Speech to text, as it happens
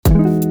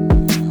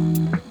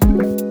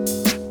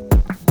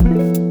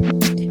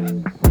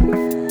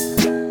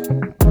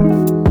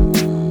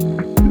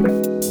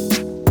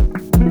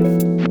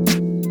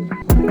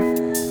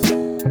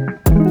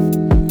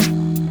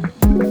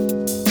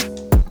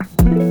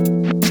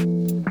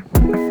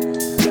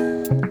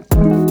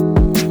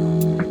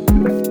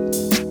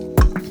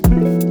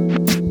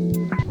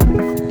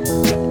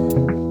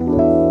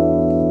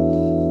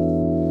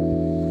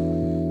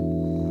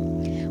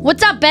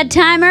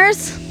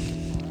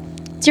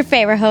Bedtimers. It's your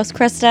favorite host,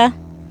 Krista.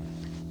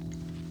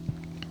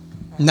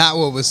 Not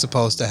what was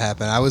supposed to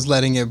happen. I was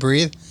letting it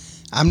breathe.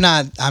 I'm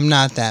not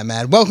that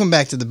mad. Welcome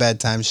back to the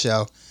Bedtime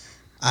Show.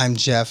 I'm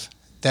Jeff.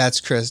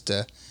 That's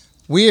Krista.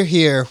 We're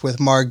here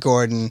with Mark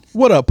Gordon.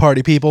 What up,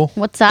 party people?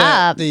 What's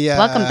up?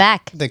 Welcome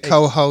back. The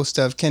co-host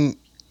of You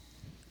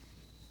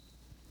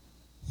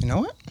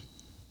know what?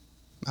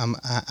 I'm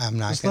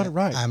not Just gonna let it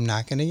ride. I'm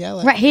not gonna yell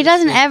at Right, he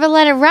doesn't ever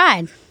let it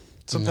ride.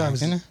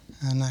 Sometimes, I'm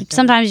not gonna.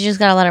 Sometimes you just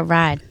gotta let it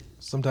ride.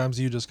 sometimes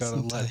you just gotta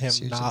let him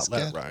you not just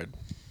let it gotta. ride.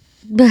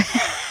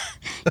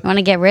 You want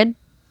to get rid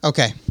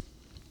Okay.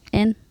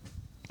 in?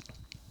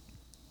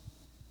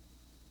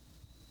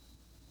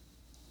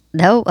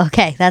 No?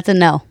 Okay, that's a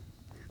no.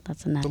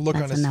 That's a no. The look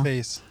That's on a his no.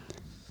 face.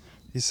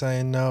 He's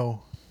saying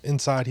no.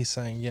 Inside, he's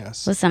saying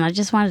yes. Listen, I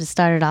just wanted to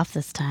start it off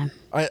this time.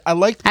 I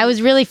like I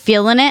was really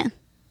feeling it.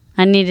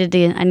 I needed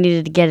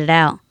to get it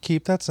out.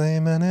 keep that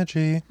same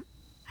energy.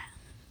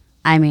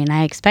 I mean,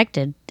 I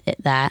expected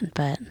that,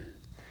 but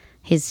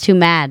he's too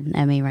mad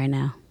at me right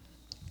now.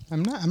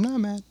 I'm not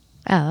mad.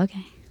 Oh,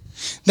 okay.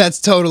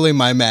 That's totally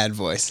my mad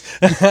voice.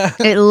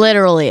 It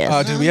literally is.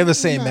 Oh, dude, we have the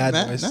same not mad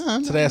mad. voice. No,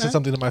 I'm Today I not said mad.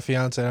 something to my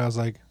fiance, and I was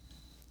like,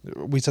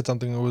 we said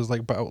something that was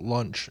like about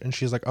lunch, and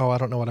she's like, oh, I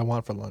don't know what I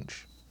want for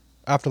lunch.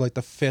 After like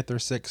the 5th or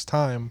 6th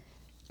time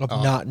of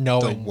not The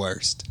knowing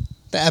worst.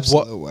 The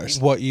absolute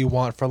worst. what you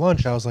want for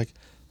lunch, I was like,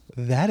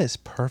 that is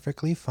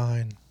perfectly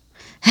fine.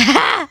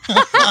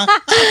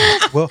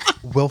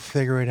 we'll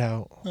figure it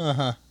out.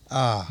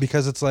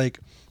 Because it's like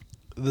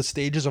the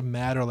stages of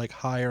mad are like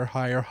higher,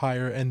 higher,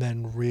 higher, and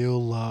then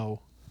real low.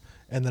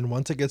 And then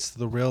once it gets to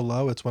the real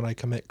low, it's when I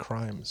commit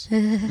crimes.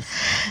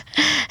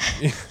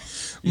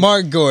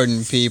 Mark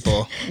Gordon,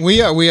 people.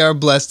 We are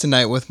blessed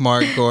tonight with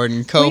Mark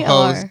Gordon,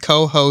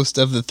 co-host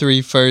of the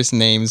Three First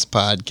Names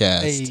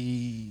podcast.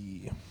 Hey.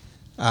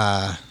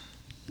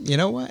 You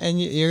know what?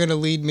 And you're going to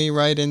lead me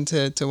right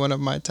into one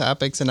of my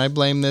topics, and I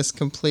blame this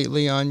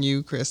completely on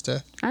you,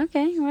 Krista.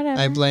 Okay,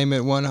 whatever. I blame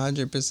it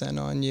 100%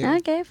 on you.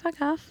 Okay,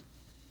 fuck off.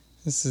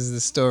 This is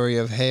the story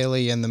of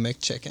Haley and the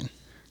McChicken.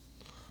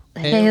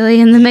 Haley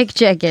and the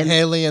McChicken.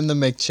 Haley and the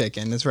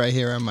McChicken. It's right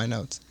here on my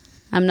notes.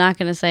 I'm not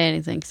going to say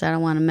anything because I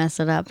don't want to mess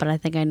it up, but I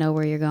think I know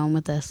where you're going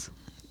with this.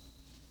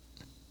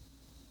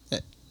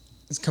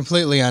 It's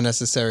completely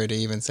unnecessary to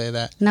even say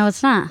that. No,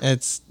 it's not.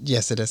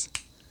 Yes, it is.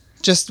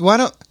 Just why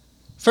don't...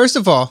 First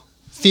of all,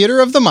 theater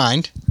of the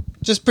mind.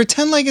 Just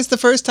pretend like it's the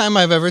first time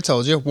I've ever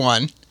told you.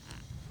 1.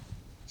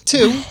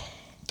 2.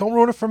 Don't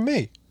ruin it for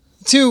me.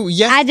 2.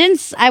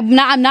 Yes. I'm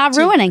not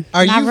ruining.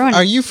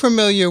 Are you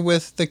familiar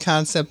with the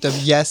concept of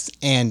yes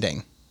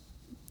anding?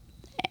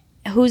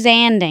 Who's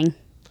anding?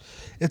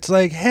 It's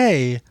like,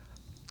 hey,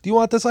 do you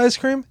want this ice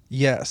cream?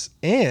 Yes.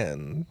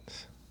 And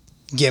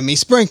Give me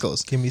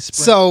sprinkles. give me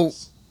sprinkles.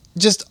 So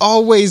just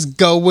always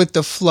go with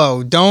the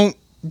flow. Don't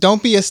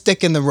be a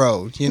stick in the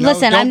road. You know?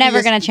 Listen, I'm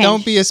never gonna change.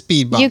 Don't be a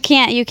speed bump. You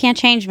can't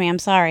change me. I'm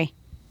sorry.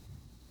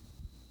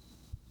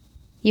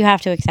 You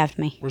have to accept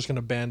me. We're just going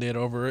to Band-Aid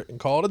over it and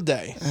call it a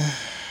day.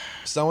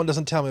 If someone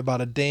doesn't tell me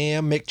about a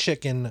damn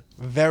McChicken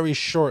very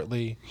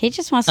shortly. He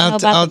just wants to know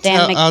about the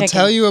damn McChicken. I'll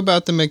tell you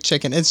about the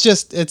McChicken.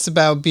 It's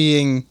about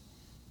being...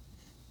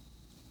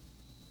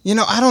 You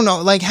know, I don't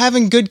know, like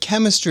having good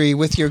chemistry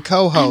with your I'm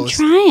co-host.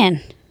 trying.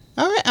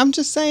 All right, I'm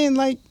just saying,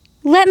 like...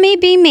 Let me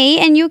be me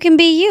and you can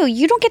be you.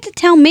 You don't get to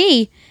tell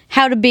me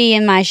how to be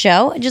in my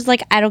show, just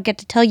like I don't get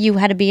to tell you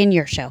how to be in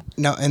your show.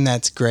 No, and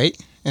that's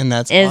great, and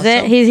that's Is awesome.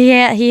 it?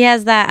 He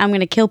has that I'm going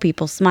to kill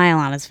people smile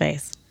on his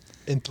face.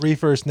 In Three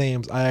First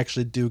Names, I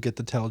actually do get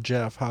to tell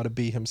Jeff how to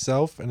be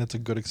himself, and it's a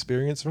good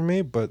experience for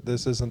me, but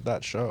this isn't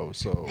that show,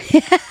 so...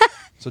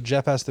 So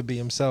Jeff has to be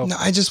himself. No,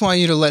 I just want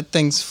you to let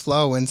things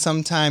flow, and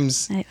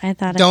sometimes I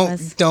thought it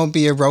was. don't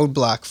be a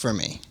roadblock for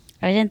me.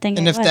 I didn't think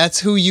And it if was. that's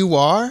who you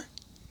are,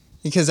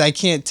 because I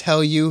can't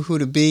tell you who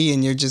to be,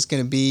 and you're just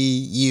going to be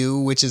you,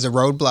 which is a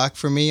roadblock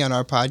for me on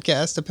our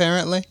podcast,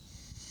 apparently.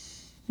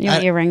 You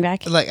want your ring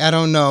back? Like I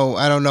don't know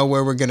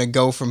where we're going to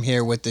go from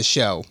here with the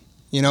show.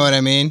 You know what I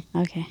mean?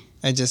 Okay.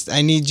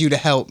 I need you to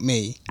help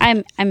me.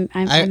 I'm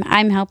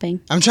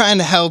helping. I'm trying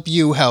to help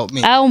you help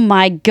me. Oh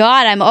my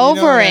God, I'm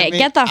over what I it. mean?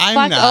 Get the I'm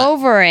fuck not.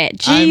 over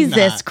it. I'm Jesus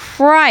not.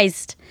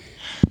 Christ.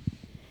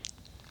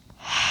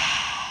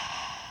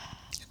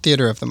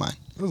 Theater of the mind.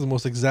 This is the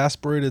most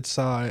exasperated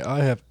sigh I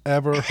have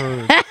ever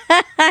heard.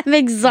 I'm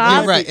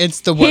exhausted. You're right.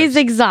 It's the worst. He's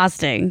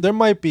exhausting. There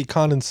might be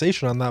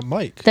condensation on that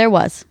mic. There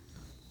was.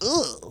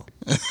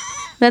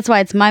 That's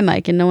why it's my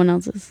mic and no one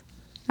else's.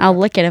 I'll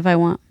lick it if I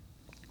want.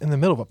 In the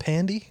middle of a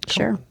pandy?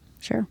 Come on.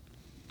 Sure.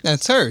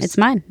 That's hers. It's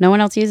mine. No one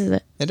else uses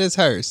it. It is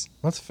hers.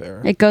 That's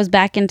fair. It goes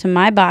back into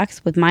my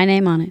box with my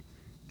name on it.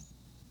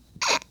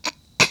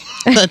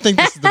 I think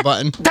this is the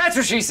button. That's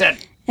what she said.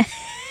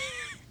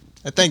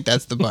 I think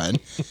that's the button.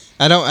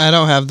 I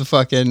don't have the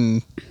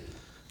fucking...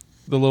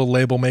 The little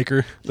label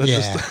maker. That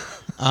Yeah.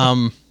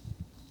 just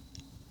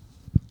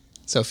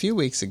So a few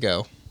weeks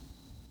ago,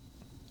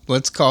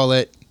 let's call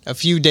it a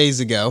few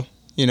days ago,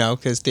 you know,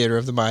 because Theater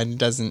of the Mind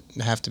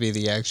doesn't have to be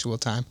the actual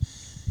time.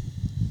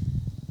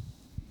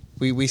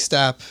 we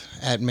stop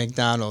at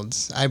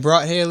McDonald's. I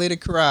brought Haley to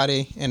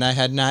karate, and I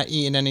had not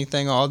eaten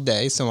anything all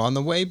day. So on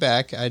the way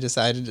back, I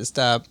decided to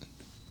stop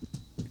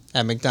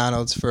at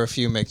McDonald's for a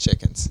few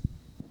McChickens.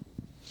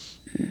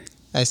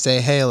 I say,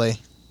 Haley,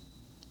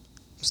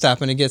 I'm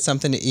stopping to get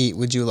something to eat.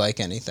 Would you like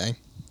anything?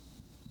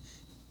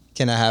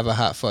 Can I have a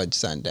hot fudge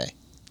sundae?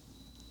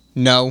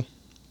 No,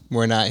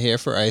 we're not here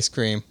for ice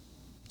cream.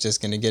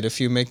 Just gonna get a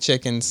few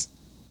McChickens.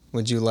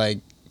 Would you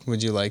like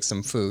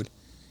some food?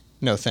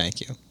 No, thank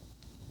you.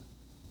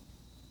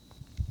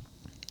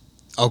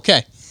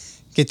 Okay.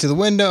 Get to the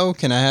window.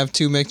 Can I have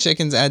 2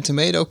 McChickens, add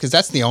tomato? Because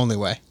that's the only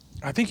way.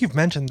 I think you've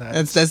mentioned that.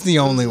 That's the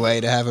only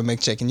way to have a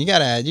McChicken. You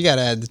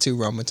gotta add the 2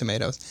 Roma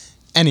tomatoes.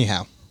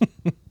 Anyhow.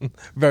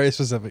 Very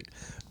specific.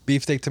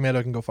 Beefsteak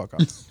tomato can go fuck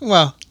off.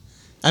 Well,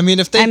 I mean,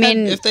 if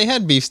they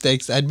had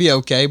beefsteaks, I'd be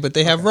okay. But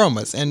they have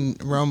Romas, and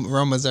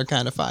Romas are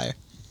kind of fire.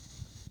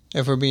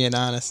 If we're being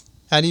honest,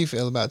 how do you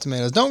feel about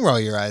tomatoes? Don't roll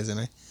your eyes at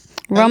me.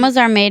 Romas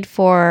are made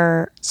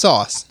for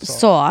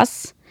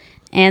sauce,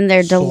 and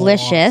they're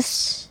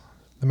delicious.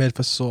 They're made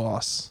for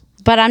sauce.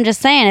 But I'm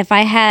just saying, if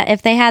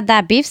they had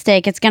that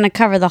beefsteak, it's gonna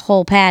cover the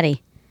whole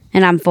patty,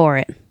 and I'm for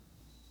it.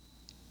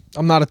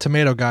 I'm not a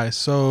tomato guy,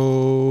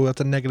 so that's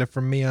a negative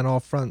for me on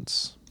all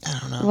fronts. I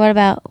don't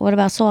know. What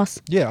about sauce?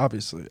 Yeah,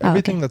 obviously. Oh,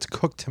 Everything okay. that's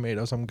cooked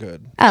tomatoes, I'm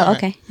good. Oh,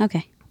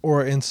 okay.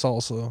 Or in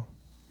salsa.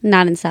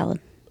 Not in salad.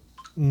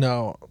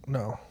 No.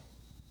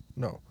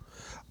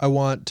 I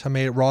want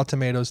raw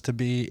tomatoes to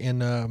be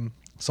in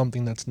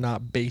something that's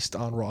not based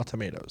on raw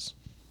tomatoes.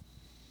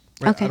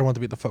 Right? Okay. I don't want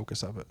to be the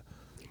focus of it.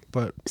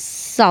 But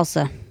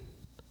Salsa.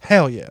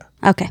 hell yeah.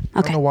 Okay.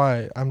 I don't know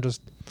why.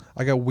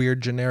 I got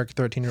weird generic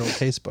 13-year-old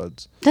taste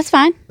buds. That's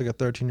fine. Like a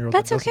 13-year-old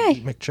That's that doesn't okay.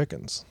 eat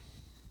McChickens.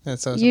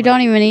 That's so You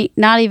don't even eat,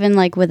 not even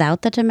like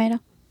without the tomato?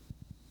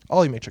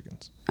 I'll eat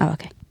McChickens. Oh,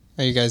 okay.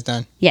 Are you guys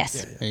done?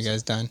 Yes. Are you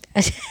guys done?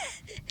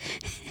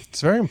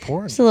 It's very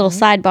important. Just a little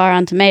sidebar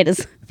on tomatoes.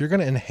 If you're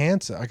going to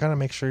enhance it, I got to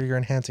make sure you're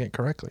enhancing it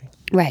correctly.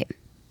 Right.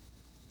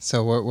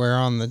 So we're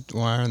on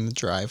the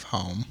drive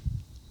home,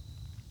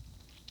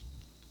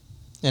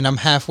 and I'm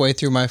halfway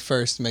through my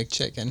first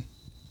McChicken,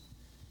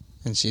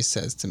 and she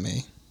says to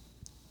me,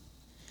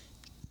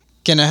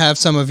 "Can I have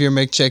some of your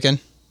McChicken?"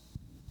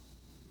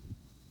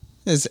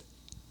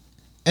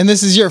 And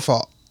this is your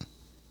fault.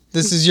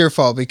 This is your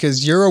fault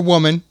because you're a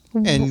woman,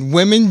 and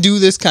women do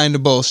this kind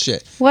of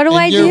bullshit. What do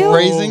I do? You're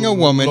raising a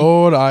woman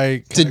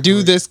to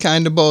do this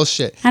kind of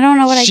bullshit. I don't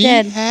know what I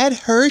did. She had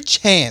her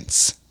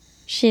chance.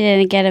 She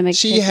didn't get a McChicken.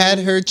 She had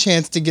her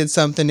chance to get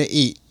something to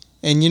eat.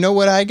 And you know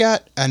what I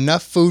got?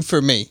 Enough food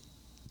for me.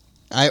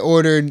 I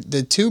ordered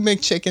the 2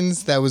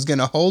 McChickens that was going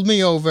to hold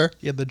me over.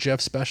 Yeah, the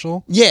Jeff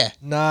special? Yeah.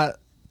 Not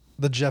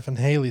the Jeff and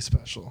Haley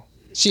special.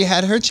 She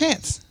had her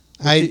chance.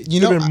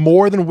 You've been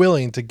more than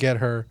willing to get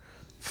her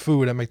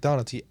food at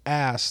McDonald's. He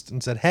asked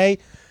and said, "Hey,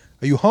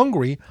 are you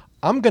hungry?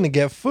 I'm going to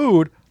get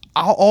food.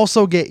 I'll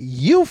also get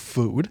you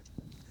food."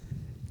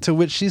 To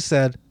which she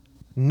said,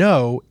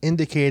 "No,"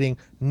 indicating,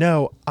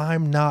 "No,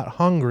 I'm not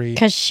hungry."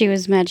 Because she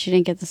was mad she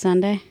didn't get the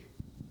sundae.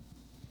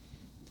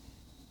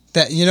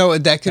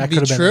 That could be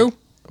true.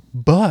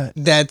 But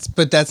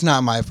that's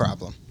not my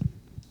problem.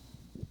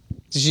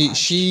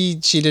 She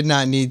did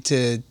not need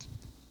to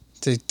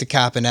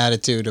cop an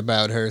attitude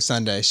about her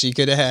Sunday. She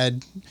could have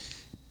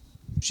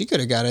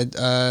got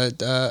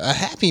a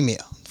Happy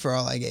Meal for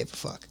all I gave a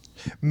fuck.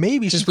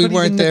 Maybe just we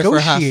weren't there for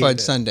hot fudge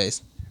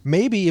Sundays.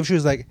 Maybe if she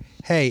was like,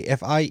 "Hey,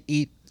 if I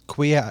eat,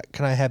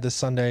 can I have this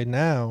Sunday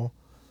now?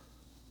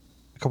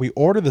 Can we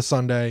order the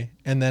Sunday?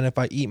 And then if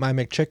I eat my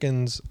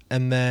McChickens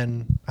and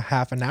then a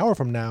half an hour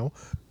from now,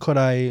 could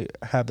I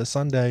have the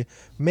Sunday?"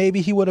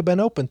 Maybe he would have been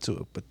open to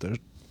it, but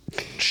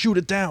shoot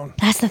it down.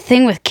 That's the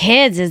thing with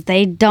kids is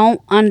they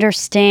don't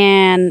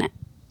understand.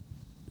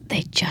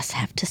 They just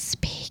have to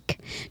speak.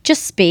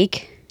 Just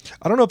speak.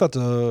 I don't know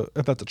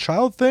if that's a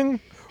child thing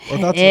or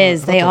if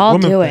that's They a all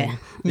woman do thing, it.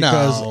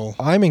 Because No.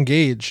 I'm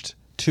engaged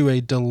to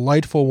a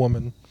delightful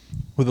woman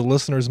who the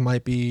listeners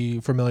might be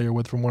familiar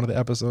with from one of the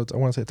episodes. I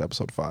want to say it's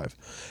episode 5.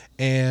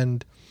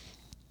 And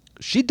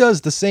she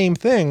does the same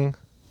thing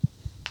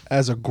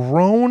as a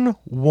grown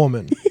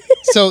woman.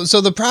 So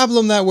the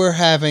problem that we're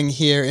having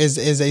here is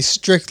a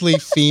strictly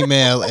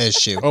female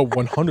issue. Oh,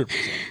 100%.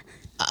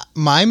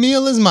 My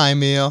meal is my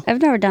meal.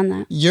 I've never done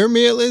that. Your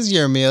meal is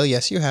your meal.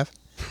 Yes, you have.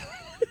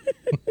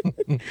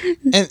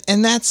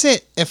 and that's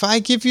it. If I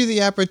give you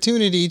the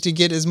opportunity to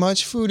get as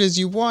much food as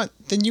you want,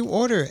 then you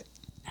order it.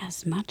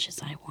 As much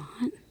as I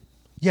want.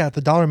 Yeah, at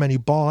the dollar menu,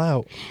 ball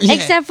out. Yeah.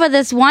 Except for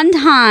this one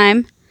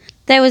time.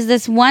 There was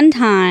this one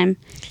time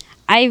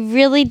I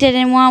really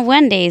didn't want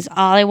Wendy's.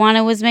 All I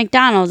wanted was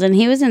McDonald's. And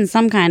he was in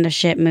some kind of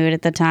shit mood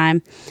at the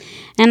time.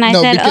 And I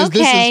said, because okay.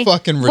 this is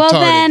fucking retarded. Well,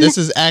 then, this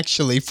is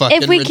actually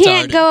fucking if we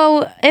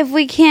retarded. if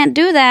we can't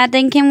do that,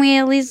 then can we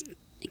at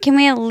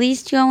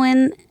least go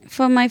in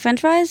for my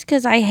French fries?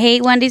 Because I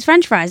hate Wendy's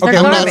French fries. Okay, They're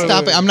I'm not garbage.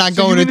 stopping. I'm not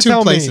So going you to mean to two tell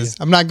me- places.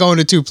 I'm not going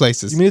to two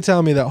places. You mean to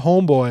tell me that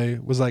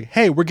homeboy was like,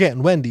 "Hey, we're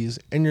getting Wendy's,"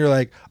 and you're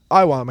like,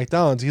 I want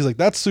McDonald's. He's like,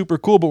 that's super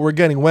cool, but we're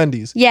getting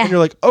Wendy's. Yeah. And you're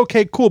like,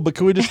 okay, cool, but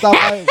can we just stop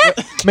by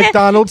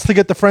McDonald's to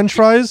get the French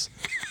fries?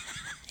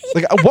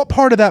 Like, what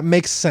part of that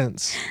makes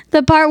sense?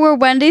 The part where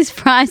Wendy's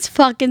fries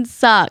fucking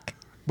suck.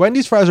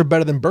 Wendy's fries are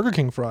better than Burger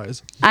King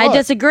fries. I But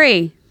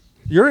disagree.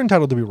 You're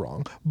entitled to be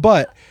wrong.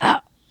 But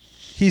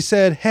he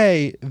said,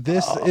 hey,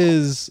 this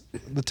is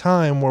the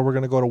time where we're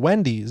going to go to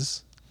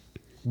Wendy's.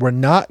 We're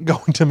not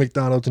going to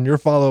McDonald's. And your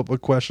follow-up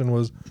question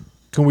was,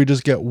 can we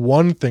just get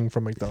one thing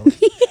from McDonald's?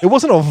 It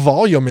wasn't a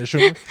volume issue.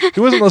 It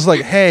wasn't just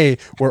like, hey,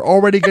 we're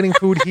already getting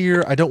food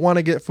here. I don't want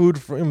to get food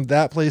from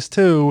that place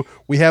too.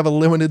 We have a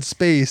limited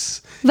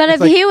space. But It's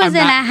if like, he was I'm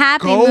in a not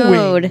happy going.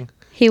 mood,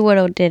 he would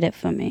have did it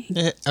for me.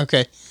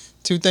 Okay.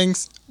 2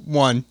 things.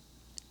 1,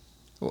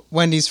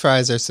 Wendy's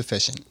fries are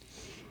sufficient.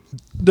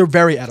 They're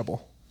very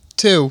edible.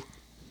 2,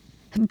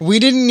 we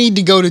didn't need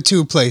to go to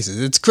 2 places.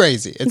 It's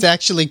crazy. It's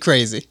actually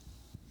crazy.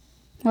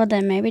 Well,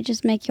 then maybe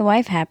just make your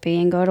wife happy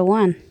and go to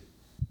one.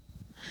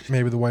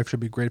 Maybe the wife should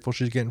be grateful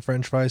she's getting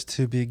French fries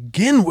to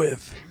begin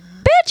with.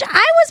 Bitch,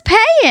 I was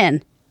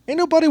paying. Ain't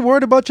nobody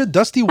worried about your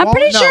dusty wallet. I'm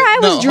pretty sure I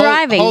was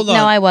driving. Hold on,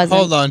 no, I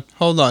wasn't.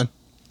 Hold on.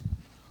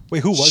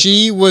 Wait, who was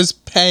She was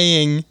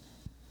paying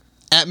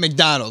at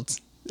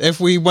McDonald's. If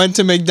we went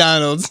to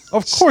McDonald's, that?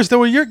 Of course, they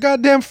were your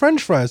goddamn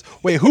French fries.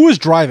 Wait, who was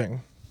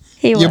driving?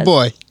 He was. your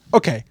boy.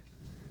 Okay,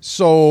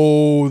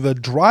 so the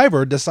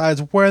driver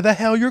decides where the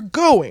hell you're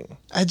going.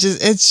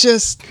 It's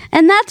just,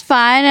 And that's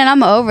fine, and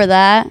I'm over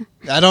that.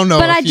 I don't know.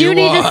 But if I do you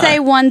need are. to say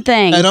one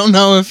thing. I don't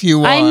know if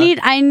you are.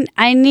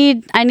 I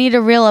need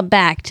to reel it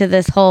back to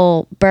this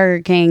whole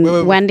Burger King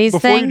Wait, Wendy's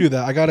before thing. you do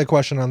that, I got a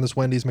question on this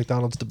Wendy's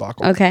McDonald's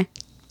debacle. Okay.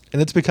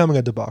 And it's becoming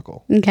a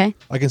debacle. Okay.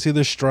 I can see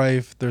there's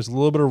strife, there's a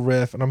little bit of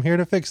riff, and I'm here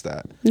to fix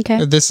that.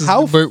 Okay. This is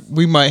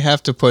we might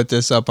have to put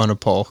this up on a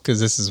poll because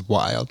this is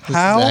wild. This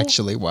How? is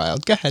actually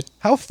wild. Go ahead.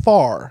 How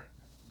far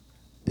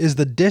is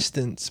the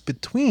distance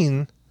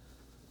between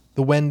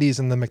the Wendy's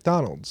and the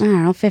McDonald's? I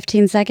don't know,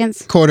 15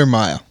 seconds? Quarter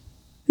mile.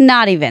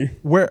 Not even.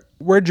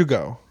 Where'd you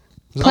go?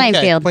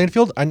 Plainfield.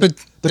 Plainfield? But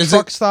The is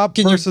truck it- stop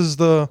can you- versus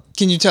the...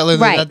 Can you tell her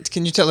Right. that?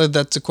 Can you tell her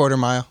that's a quarter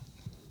mile?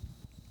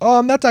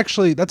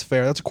 That's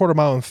fair. That's a quarter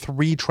mile and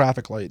 3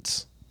 traffic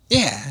lights.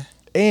 Yeah.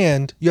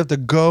 And you have to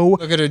go...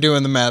 Look at her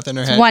doing the math in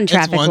her head. one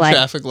traffic it's one light.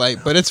 traffic light,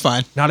 but it's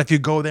fine. Not if you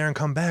go there and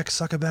come back,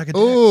 suck it back a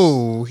dick.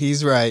 Ooh,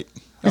 he's right.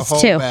 A It's whole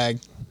 2. bag.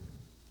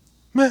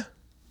 Meh.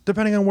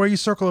 Depending on where you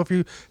circle, if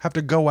you have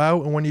to go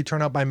out and when you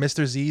turn out by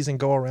Mr. Z's and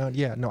go around.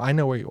 Yeah, no, I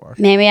know where you are.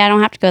 Maybe I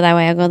don't have to go that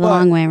way. I'll go the But-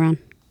 long way around.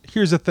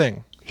 Here's the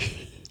thing.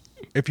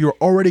 If you're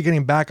already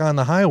getting back on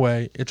the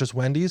highway, it's just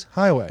Wendy's,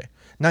 highway.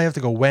 Now you have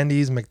to go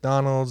Wendy's,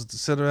 McDonald's,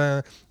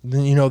 etc.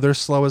 Then, they're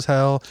slow as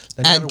hell.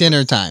 Then you At gotta-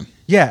 dinner time.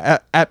 Yeah,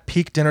 at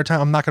peak dinner time,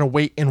 I'm not going to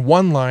wait in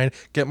one line,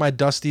 get my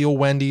dusty old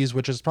Wendy's,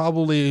 which is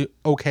probably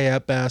okay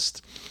at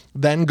best,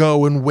 then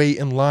go and wait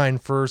in line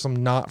for some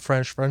not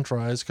French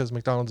fries because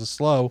McDonald's is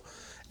slow.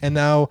 And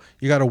now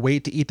you got to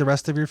wait to eat the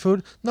rest of your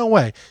food? No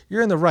way.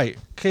 You're in the right.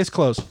 Case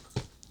closed.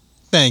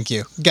 Thank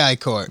you. Guy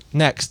court.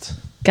 Next.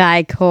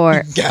 Guy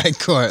court. Guy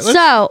court.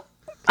 So,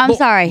 I'm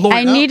sorry. Lord,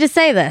 I need to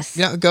say this.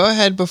 Yeah, go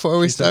ahead before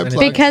we start anything.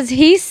 plugging. Because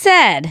he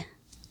said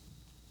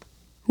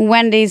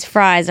Wendy's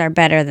fries are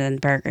better than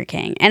Burger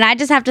King. And I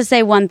just have to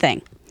say one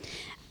thing.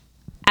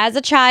 As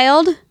a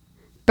child,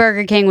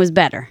 Burger King was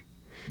better.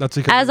 That's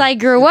because As I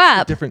grew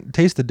up,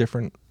 tasted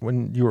different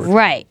when you were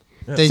right.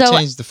 They So-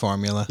 changed the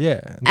formula.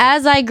 Yeah.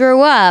 As I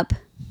grew up,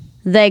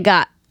 they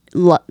got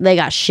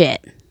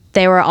shit.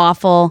 They were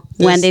awful.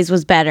 Wendy's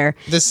was better.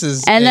 This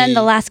is And then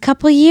the last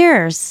couple of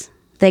years,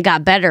 they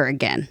got better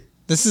again.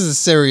 This is a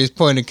serious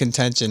point of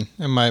contention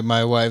in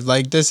my wife.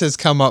 Like, this has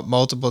come up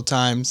multiple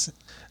times.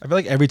 I feel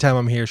like every time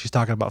I'm here, she's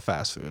talking about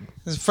fast food.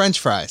 It's French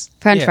fries.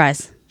 French Yeah.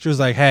 fries. She was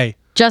like, "Hey,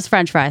 Just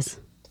French fries.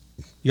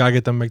 you gotta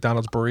get them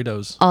McDonald's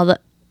burritos."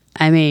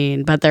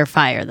 But they're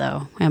fire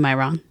though. Am I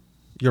wrong?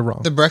 You're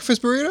wrong. The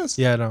breakfast burritos?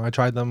 Yeah, no, I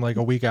tried them like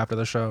a week after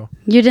the show.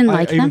 You didn't I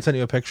like even them? sent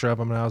you a picture of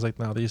them, and I was like,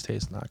 "No, these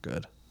taste not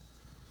good."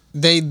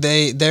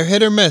 They're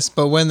hit or miss,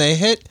 but when they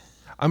hit,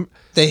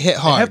 they hit They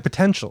hard. have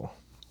potential,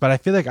 but I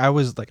feel like I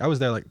was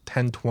there like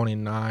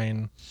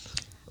 10:29.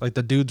 Like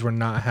the dudes were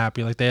not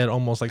happy. Like they had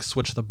almost like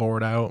switched the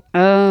board out,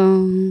 Oh,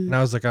 and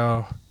I was like,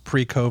 "Oh,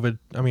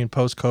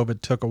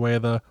 post-COVID took away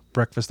the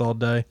breakfast all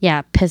day." yeah.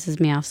 It pisses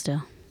me off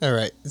still. All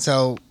right.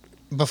 So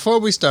before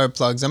we start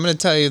plugs, I'm going to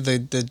tell you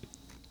the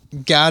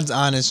God's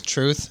honest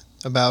truth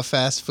about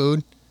fast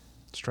food.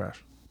 It's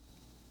trash.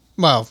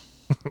 Well,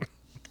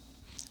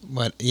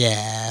 but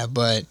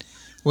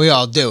we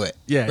all do it.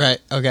 Yeah. Right.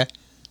 Okay.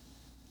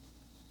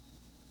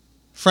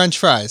 French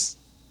fries.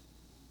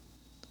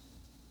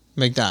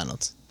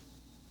 McDonald's.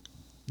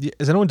 Yeah,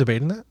 is anyone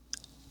debating that?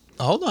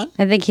 Hold on.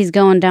 I think he's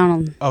going down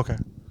on. Okay.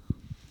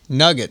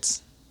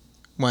 Nuggets.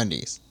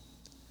 Wendy's.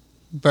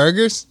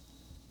 Burgers.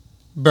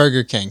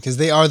 Burger King, because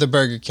they are the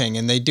Burger King,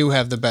 and they do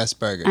have the best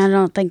burgers. I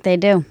don't think they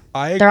do.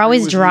 They're They're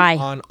always dry.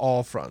 on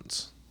all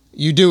fronts.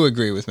 You do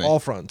agree with me. All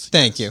fronts.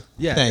 Thank you.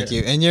 Yeah, Thank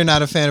yeah. you. And you're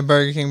not a fan of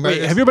Burger King burgers?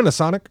 Wait, have you been to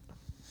Sonic?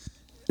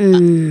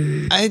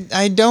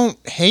 I don't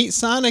hate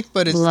Sonic,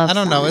 but it's Love I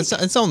don't know.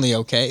 Sonic. It's only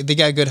okay. They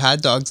got good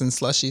hot dogs and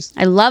slushies.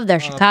 I love their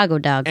Chicago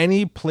dog.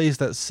 Any place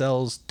that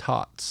sells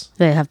tots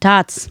They have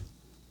tots.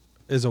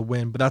 is a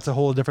win, but that's a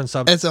whole different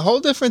subject. It's a whole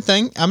different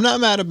thing. I'm not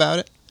mad about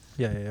it.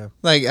 Yeah.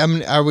 Like,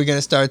 are we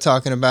gonna start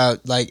talking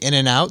about like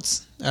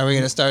In-N-Outs? Are we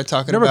gonna start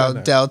talking Never been about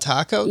there. Del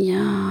Taco?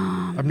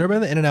 Yeah. I've never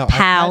been to In-N-Out.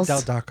 Pals. I've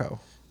had Del Taco.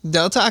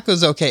 Del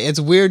Taco's okay. It's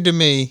weird to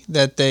me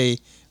that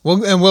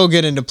we'll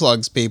get into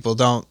plugs, people.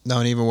 Don't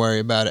even worry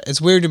about it. It's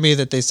weird to me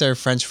that they serve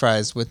French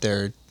fries with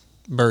their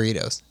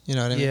burritos. You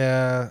know what I mean?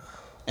 Yeah.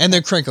 And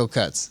their crinkle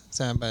cuts.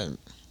 So, but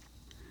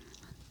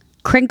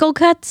Crinkle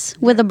cuts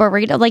with a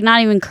burrito, like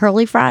not even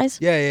curly fries.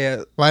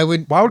 Yeah. why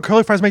would Why would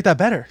curly fries make that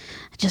better?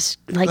 Just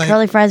like Like-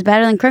 curly fries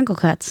better than crinkle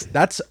cuts.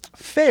 That's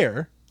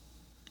fair,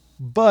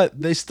 but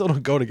they still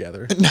don't go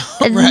together. no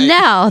right?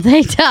 No,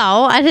 they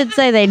don't. I didn't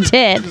say they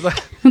did.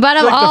 Like- But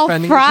of like all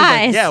defending it. She's like,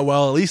 fries, yeah,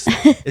 well, at least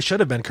it should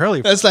have been curly.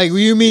 That's like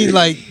you mean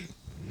like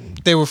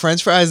they were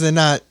French fries and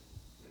not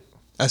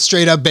a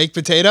straight up baked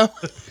potato?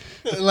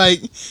 Like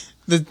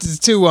the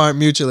two aren't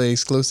mutually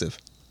exclusive.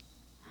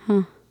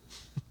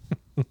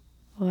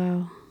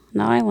 wow.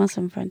 Now I want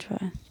some French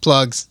fries.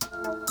 Plugs.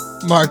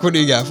 Mark, what do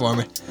you got for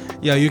me?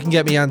 Yo, you can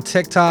get me on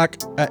TikTok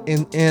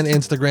and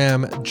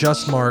Instagram,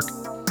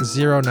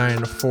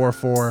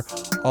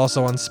 justmark0944.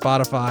 Also on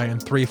Spotify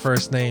and 3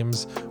 first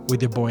names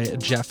with your boy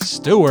Jeff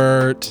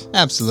Stewart.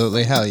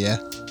 Absolutely, hell yeah.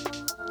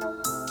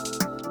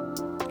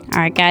 All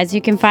right, guys,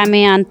 you can find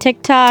me on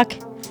TikTok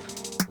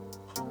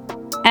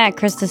at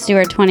Krista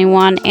Stewart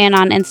 21 and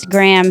on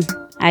Instagram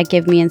at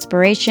Give Me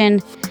Inspiration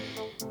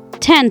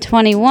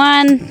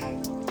 1021.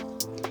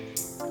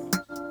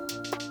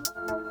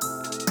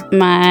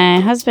 My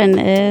husband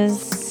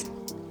is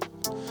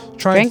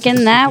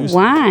drinking that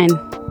wine.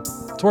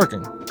 It's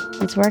working.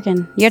 It's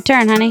working. Your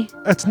turn, honey.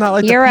 It's not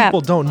like You're the up.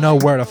 people don't know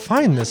where to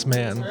find this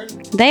man.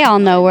 They all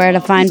know where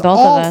to find both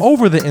All of us.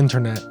 over the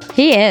internet.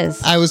 He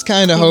is. I was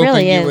kind of He hoping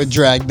really you is. would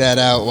drag that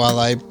out while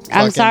I.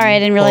 I'm sorry, I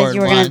didn't realize poured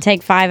you were going to wine.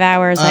 take 5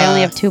 hours. I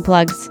only have 2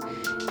 plugs.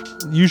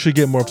 You should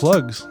get more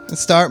plugs.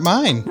 Start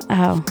mine.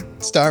 Oh,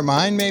 Start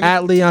mine, maybe.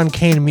 At Leon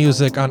Kane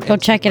Music on go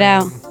check it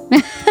out.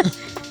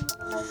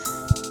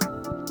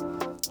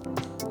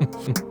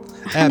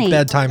 At Honey.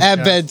 bedtime. At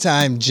Jeff.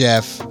 bedtime,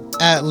 Jeff.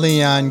 At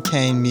Leon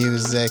Kane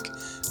Music.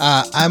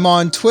 I'm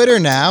on Twitter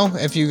now.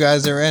 If you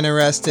guys are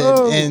interested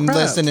in crap.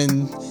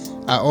 listening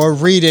or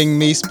reading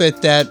me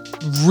spit that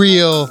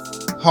real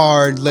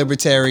hard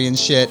libertarian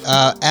shit,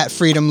 at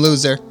Freedom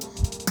Loser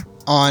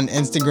on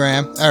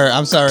Instagram. Or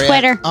I'm sorry,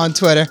 Twitter. on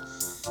Twitter.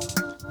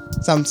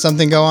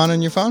 Something go on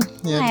your phone?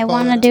 Yeah, I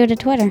want to do it to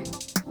Twitter.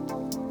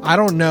 I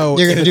don't know.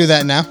 You're if gonna do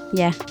that now.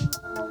 Yeah.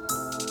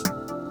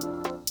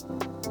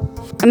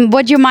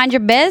 Would you mind your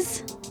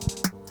biz?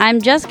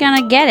 I'm just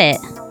gonna get it.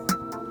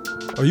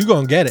 Oh, you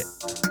gonna get it.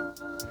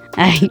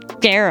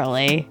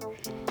 Barely.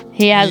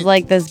 He has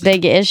like this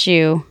big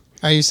issue,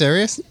 Are you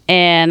serious?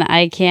 and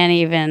I can't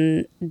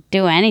even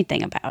do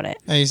anything about it.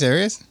 Are you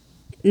serious?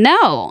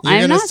 No, You're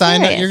I'm gonna not sign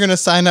serious. up. You're gonna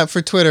sign up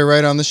for Twitter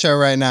right on the show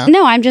right now.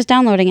 No, I'm just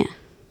downloading it.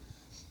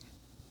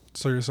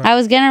 So you're saying? I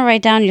was gonna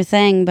write down your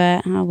thing,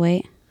 but I'll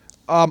wait.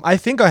 I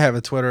think I have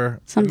a Twitter.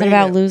 Something I made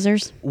about it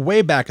losers.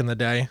 way back in the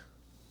day.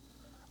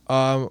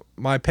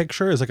 My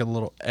picture is like a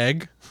little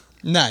egg,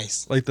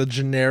 Nice. like the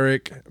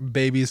generic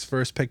baby's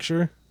first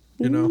picture.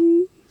 You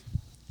know.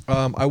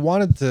 I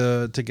wanted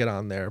to get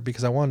on there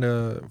because I wanted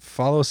to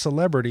follow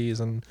celebrities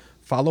and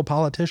follow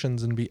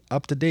politicians and be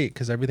up to date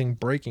because everything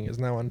breaking is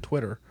now on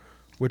Twitter,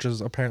 which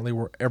is apparently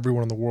where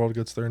everyone in the world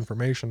gets their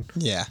information.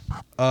 Yeah.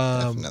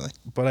 Definitely.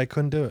 But I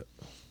couldn't do it.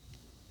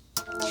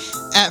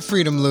 At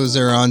Freedom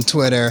Loser on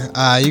Twitter.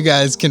 You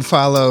guys can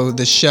follow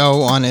the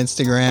show on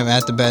Instagram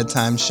at The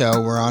Bedtime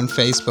Show. We're on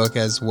Facebook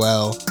as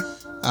well.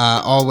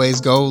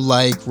 Always go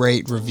like,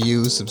 rate,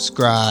 review,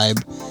 subscribe.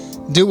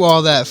 Do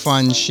all that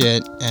fun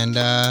shit. And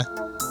yeah,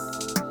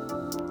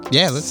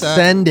 let's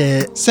Send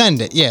it.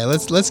 send it. Yeah,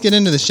 let's get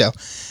into the show.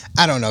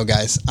 I don't know,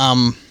 guys.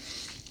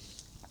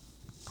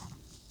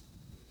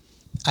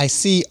 I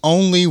see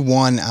only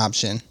one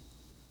option.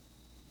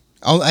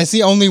 I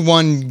see only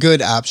one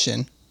good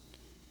option.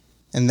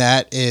 And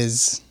that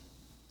is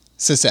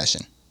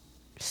secession.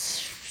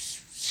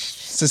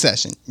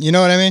 Secession. You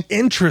know what I mean?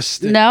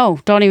 Interesting. No,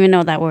 don't even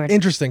know that word.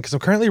 Interesting, because I'm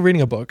currently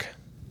reading a book.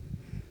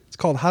 It's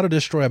called How to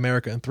Destroy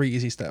America in 3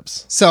 Easy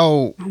Steps.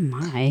 So, Oh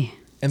my.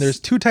 And there's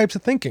 2 types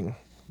of thinking.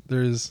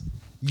 There's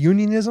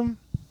unionism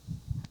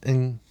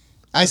and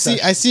I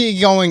see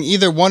it going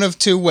either one of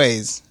 2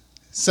 ways.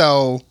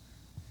 So,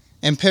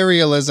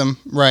 imperialism,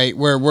 right?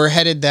 We're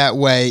headed that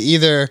way.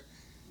 Either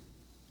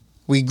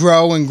we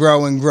grow and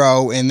grow and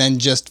grow and then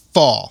just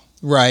fall,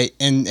 right?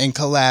 And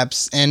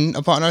collapse in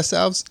upon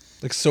ourselves.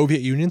 like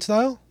Soviet Union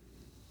style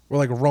or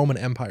like Roman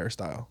Empire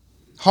style.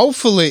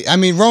 Hopefully, I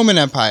mean Roman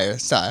Empire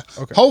style.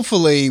 Okay.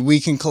 Hopefully we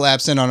can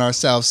collapse in on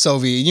ourselves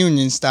Soviet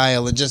Union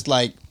style and just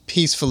like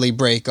peacefully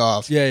break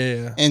off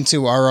Yeah.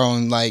 into our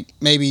own, like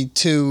maybe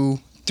two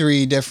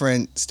 3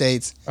 different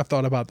states. I've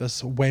thought about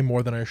this way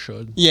more than I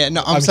should. Yeah,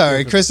 no, I'm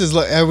sorry. Chris is.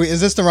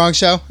 Is this the wrong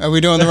show? Are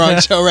we doing the wrong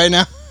show right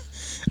now?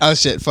 Oh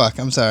shit! Fuck!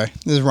 I'm sorry.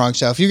 This is the wrong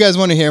show. If you guys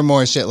want to hear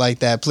more shit like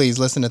that, please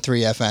listen to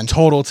 3FN.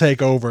 Total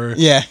takeover.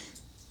 Yeah.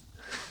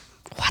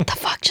 What the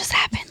fuck just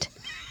happened?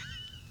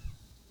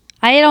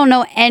 I don't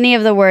know any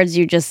of the words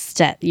you just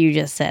said.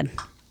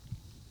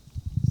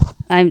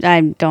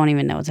 I don't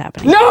even know what's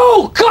happening.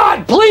 No!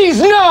 God,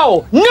 please,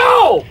 no!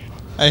 No!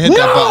 I hit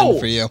that button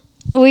for you.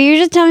 Will you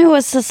just tell me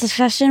what the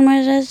secession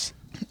word is?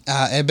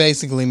 It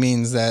basically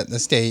means that the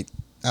state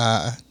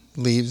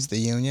leaves the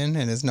union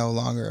and is no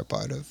longer a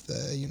part of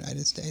the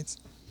United States.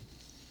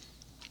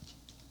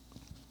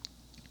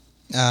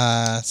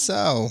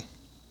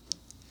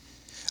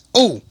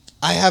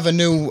 I have a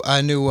new.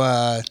 I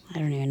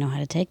don't even know how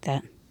to take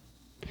that.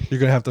 You're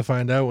going to have to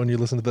find out when you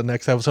listen to the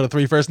next episode of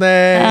 3 First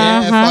Names.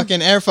 Yeah,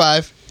 fucking Air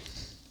 5.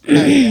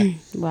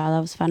 Wow, that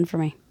was fun for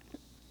me.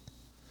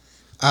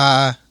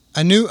 A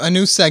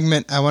new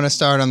segment I want to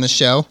start on the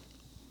show.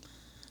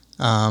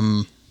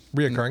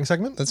 Reoccurring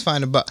segment? Let's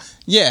find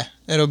yeah,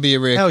 it'll be a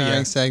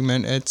reoccurring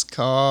segment. It's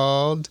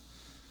called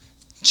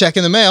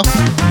Checking the Mail.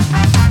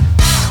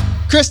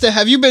 Krista,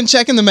 have you been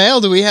checking the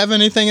mail? Do we have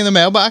anything in the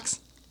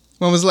mailbox?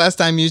 When was the last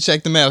time you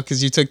checked the mail?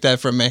 Because you took that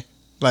from me.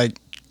 Like,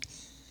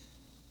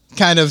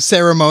 kind of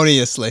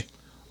ceremoniously.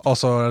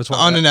 Also, I just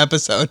want on an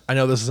episode. I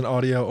know this is an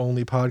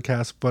audio-only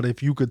podcast, but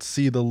if you could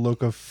see the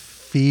look of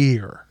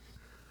fear,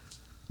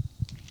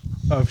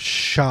 of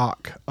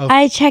shock, of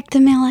I check the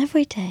mail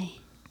every day.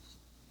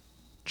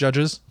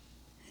 judges.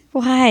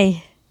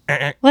 Why?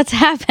 What's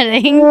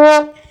happening? We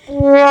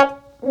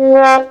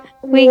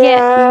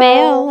get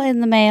mail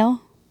in the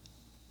mail.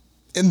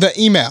 In the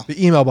email.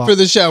 The email box. For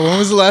the show. When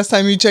was the last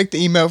time you checked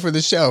the email for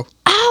the show?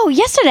 Oh,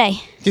 yesterday.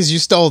 Because you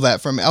stole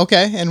that from me.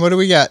 Okay, and what do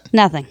we got?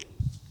 Nothing.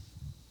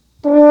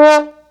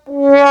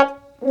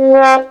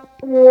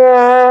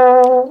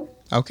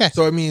 Okay.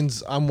 So it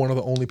means I'm one of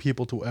the only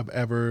people to have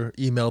ever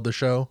emailed the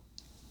show.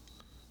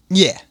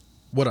 Yeah.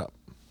 What up?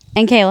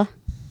 And Kayla.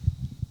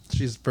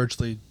 She's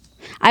virtually...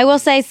 I will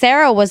say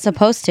Sarah was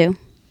supposed to. Ain't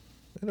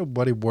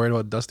nobody worried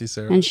about Dusty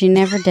Sarah. And she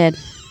never did.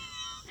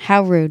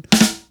 How rude.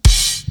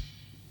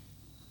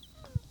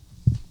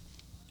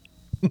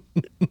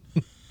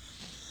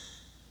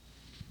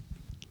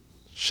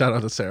 Shout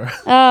out to Sarah.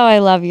 Oh, I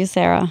love you,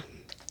 Sarah.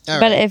 All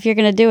But right. if you're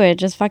going to do it,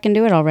 just fucking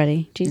do it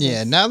already. Jesus.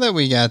 Yeah, now that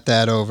we got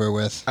that over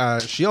with.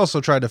 She also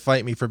tried to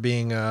fight me for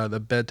being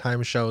the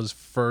bedtime show's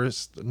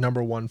first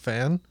 #1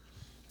 fan.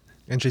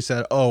 And she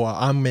said,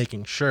 I'm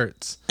making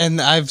shirts.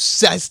 And I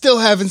still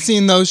haven't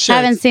seen those shirts.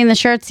 Haven't seen the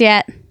shirts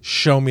yet.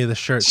 Show me the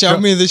shirts. Show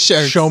me the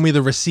shirts. Show me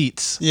the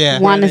receipts. Yeah.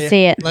 Want to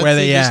see it. Where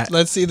they at?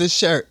 Let's see the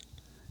shirt.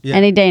 Yeah.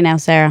 Any day now,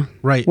 Sarah.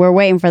 Right. We're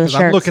waiting for the 'Cause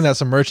shirts. I'm looking at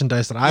some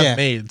merchandise that I've Yeah.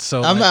 made.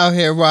 So I'm out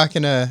here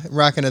rocking a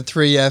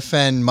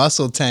 3FN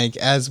muscle tank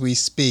as we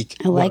speak.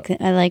 I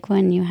like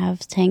when you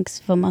have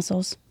tanks for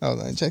muscles.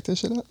 Hold on, check this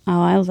shit out.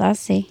 Oh, I'll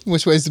see.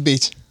 Which way's the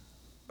beach?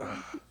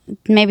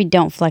 Maybe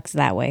don't flex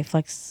that way.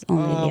 Flex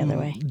only the other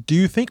way. do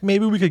you think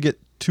maybe we could get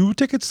 2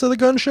 tickets to the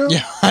gun show?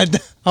 Yeah,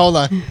 hold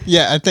on.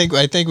 Yeah, I think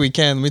we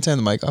can. Let me turn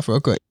the mic off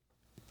real quick.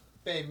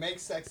 Babe, make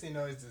sexy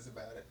noises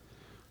about it.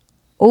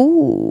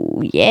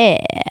 Oh, yeah.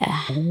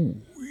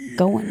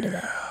 Going to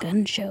the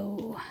gun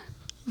show.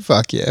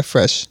 Fuck yeah,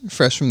 fresh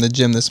from the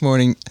gym this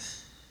morning.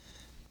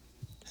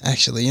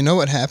 Actually, you know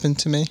what happened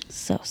to me?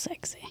 So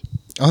sexy.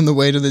 On the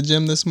way to the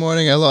gym this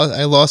morning, I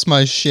lost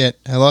my shit.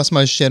 I lost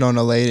my shit on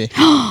a lady.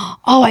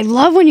 Oh, I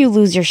love when you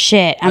lose your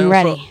shit. I'm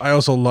ready. I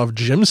also love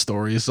gym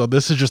stories, so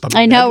this is just a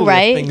I know, medley of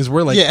right? Things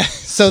we're like, Yeah,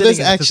 so sitting this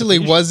in actually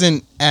anticipation.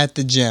 wasn't at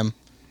the gym.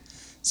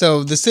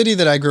 So the city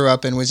that I grew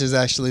up in, which is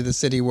actually the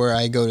city where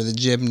I go to the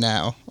gym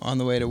now on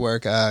the way to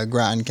work,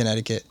 Groton,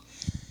 Connecticut,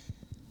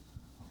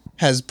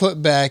 has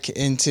put back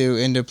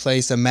into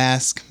place a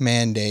mask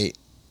mandate.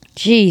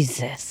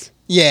 Jesus.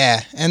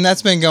 Yeah, and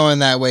that's been going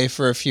that way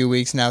for a few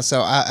weeks now.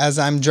 So as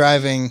I'm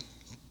driving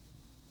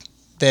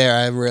there,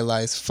 I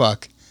realize,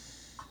 fuck,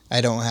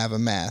 I don't have a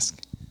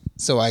mask.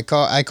 So I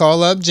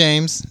call up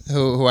James,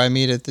 who I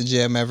meet at the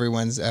gym every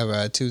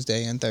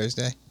Tuesday and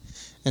Thursday,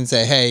 and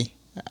say, hey,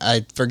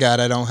 I forgot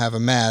I don't have a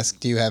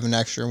mask. Do you have an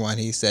extra one?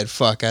 He said,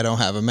 fuck, I don't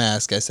have a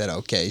mask. I said,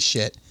 okay,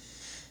 shit.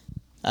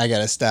 I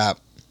gotta stop.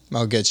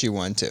 I'll get you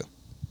one too.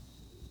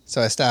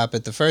 So I stop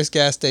at the first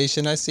gas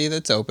station I see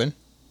that's open.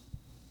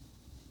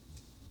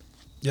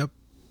 Yep.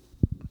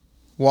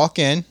 Walk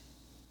in.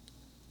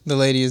 The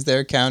lady is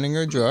there counting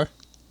her drawer.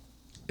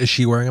 Is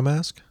she wearing a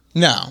mask?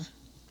 No.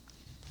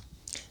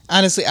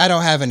 Honestly, I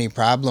don't have any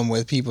problem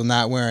with people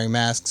not wearing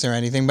masks or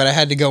anything, but I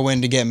had to go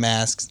in to get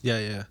masks.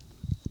 Yeah.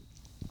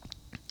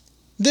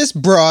 This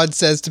broad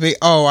says to me,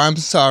 oh, I'm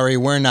sorry,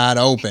 we're not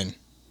open.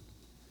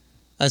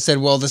 I said,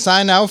 well, the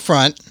sign out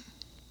front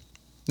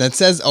that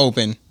says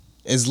open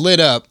is lit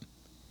up,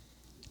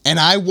 and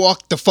I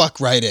walked the fuck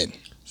right in.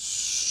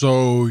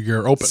 So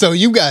you're open. So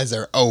you guys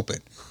are open.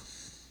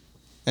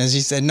 And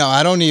she said, no,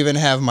 I don't even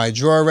have my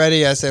drawer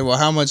ready. I said, well,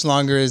 how much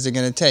longer is it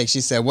going to take?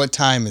 She said, what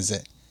time is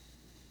it?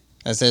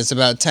 I said, it's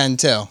about 10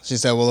 till. She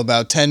said, well,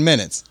 about 10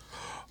 minutes.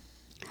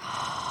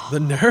 The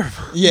nerve.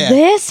 Yeah.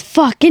 This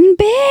fucking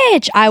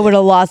bitch. I would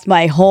have lost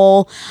my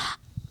whole.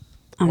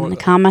 I'm going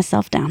to calm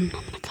myself down.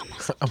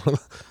 I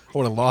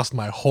would have lost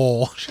my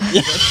whole.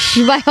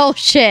 My whole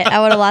shit.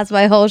 I would have lost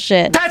my whole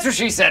shit. That's what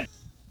she said.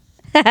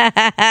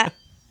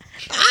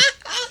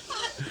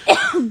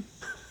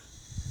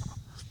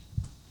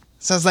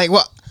 So I was like,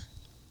 well,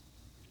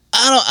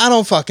 I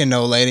don't fucking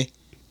know, lady.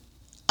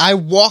 I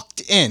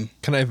walked in.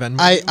 Can I Venmo?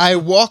 I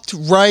walked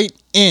right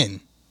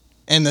in,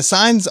 and the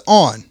sign's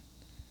on.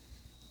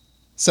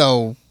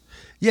 So,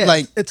 yeah,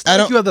 like, it's I like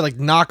don't. you have to like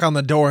knock on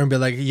the door and be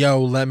like,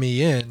 "Yo, let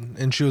me in,"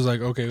 and she was like,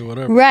 "Okay,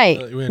 whatever." Right.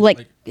 Let you in.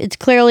 Like, it's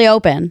clearly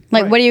open.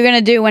 Like, Right. what are you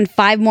going to do when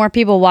 5 more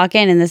people walk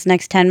in this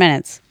next 10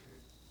 minutes?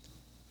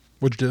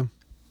 What'd you do?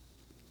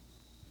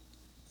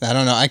 I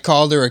don't know. I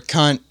called her a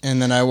cunt,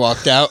 and then I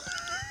walked out.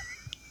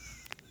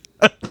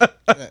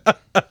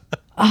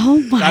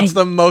 Oh, my. That's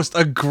the most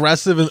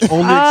aggressive and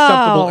only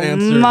acceptable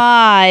answer.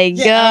 My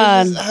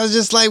Yeah, God. I was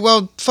just like,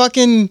 well,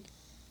 fucking.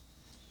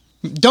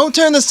 Don't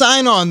turn the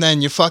sign on,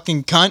 then, you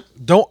fucking cunt.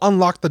 Don't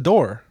unlock the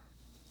door.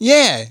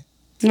 Yeah.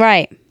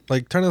 Right.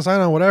 Like, turn the sign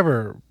on,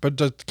 whatever, but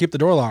just keep the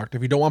door locked.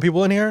 If you don't want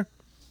people in here,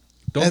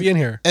 don't be in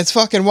here. It's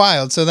fucking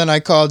wild. So then I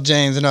called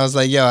James and I was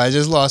like, yo, I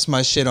just lost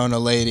my shit on a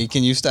lady.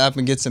 Can you stop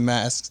and get some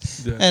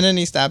masks? Yeah. And then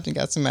he stopped and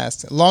got some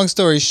masks. Long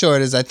story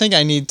short is I think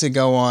I need to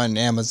go on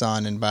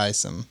Amazon and buy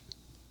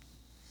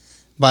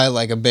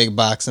like a big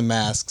box of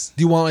masks.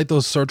 Do you want like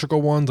those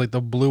surgical ones, like the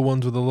blue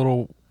ones with the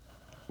little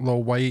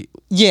white?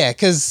 Yeah,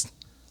 because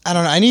I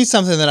don't know. I need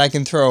something that I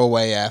can throw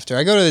away after.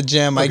 I go to the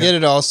gym. I Okay. get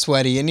it all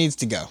sweaty. It needs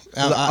to go.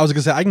 I was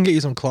gonna say I can get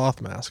you some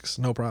cloth masks,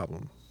 no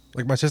problem.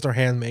 Like my sister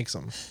hand makes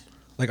them,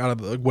 like out of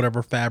like,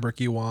 whatever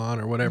fabric you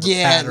want or whatever.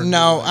 Yeah, pattern no.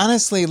 you want.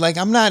 Honestly, like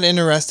I'm not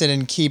interested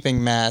in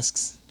keeping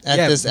masks at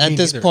Yeah, this me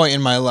this neither. point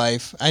in my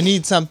life. I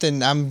need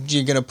something.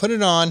 You're gonna put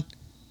it on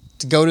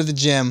to go to the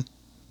gym,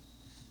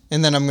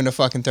 and then I'm gonna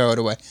fucking throw it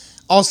away.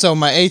 Also,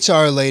 my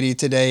HR lady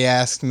today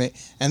asked me,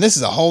 and this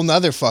is a whole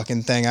nother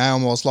fucking thing. I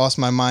almost lost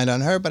my mind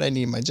on her, but I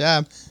need my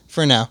job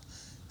for now.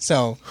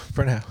 So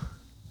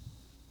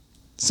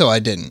I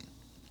didn't.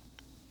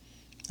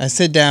 I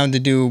sit down to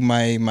do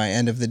my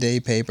end of the day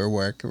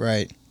paperwork,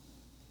 right?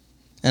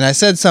 And I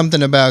said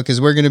something about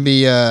because we're gonna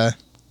be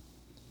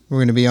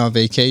on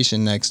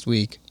vacation next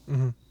week.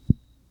 Mhm.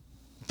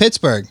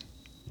 Pittsburgh.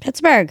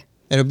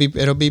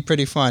 It'll be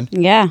pretty fun.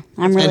 Yeah.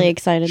 I'm really And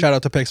excited. Shout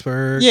out to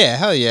Pittsburgh. Yeah,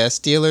 hell yeah.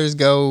 Steelers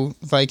go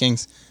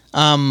Vikings.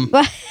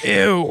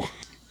 Ew.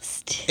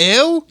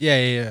 Ew?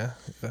 Yeah.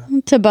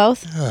 To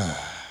both.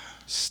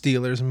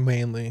 Steelers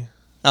mainly.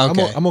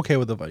 Okay. I'm okay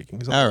with the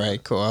Vikings. All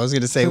right, cool. I was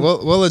gonna say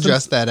we'll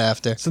address that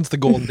after. Since the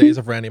golden days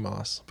of Randy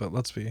Moss, but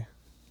let's be.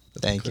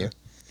 Thank you.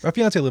 My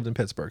fiance lived in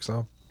Pittsburgh, so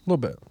a little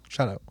bit.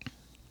 Shout out.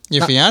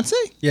 Your fiance?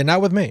 Yeah,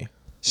 not with me.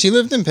 She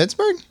lived in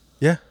Pittsburgh?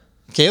 Yeah.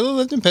 Kayla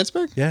lived in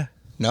Pittsburgh? Yeah.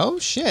 No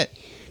shit.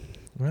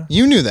 Yeah.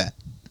 You knew that.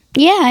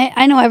 Yeah,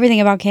 I know everything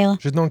about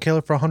Kayla. She's known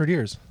Kayla for 100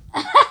 years.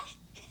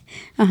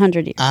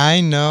 100 years.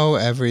 I know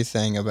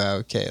everything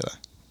about Kayla.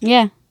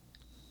 Yeah.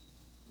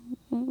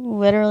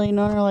 Literally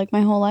known her like my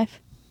whole life.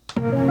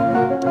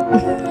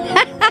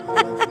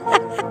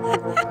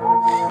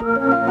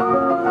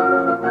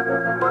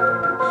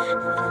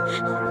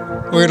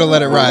 We're gonna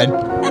let it ride.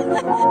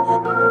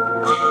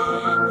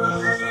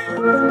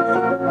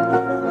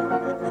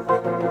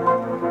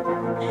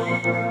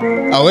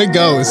 Oh, it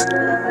goes.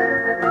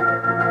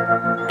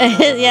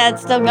 Yeah,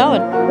 it's still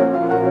going.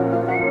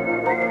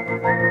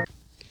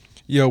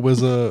 Yo,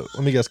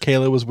 let me guess,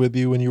 Kayla was with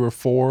you when you were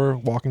 4,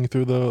 walking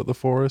through the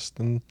forest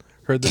and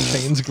heard the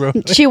chains grow.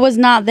 She was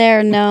not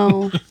there,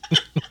 no.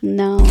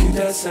 No.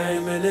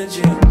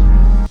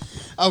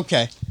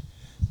 Okay.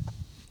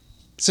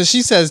 So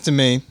she says to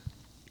me,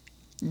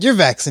 "You're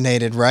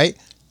vaccinated, right?"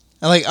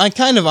 And like I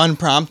kind of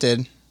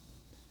unprompted,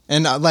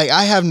 and like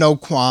I have no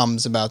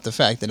qualms about the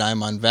fact that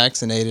I'm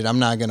unvaccinated. I'm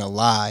not gonna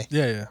lie.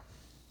 Yeah.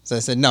 So I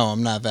said, "No,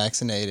 I'm not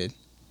vaccinated."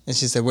 And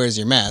she said, "Where's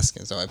your mask?"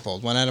 And so I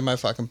pulled one out of my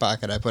fucking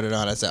pocket. I put it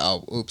on. I said,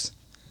 "Oh, oops.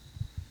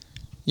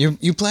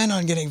 You plan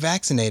on getting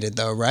vaccinated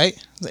though, right?"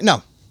 I was like,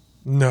 "No,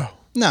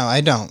 I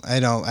don't.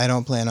 I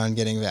don't plan on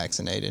getting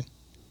vaccinated."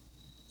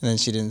 And then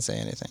she didn't say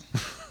anything.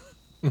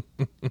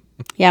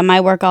 Yeah,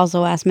 my work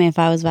also asked me if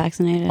I was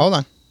vaccinated. Hold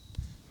on.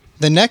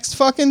 The next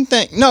fucking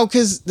thing. No,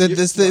 because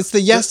it's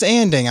the yes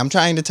anding. I'm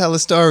trying to tell a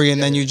story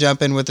and then you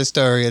jump in with the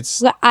story.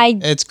 It's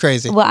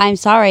crazy. Well, I'm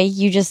sorry.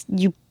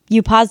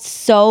 You paused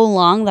so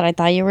long that I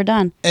thought you were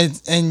done.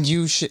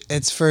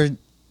 It's for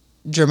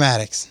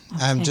dramatics.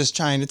 Okay. I'm just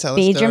trying to tell a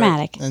Be story.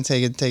 dramatic. And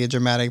take a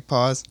dramatic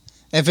pause.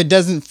 If it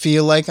doesn't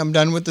feel like I'm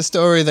done with the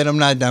story, then I'm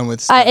not done with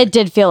the story. It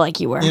did feel like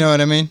you were. You know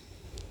what I mean?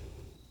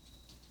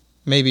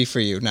 Maybe for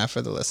you, not for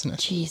the listener.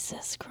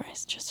 Jesus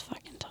Christ, just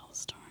fucking tell the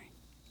story.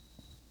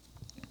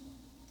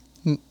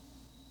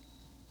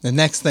 The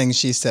next thing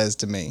she says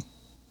to me,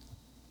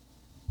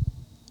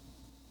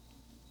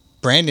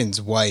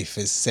 Brandon's wife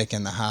is sick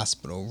in the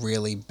hospital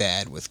really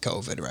bad with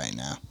COVID right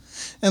now.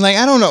 And like,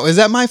 I don't know, is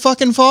that my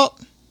fucking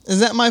fault? Is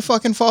that my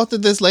fucking fault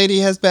that this lady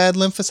has bad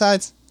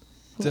lymphocytes?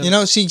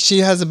 She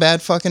has a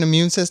bad fucking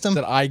immune system.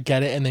 Did I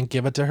get it and then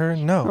give it to her?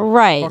 No.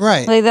 Right.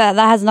 Right. Like that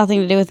has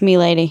nothing to do with me,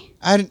 lady.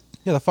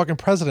 Yeah, the fucking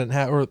president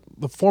had, or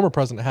the former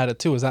president had it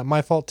too. Is that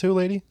my fault too,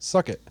 lady?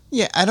 Suck it.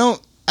 Yeah,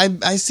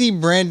 I see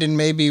Brandon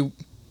maybe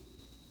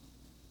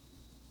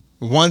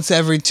once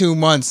every 2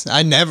 months.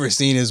 I never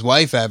seen his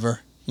wife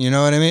ever. You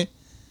know what I mean?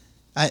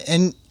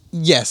 And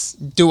yes,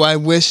 do I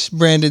wish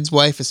Brandon's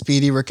wife a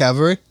speedy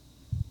recovery?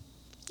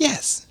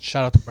 Yes.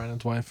 Shout out to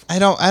Brandon's wife.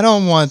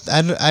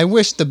 I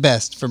wish the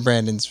best for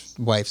Brandon's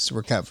wife's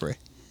recovery.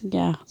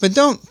 Yeah. But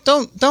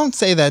don't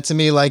say that to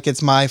me like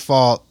it's my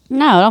fault.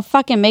 No, don't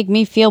fucking make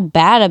me feel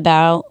bad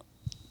about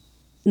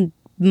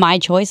my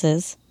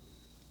choices.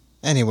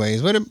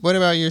 Anyways, what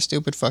about your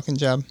stupid fucking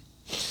job?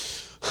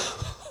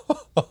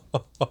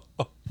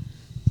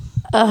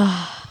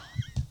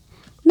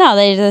 No,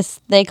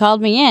 they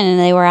called me in and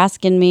they were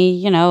asking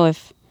me,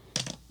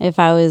 if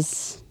I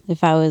was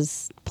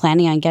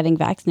planning on getting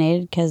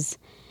vaccinated, because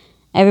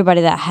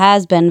everybody that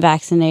has been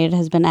vaccinated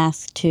has been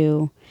asked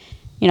to,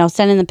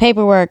 send in the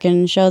paperwork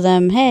and show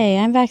them, hey,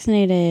 I'm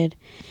vaccinated,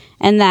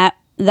 and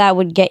that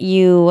would get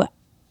you,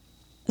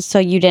 so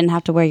you didn't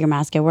have to wear your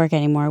mask at work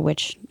anymore,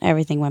 which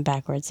everything went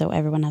backwards, so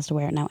everyone has to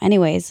wear it now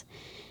anyways.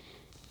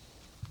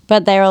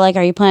 But they were like,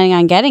 are you planning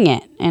on getting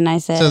it? And I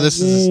said, So this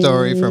is a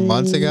story from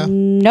months ago?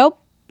 Nope.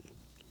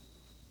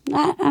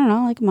 I don't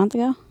know, like a month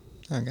ago.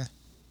 Okay.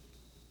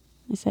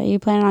 I said, you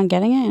planning on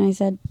getting it? And I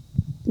said,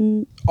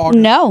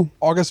 August, no.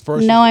 August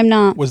 1st. No, I'm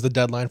not. Was the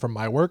deadline for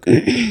my work.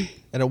 And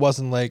it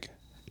wasn't like,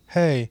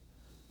 hey,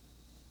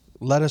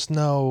 let us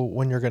know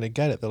when you're going to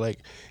get it. They're like,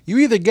 you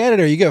either get it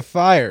or you get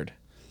fired.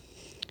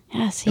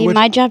 Yeah, see,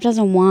 my job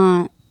doesn't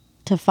want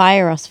to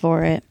fire us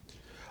for it.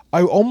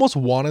 I almost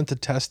wanted to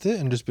test it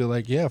and just be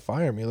like, yeah,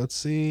 fire me. Let's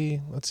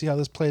see how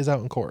this plays out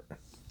in court.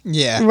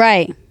 Yeah.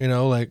 Right.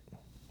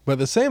 But at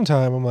the same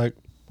time, I'm like,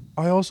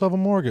 I also have a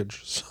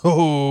mortgage.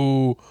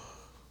 So.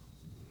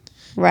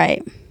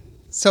 Right.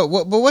 So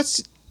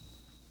what's?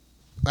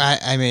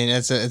 I mean,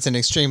 it's an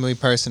extremely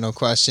personal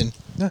question.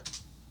 Yeah.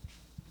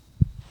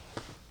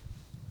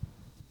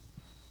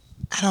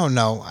 I don't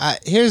know.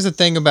 Here's the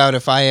thing about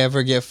if I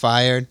ever get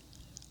fired,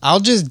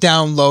 I'll just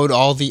download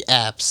all the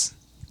apps.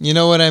 You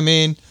know what I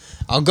mean?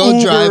 I'll go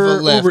Uber, drive a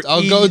Lyft. Uber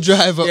I'll go Eats.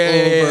 drive a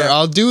Uber. Yeah.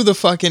 I'll do the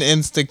fucking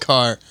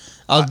Instacart.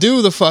 I'll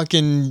do the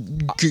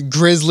fucking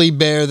grizzly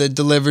bear that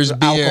delivers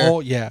beer.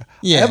 Alcohol, yeah.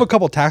 I have a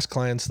couple tax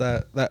clients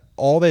that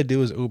all they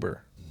do is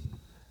Uber.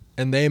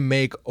 And they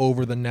make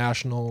over the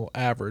national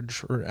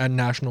average or a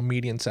national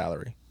median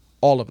salary.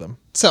 All of them.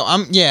 So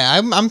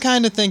I'm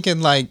kind of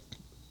thinking like,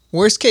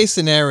 worst case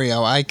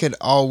scenario, I could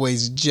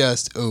always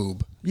just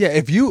Uber. Yeah,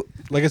 if you,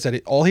 like I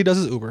said, all he does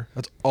is Uber.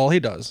 That's all he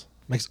does.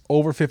 Makes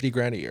over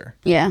 $50,000 a year.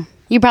 Yeah.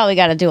 You probably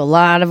got to do a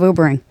lot of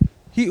Ubering.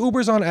 He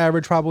Ubers on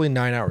average probably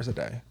 9 hours a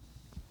day.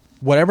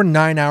 Whatever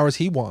 9 hours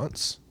he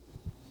wants.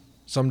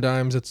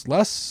 Sometimes it's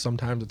less,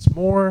 sometimes it's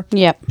more.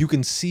 Yep. You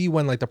can see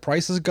when like the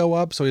prices go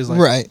up, so he's like,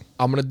 Right.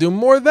 I'm gonna do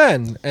more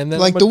then, and then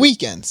Like the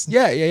weekends.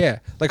 Yeah.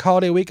 Like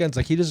holiday weekends,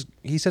 like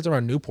he sits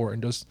around Newport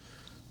and just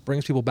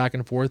brings people back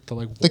and forth to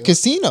like The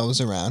casinos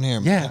around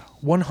here. Yeah,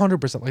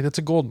 100%. Like that's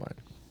a gold mine.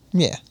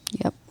 Yeah.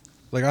 Yep.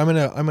 Like I'm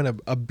in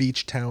a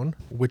beach town,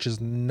 which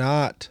is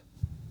not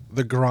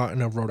the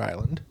Groton of Rhode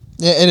Island.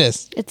 Yeah, it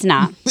is. It's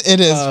not.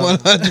 It is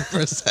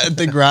 100%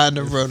 the Groton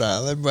of Rhode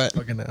Island, but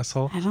Fucking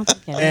asshole. I don't think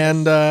it is.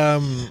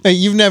 And hey,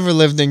 you've never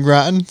lived in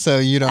Groton, so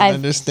you don't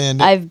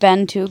understand it. I've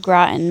been to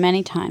Groton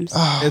many times.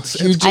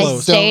 it's you it's I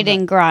close. stayed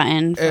in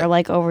Groton for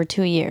like over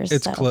 2 years.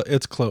 It's so.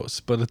 it's close,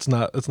 but it's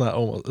not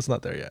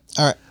there yet.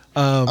 All right.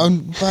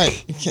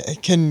 But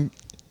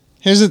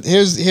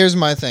here's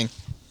my thing.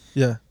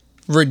 Yeah.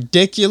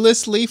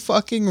 Ridiculously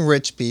fucking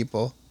rich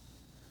people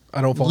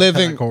I don't fall in that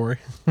category.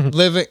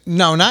 living.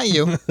 No, not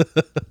you.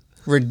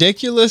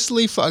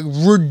 ridiculously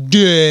fucking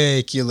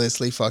rich You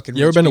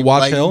ever been to people,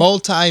 Watch like Hill?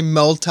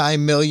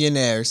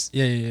 multi-millionaires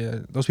Yeah.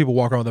 Those people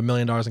walk around with $1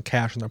 million in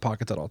cash in their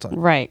pockets at all times.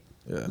 Right.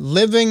 Yeah.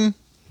 living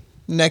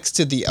next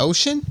to the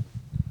ocean,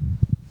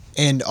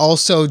 and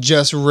also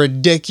just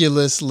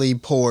ridiculously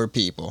poor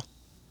people.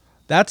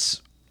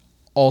 That's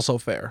also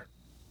fair.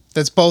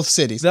 That's both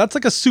cities. That's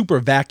like a super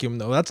vacuum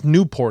though. That's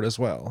Newport as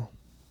well.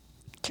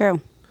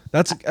 True.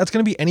 That's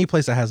gonna be any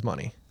place that has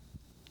money.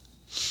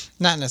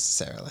 Not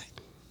necessarily.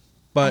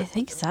 But I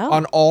think so.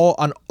 on all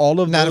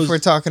of Not those, if we're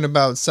talking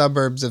about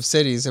suburbs of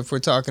cities. If we're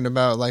talking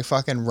about like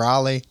fucking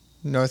Raleigh,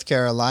 North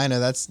Carolina,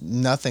 that's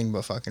nothing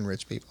but fucking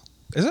rich people.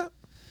 is it?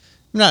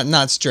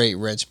 Not straight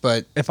rich,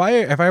 but If I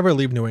ever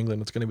leave New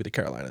England, it's gonna be the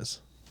Carolinas.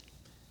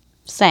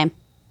 Same.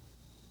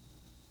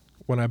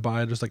 When I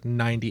buy just like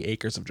 90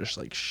 acres of just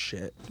like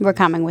shit. We're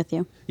coming with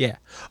you. Yeah.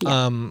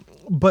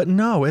 But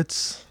no,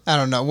 it's I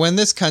don't know. When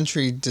this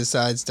country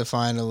decides to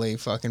finally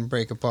fucking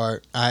break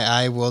apart,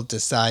 I will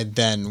decide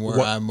then where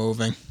What- I'm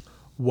moving.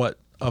 what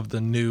of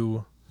the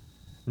new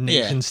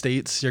nation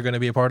states you're gonna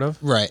be a part of.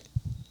 Right.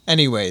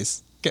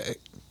 Anyways,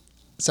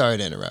 sorry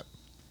to interrupt.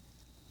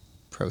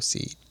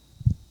 Proceed.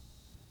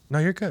 No,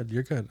 you're good.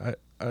 You're good.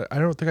 I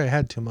don't think I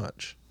had too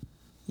much.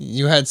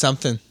 You had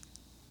something.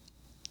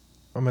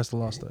 I must have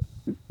lost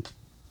it.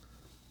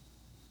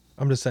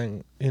 I'm just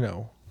saying, we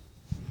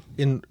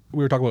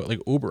were talking about like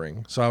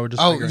Ubering, so I would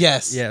just.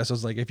 Yes. Yeah, so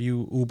it's like if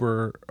you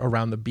Uber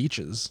around the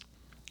beaches,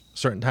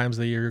 certain times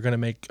of the year, you're gonna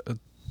make a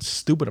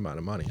stupid amount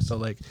of money. So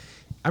like,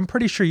 I'm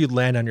pretty sure you'd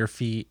land on your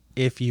feet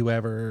if you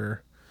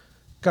ever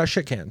got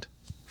shit canned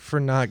for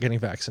not getting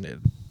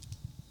vaccinated.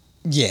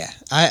 Yeah,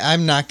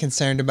 I'm not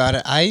concerned about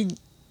it. I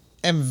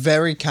am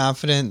very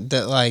confident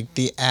that like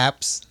the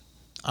apps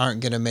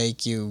aren't gonna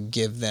make you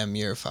give them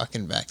your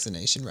fucking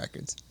vaccination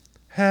records.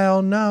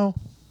 Hell no.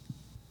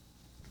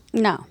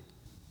 No.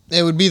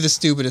 It would be the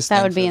stupidest That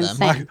thing would be for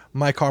them. insane.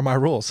 My car, my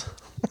rules.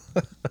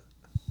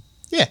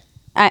 Yeah.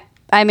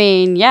 I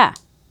mean, yeah.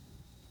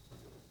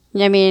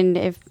 I mean,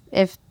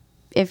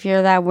 if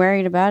you're that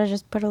worried about it,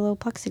 just put a little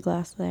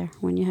plexiglass there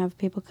when you have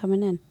people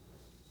coming in.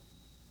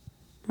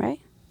 Right?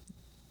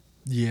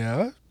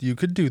 Yeah, you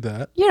could do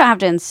that. You don't have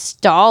to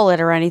install it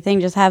or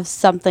anything. Just have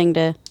something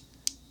to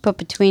put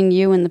between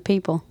you and the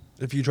people.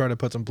 If you try to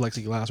put some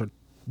plexiglass or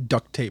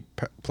duct tape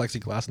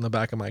plexiglass in the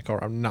back of my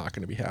car, I'm not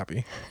going to be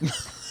happy.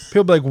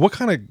 People be like, what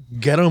kind of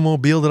ghetto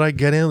mobile did I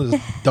get in?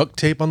 There's duct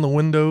tape on the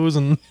windows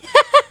and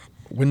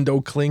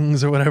window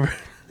clings or whatever.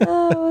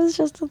 Oh, it was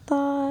just a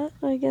thought.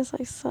 I guess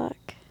I suck.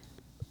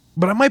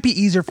 But it might be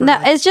easier for... No,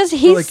 it's just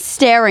he's like,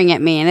 staring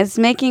at me and it's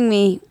making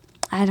me,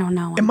 I don't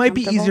know. it might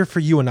be uncomfortable. easier for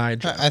you and I,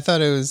 Jeff. I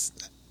thought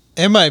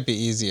it might be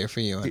easier for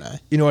you and I.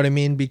 You know what I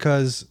mean?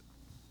 Because,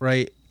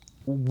 right,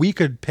 we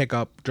could pick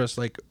up just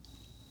like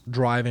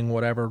driving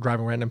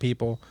random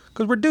people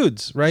because we're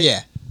dudes, right?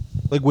 Yeah.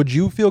 Like, would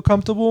you feel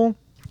comfortable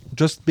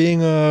just being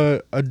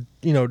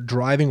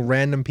driving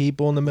random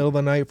people in the middle of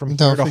the night from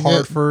here to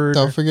Hartford?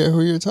 Don't forget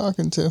who you're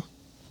talking to.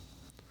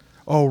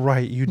 Oh,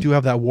 right. You do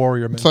have that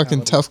warrior mentality.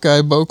 Fucking tough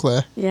guy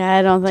Beauclair.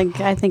 Yeah,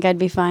 I think I'd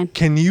be fine.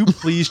 Can you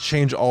please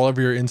change all of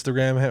your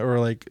Instagram or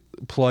like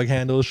plug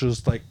handles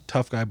just like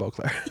tough guy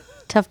Beauclair?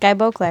 Tough guy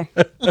Beauclair.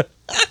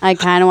 I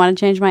kind of want to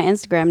change my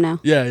Instagram now.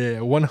 Yeah.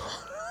 One.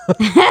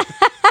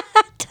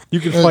 You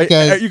can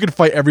Guys. You can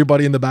fight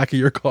everybody in the back of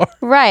your car.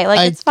 Right,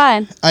 it's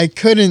fine. I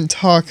couldn't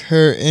talk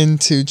her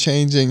into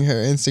changing her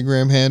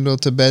Instagram handle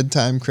to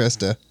bedtime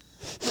Krista.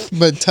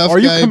 But tough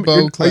guy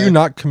Beauclair. Are you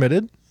not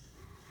committed?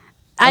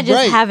 I just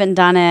Right. haven't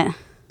done it.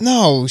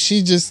 No,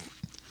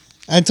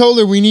 I told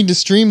her we need to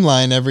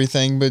streamline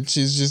everything, but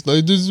she's just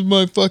like, this is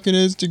my fucking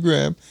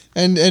Instagram.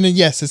 And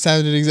yes, it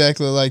sounded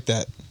exactly like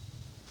that.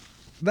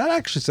 That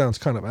actually sounds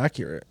kind of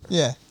accurate.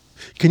 Yeah.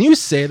 Can you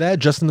say that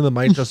just into the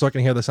mic just so I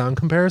can hear the sound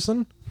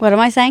comparison? What am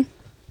I saying?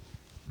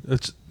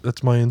 That's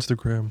my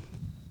Instagram.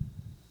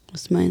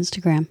 It's my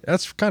Instagram.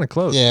 That's kind of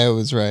close. Yeah, it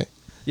was right.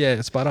 Yeah,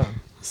 it's spot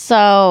on.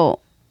 So,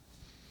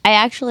 I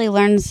actually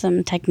learned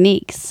some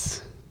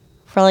techniques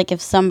for like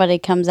if somebody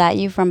comes at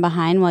you from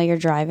behind while you're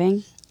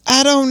driving.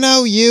 I don't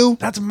know you.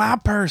 That's my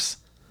purse.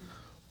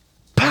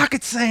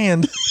 Pocket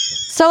sand.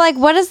 So like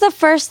what is the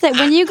first thing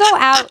when you go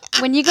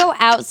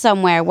out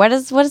somewhere, what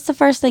is the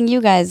first thing you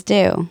guys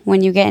do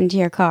when you get into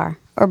your car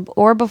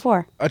or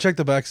before? I checked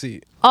the back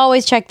seat.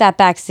 Always check that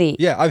back seat.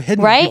 Yeah, I've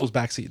hidden Right? people's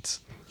back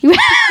seats.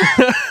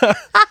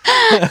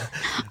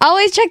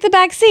 Always check the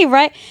back seat,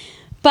 right?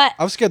 But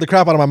I've scared the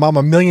crap out of my mom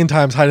a million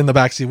times hiding in the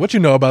back seat. What you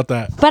know about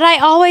that? But I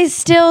always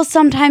still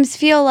sometimes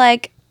feel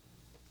like,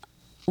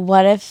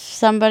 what if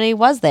somebody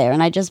was there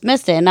and I just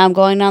missed it and I'm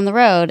going down the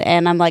road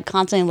and I'm like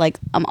constantly like,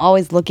 I'm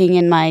always looking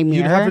in my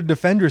mirror. You'd have to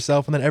defend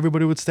yourself and then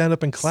everybody would stand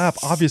up and clap,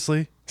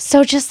 obviously.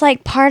 So just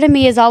like part of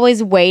me is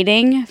always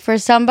waiting for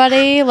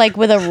somebody like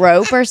with a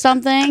rope or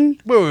something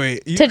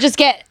Wait. to just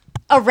get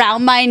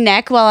around my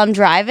neck while I'm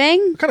driving.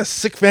 What kind of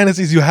sick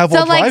fantasies you have So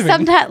while like driving?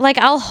 sometimes like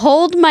I'll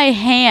hold my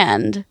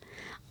hand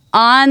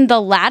on the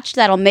latch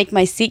that'll make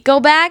my seat go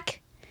back.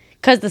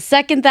 Because the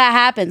second that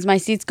happens, my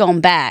seat's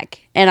going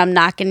back and I'm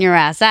knocking your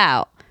ass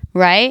out,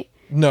 right?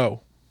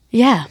 No.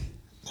 Yeah.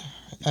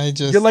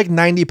 You're like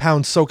 90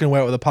 pounds soaking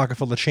wet with a pocket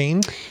full of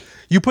change.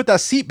 You put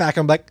that seat back,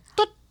 I'm like...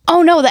 Doot.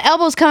 Oh, no, the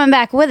elbow's coming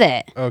back with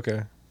it.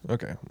 Okay. They're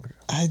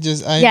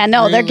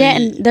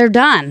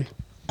done.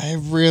 I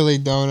really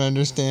don't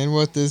understand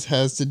what this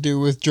has to do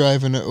with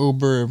driving an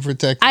Uber and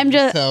protecting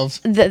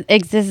yourself.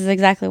 This is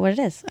exactly what it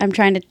is. I'm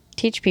trying to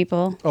teach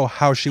people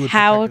how she would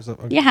protect herself.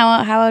 Okay. how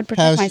I would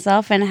protect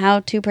myself and how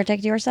to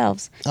protect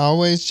yourselves.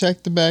 Always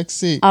check the back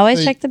seat.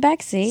 Always check the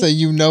back seat. So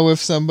you know if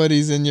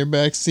somebody's in your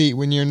back seat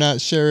when you're not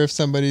sure if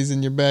somebody's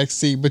in your back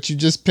seat, but you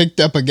just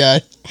picked up a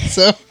guy.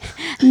 So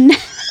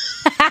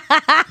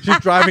she's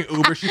driving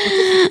Uber. She puts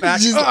the seat back.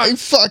 She's like,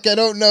 fuck, I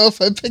don't know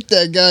if I picked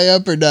that guy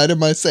up or not.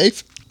 Am I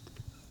safe?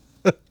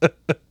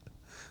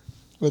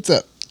 What's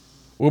up?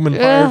 Woman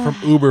fired from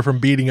Uber from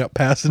beating up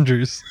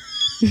passengers.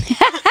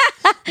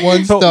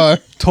 1 star.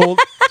 Told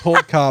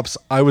cops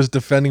I was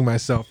defending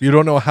myself. You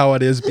don't know how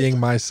it is being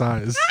my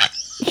size.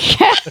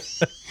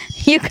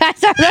 You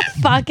guys are the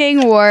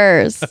fucking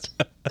worst.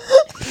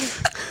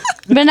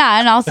 But nah,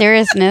 in all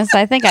seriousness,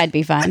 I think I'd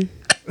be fine.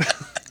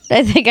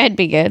 I think I'd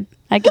be good.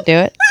 I could do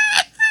it.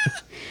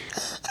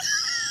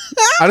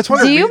 I just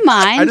want Do you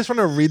mind? I just want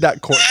to read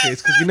that court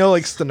case because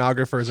like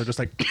stenographers are just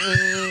like,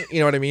 you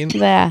know what I mean?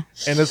 Yeah.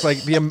 And it's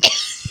like the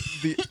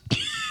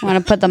Want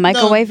to put the mic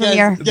away from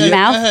your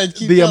mouth?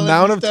 Keep the telling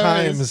amount of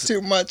stories. times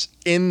Too much.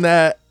 in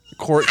that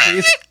court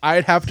case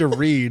I'd have to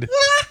read.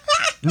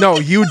 No,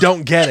 you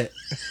don't get it.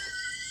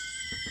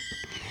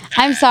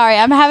 I'm sorry.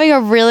 I'm having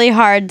a really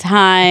hard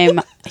time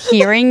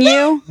hearing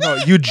you. No,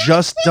 you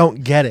just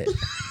don't get it.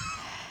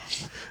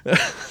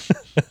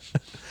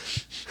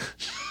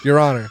 Your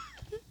Honor,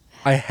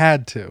 I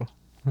had to.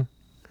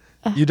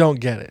 You don't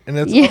get it. And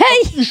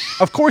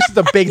it's of course it's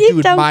a big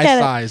dude my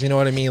size. You know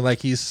what I mean? Like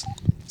he's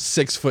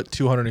 6 foot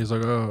 200. He's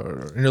like,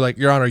 oh, and you're like,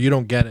 Your Honor, you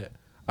don't get it.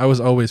 I was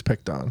always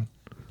picked on.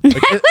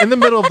 Like in the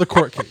middle of the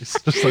court case.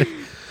 Just like,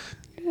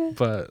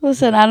 but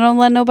Listen, I don't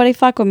let nobody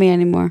fuck with me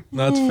anymore.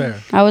 that's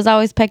fair. I was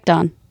always picked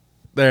on.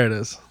 There it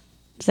is.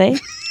 See?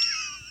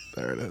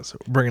 There it is.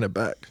 Bringing it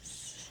back.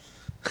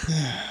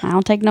 I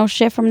don't take no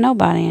shit from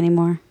nobody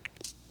anymore.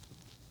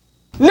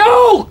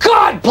 No!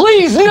 God,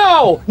 please,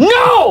 no!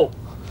 No!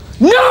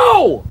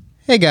 No!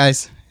 Hey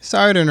guys,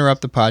 sorry to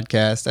interrupt the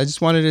podcast. I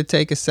just wanted to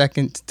take a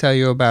second to tell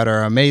you about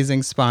our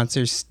amazing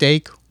sponsor,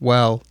 Steak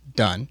Well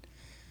Done.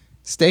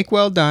 Steak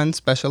Well Done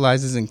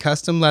specializes in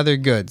custom leather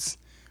goods.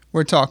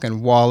 We're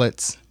talking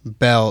wallets,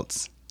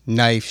 belts,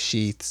 knife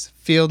sheaths,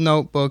 field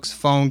notebooks,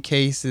 phone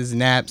cases,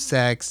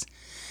 knapsacks.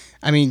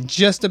 I mean,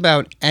 just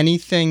about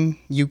anything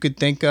you could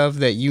think of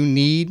that you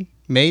need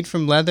made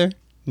from leather,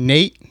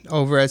 Nate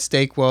over at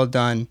Steak Well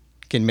Done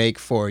can make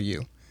for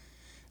you.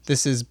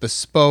 This is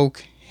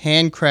bespoke,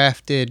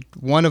 handcrafted,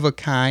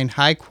 one-of-a-kind,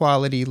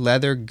 high-quality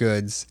leather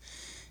goods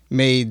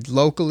made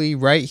locally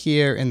right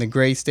here in the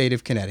great state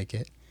of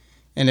Connecticut.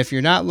 And if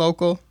you're not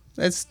local,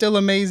 it's still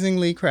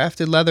amazingly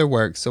crafted leather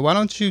work. So why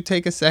don't you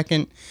take a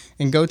second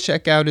and go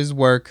check out his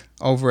work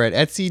over at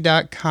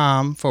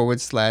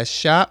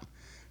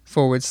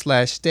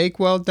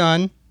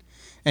etsy.com/shop/steakwelldone.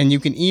 And you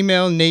can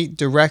email Nate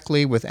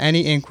directly with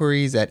any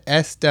inquiries at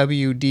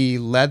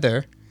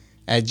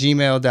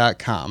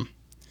swdleather@gmail.com.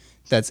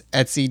 That's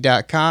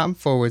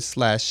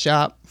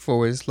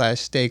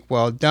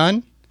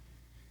etsy.com/shop/steakwelldone.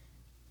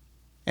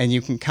 And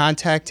you can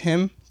contact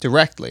him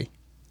directly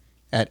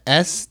at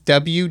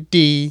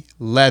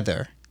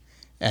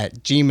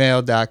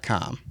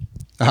swdleather@gmail.com.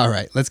 All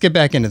right, let's get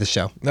back into the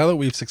show. Now that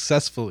we've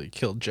successfully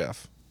killed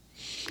Jeff.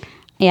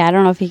 Yeah, I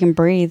don't know if he can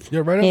breathe.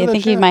 Yeah, right I over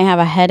think the he chat. might have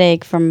a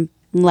headache from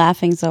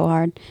laughing so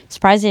hard.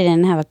 Surprised he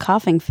didn't have a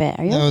coughing fit.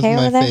 Are you okay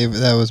with that?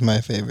 That was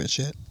my favorite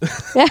shit.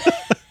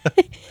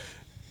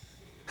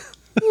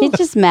 He's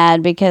just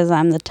mad because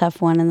I'm the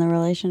tough one in the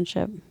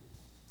relationship.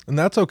 And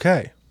that's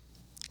okay.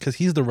 Because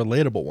he's the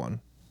relatable one.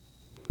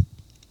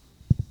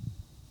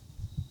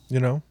 You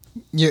know?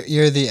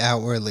 You're the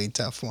outwardly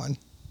tough one.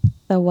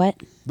 The what?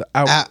 The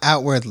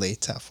Outwardly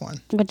tough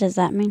one. What does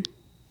that mean?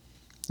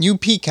 You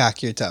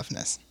peacock your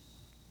toughness.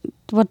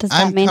 What does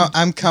that mean?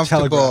 I'm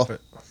comfortable. telegraph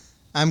it.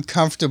 I'm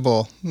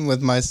comfortable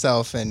with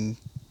myself and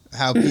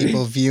how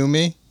people view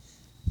me,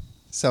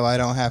 so I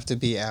don't have to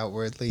be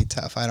outwardly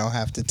tough. I don't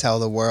have to tell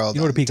the world.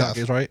 You know what a I'm peacock tough.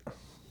 is, right?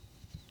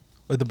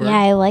 Like the bird? Yeah,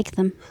 I like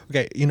them.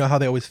 Okay, you know how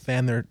they always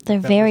fan their They're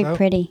feathers very out,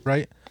 pretty.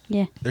 right?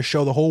 Yeah, They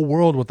show the whole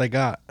world what they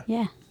got.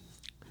 yeah.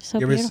 So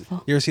You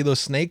beautiful. ever see those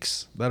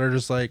snakes that are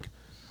just like,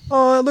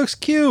 oh, it looks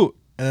cute.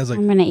 And it's like,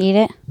 I'm going to eat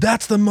it.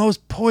 that's the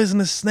most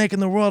poisonous snake in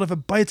the world. If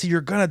it bites you, you're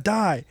going to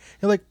die.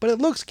 You're like, but it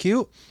looks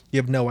cute.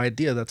 You have no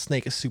idea that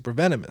snake is super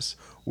venomous.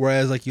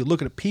 Whereas, like, you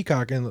look at a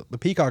peacock and the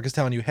peacock is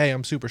telling you, hey,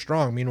 I'm super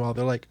strong. Meanwhile,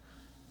 they're like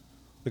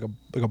a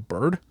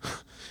bird.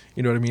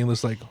 You know what I mean?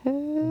 It's like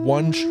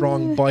one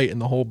strong bite and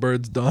the whole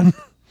bird's done.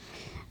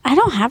 I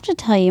don't have to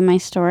tell you my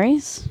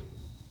stories,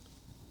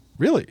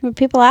 Really? but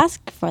people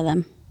ask for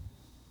them.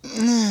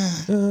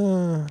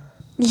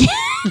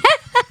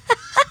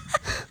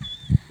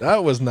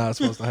 That was not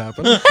supposed to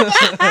happen.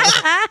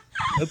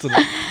 That's an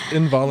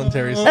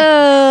involuntary.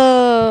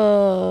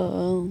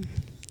 Oh.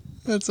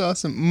 That's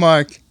awesome,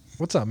 Mark.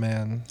 What's up,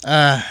 man?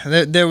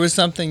 There was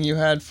something you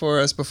had for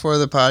us before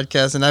the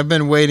podcast, and I've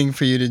been waiting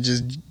for you to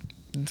just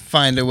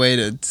find a way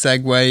to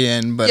segue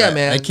in, but Yeah,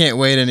 man. I can't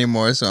wait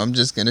anymore, so I'm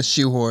just gonna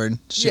shoehorn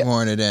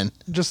it in.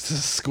 Just to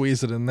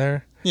squeeze it in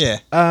there. Yeah.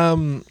 I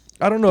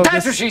don't know. If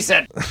That's what she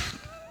said.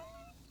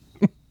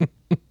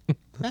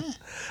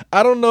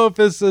 I don't know if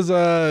this is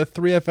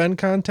 3FN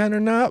content or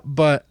not,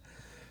 but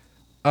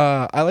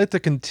I like to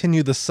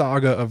continue the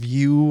saga of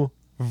you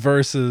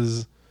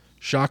versus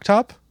Shock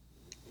Top.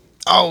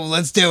 Oh,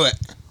 let's do it.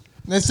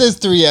 This is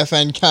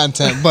 3FN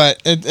content,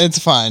 but it's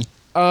fine.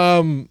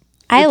 I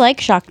like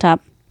Shock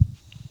Top.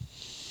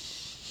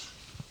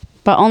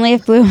 But only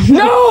if Blue...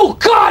 No!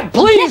 God,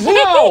 please,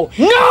 no!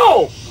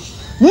 No!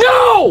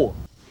 No!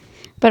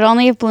 But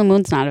only if Blue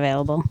Moon's not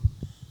available.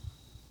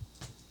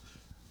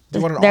 Do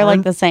you want an They're like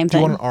orange- the same Do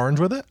you thing. want an orange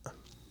with it?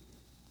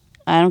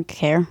 I don't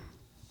care.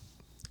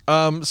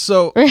 So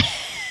So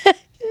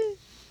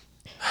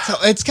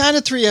it's kind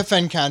of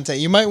 3FN content.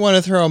 You might want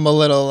to throw them a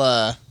little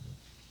a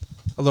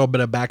little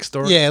bit of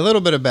backstory. yeah, a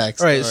little bit of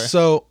backstory. All right.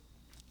 So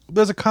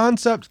there's a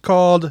concept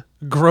called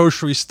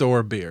grocery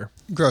store beer,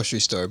 Grocery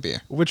store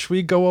beer. which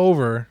we go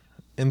over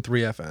in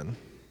 3FN.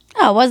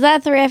 Oh, was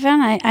that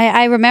 3FN?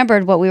 I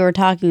remembered what we were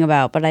talking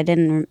about, but I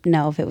didn't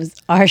know if it was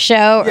our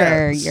show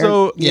or your.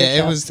 So Yeah,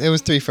 show. it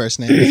was 3 first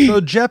names. so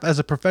Jeff, as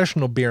a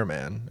professional beer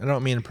man, I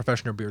don't mean a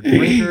professional beer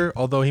drinker,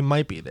 although he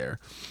might be there.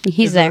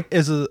 He's there.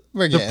 We're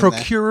The getting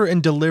procurer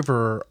and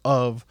deliverer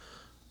of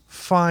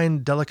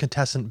fine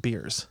delicatessen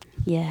beers.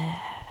 Yeah.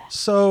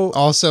 So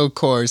Also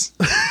Coors.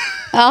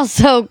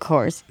 Also, of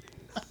course.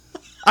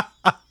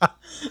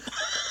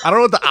 I don't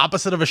know what the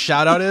opposite of a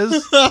shout out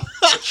is.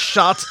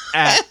 Shots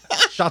fired.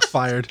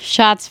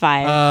 Shots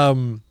fired.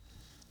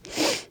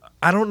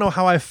 I don't know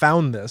how I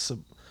found this.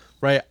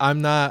 Right?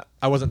 I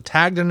wasn't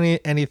tagged in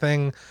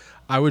anything.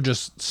 I was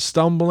just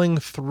stumbling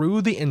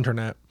through the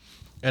internet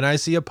and I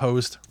see a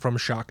post from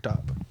Shock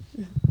Top.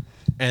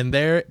 And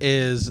there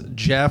is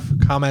Jeff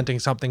commenting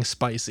something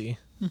spicy.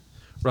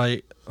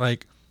 Right?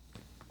 Like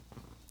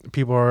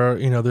people are,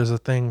 there's a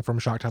thing from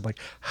Shock Top like,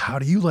 how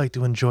do you like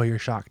to enjoy your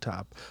Shock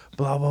Top?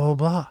 Blah, blah, blah,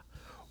 blah.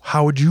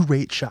 How would you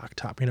rate Shock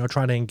Top?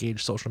 Trying to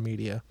engage social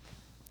media.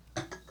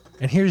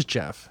 And here's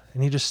Jeff.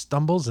 And he just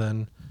stumbles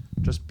in,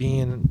 just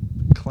being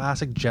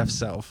classic Jeff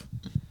self,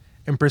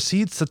 and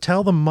proceeds to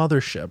tell the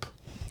mothership,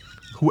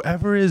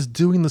 whoever is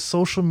doing the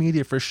social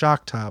media for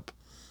Shock Top,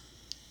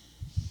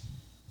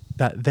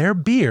 that their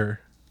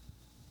beer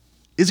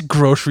is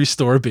grocery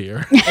store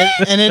beer.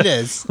 And it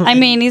is. I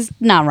mean, he's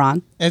not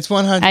wrong. It's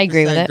 100% I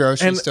agree with it.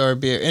 grocery store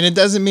beer. And it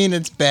doesn't mean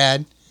it's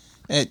bad.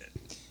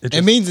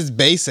 It means it's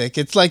basic.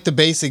 It's like the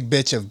basic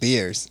bitch of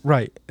beers.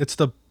 Right. It's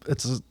the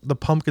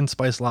pumpkin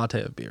spice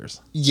latte of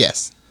beers.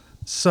 Yes.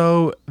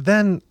 So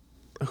then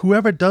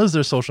whoever does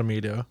their social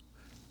media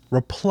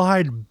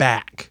replied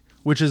back,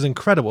 which is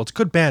incredible. It's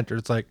good banter.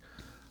 It's like,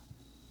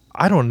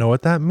 I don't know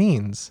what that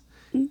means.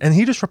 And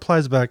he just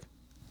replies back,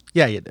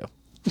 yeah, you do.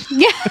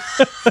 Yeah.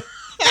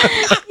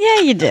 Yeah,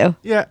 you do.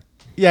 Yeah,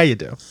 you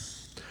do.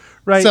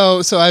 Right.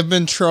 So I've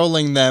been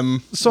trolling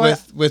them So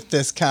with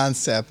this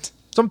concept.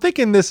 So I'm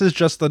thinking this is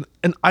just an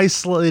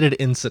isolated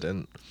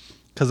incident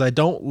because I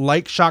don't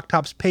like Shock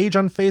Top's page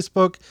on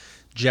Facebook.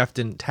 Jeff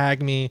didn't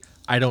tag me.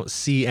 I don't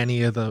see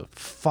any of the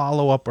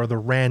follow-up or the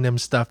random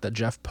stuff that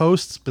Jeff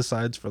posts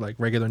besides for like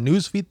regular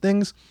newsfeed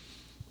things.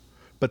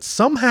 But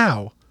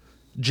somehow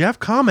Jeff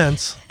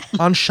comments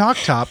on Shock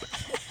Top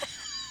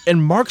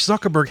and Mark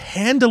Zuckerberg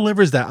hand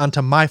delivers that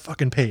onto my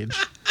fucking page.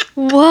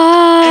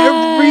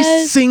 What? Every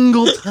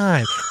single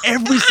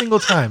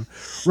time.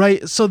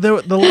 Right. So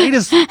the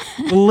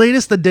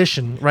latest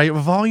edition, right?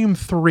 Volume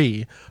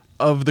 3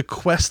 of the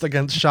quest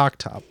against Shock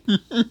Top.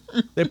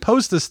 They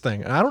post this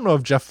thing. And I don't know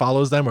if Jeff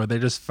follows them or they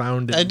just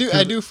found it.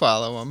 I do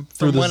follow them.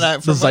 From when I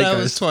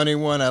was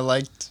 21, I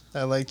liked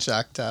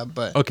Shock Top,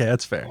 but okay,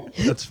 that's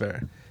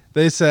fair.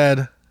 They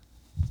said,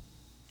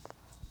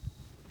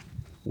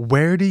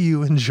 where do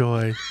you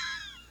enjoy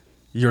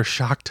your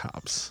Shock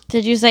Tops?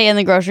 Did you say in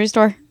the grocery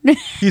store?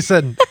 He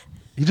said,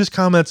 he just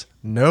comments,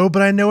 no,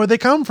 but I know where they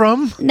come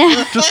from. No.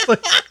 Just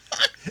like,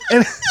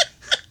 and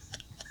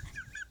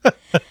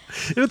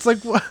it's like,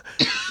 what?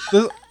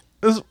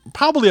 There's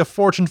probably a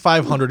Fortune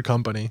 500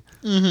 company.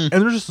 Mm-hmm.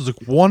 And there's just like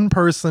one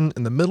person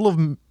in the middle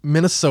of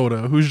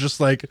Minnesota who's just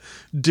like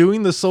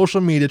doing the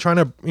social media, trying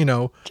to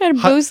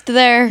boost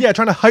their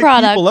trying to hype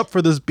product. people up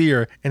for this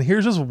beer. And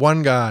here's just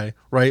one guy,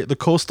 right? The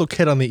coastal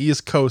kid on the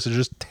East Coast is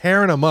just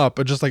tearing them up,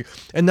 and just like,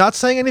 and not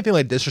saying anything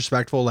like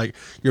disrespectful, like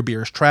your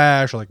beer is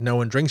trash or like no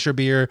one drinks your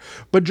beer,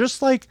 but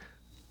just like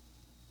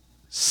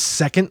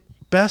second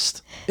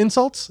best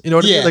insults. You know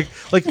what I mean?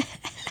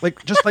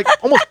 Like just like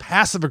almost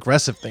passive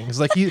aggressive things.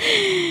 Like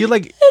he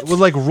like would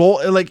like roll,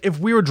 like if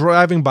we were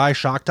driving by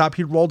Shock Top,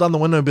 he'd roll down the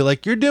window and be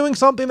like, "You're doing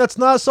something that's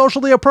not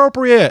socially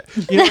appropriate."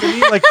 You know what I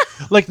mean?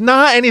 Like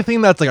not anything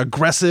that's like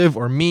aggressive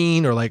or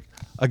mean or like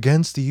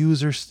against the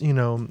user's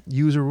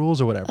user rules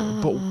or whatever.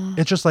 But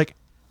it's just like,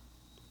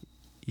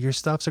 your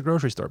stuff's a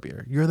grocery store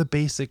beer. You're the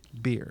basic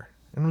beer.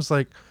 And it was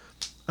like,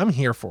 I'm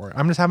here for it.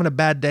 I'm just having a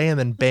bad day, and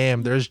then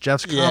bam, there's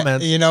Jeff's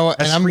comments. You know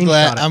what? And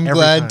I'm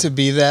glad to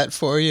be that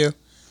for you.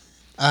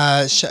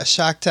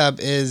 Shock Top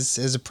is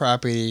a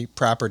property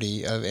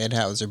of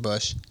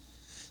Anheuser-Busch.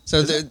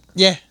 So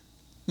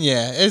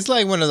it's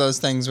like one of those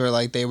things where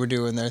like they were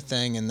doing their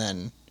thing and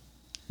then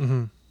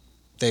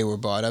they were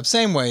bought up.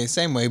 Same way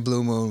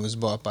Blue Moon was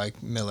bought by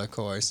Miller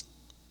Coors.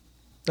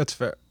 That's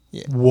fair.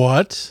 Yeah.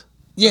 What?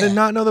 Yeah. I did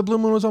not know that Blue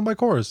Moon was owned by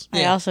Coors.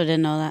 I also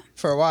didn't know that.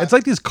 For a while. It's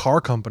like these car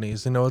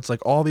companies, it's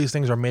like all these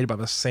things are made by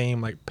the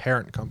same like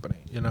parent company,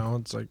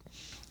 it's like.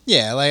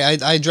 Yeah,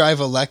 like I drive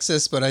a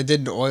Lexus, but I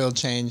did an oil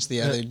change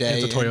the other day.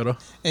 It's a Toyota.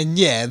 And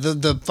yeah,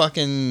 the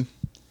fucking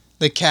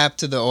the cap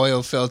to the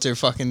oil filter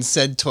fucking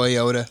said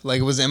Toyota, like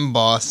it was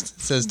embossed.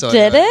 It says Toyota.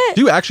 Did it?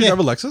 Do you actually drive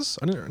a Lexus?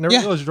 I never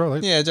realized you drive a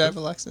Lexus. Yeah, I drive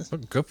a Lexus. Oh,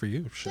 good for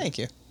you. Shit. Thank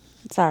you.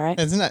 It's all right.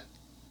 Isn't that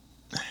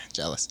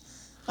jealous?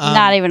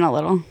 Not even a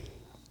little.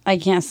 I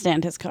can't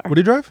stand his car. What do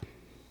you drive?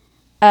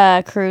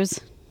 Cruise.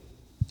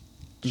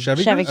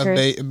 Chevy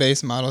Cruise? A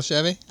base model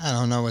Chevy. I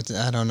don't know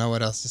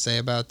what else to say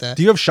about that.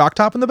 Do you have Shock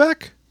Top in the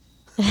back?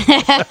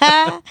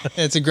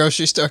 It's a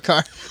grocery store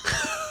car.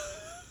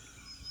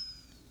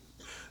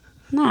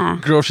 Nah.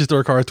 Grocery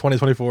store car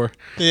 2024.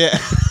 Yeah.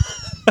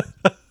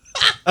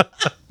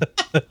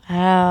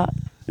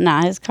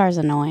 Nah, his car's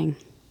annoying.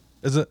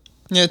 Is it?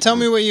 Yeah, tell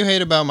me what you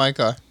hate about my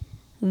car.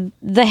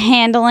 The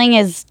handling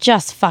is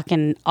just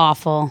fucking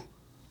awful.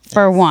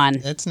 For one.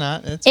 It's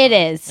not. It fine.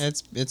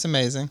 is. It's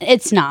amazing.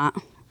 It's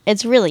not.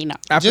 It's really not.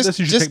 After this,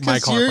 you should take my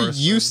car you're first.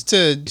 used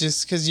to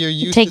just because you're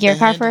used Take to your the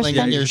car first, handling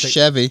then? in Yeah, your you take-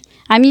 Chevy.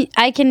 I mean,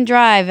 I can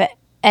drive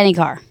any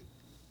car.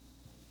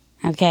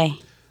 Okay.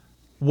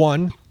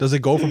 1, does it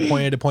go from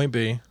point A to point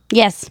B?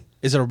 Yes.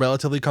 Is it a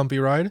relatively comfy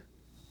ride?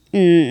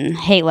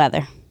 Hate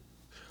leather.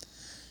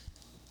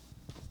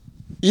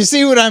 You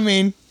see what I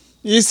mean?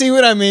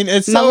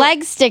 It's My so,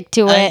 legs stick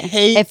to I it.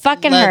 hate It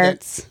fucking leather.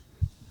 hurts.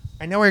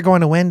 I know we're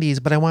going to Wendy's,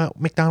 but I want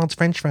McDonald's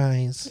French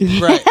fries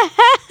right.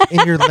 in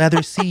your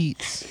leather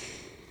seats.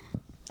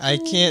 I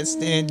can't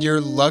stand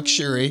your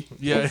luxury.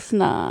 Yeah. It's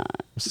not.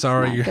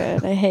 Sorry. Not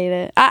good. I hate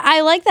it.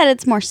 I like that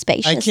it's more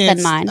spacious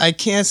than mine. I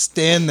can't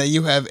stand that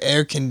you have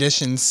air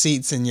conditioned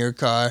seats in your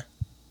car.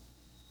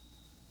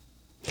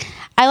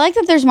 I like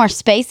that there's more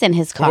space in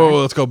his car.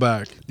 Oh, let's go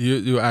back.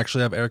 You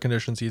actually have air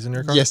conditioned seats in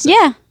your car? Yes, sir.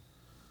 Yeah.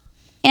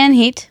 And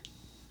heat.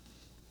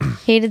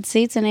 Heated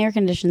seats and air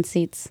conditioned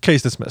seats.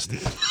 Case dismissed.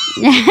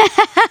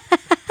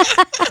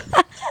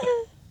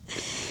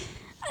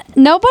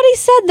 Nobody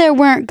said there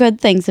weren't good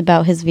things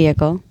about his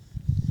vehicle.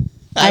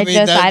 I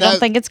don't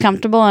think it's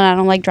comfortable and I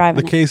don't like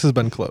driving The it. case has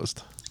been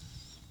closed.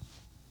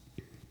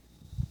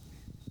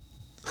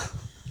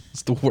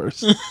 It's the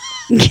worst.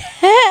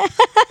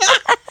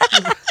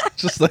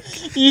 Just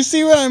like You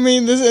see what I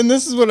mean?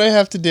 This is what I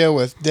have to deal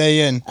with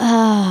day in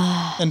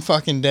and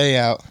fucking day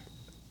out.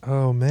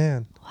 oh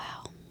man.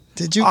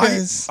 Did you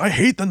guys? I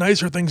hate the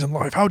nicer things in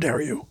life. How dare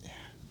you?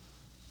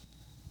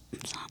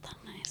 It's not that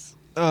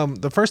nice.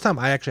 The first time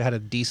I actually had a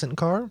decent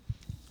car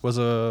was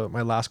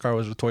my last car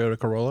was a Toyota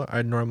Corolla.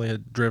 I normally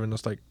had driven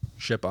just like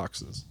shit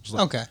boxes. Just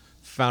like Okay.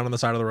 Found on the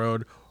side of the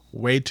road.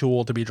 Way too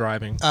old to be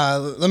driving.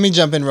 Let me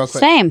jump in real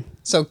quick. Same.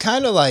 So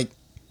kind of like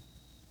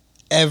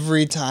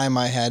every time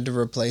I had to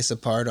replace a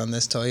part on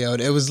this Toyota,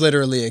 it was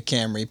literally a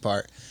Camry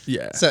part.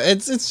 Yeah. So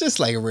it's just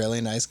like a really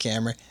nice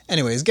Camry.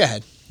 Anyways, go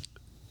ahead.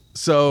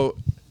 So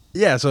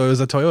it was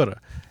a Toyota.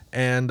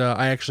 And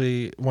I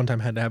actually one time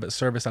had to have it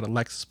serviced at a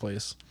Lexus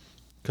place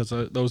because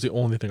that was the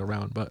only thing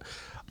around. But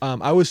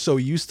I was so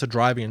used to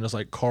driving in just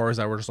like cars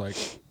that were just like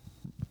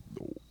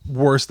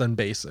worse than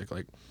basic,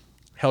 like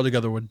held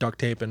together with duct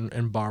tape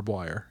and barbed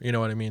wire. You know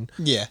what I mean?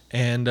 Yeah.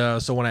 And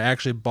so when I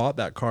actually bought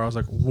that car, I was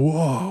like,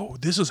 whoa,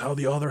 this is how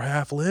the other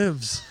half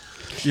lives.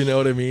 You know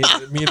what I mean?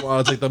 Meanwhile,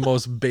 it's like the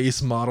most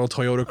base model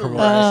Toyota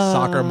Corolla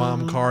soccer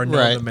mom car known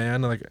Right. to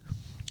man. Like,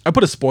 I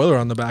put a spoiler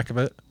on the back of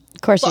it.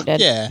 Of course you Fuck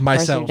did. yeah. Of course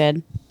Myself. you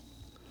did.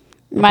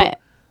 My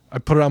I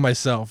put it on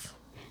myself.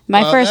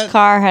 Well, first that-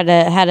 car had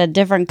a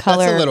different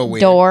color That's a little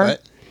weird. door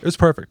But It was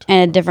perfect.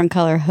 and a different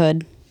color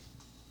hood.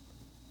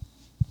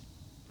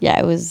 Yeah,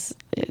 it was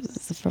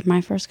for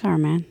my first car,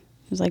 man.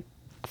 It was like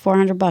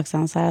 $400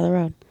 on the side of the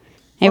road.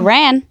 It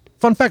ran.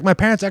 Fun fact, my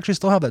parents actually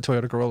still have that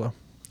Toyota Corolla.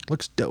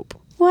 Looks dope.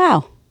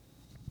 Wow.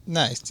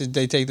 nice. Did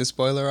they take the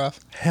spoiler off?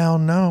 Hell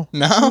no.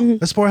 No?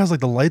 This boy has like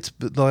the lights,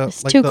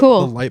 too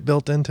cool. the light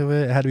built into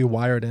it. It had to be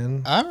wired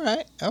in. All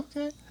right.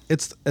 Okay.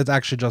 It's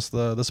actually just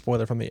the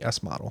spoiler from the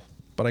S model,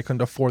 but I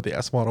couldn't afford the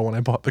S model when I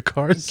bought the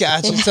cars.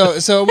 Gotcha.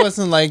 So it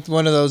wasn't like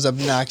one of those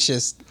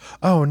obnoxious.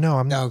 Oh no,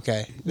 I'm not.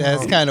 Okay.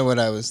 That's kind of what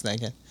I was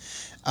thinking.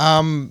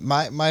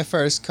 My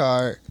first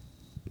car,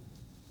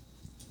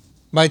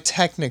 my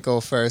technical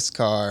first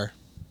car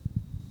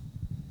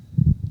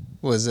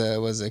was a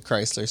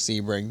Chrysler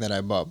Sebring that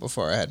I bought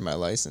before I had my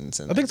license.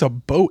 And I think it's a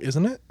boat,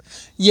 isn't it?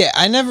 yeah,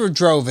 I never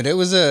drove it.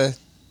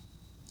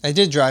 I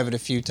did drive it a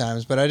few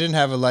times, but I didn't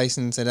have a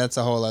license, and that's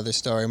a whole other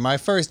story. My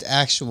first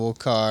actual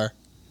car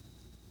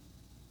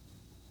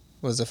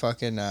was a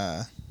fucking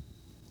a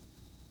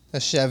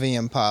Chevy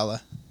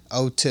Impala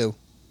 02.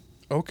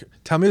 Okay.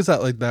 Tell me, is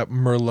that like that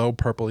Merlot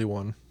purpley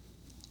one?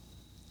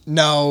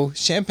 No,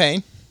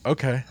 champagne.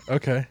 Okay.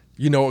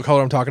 You know what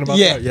color I'm talking about?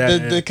 Yeah, though?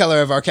 the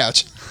color of our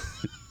couch.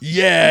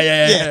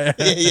 Yeah.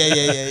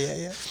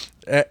 Yeah.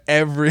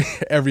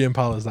 Every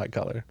Impala is that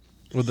color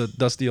with the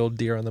dusty old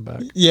deer on the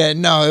back. Yeah,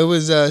 no, it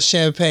was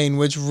champagne,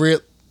 which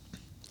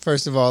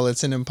first of all,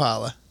 it's an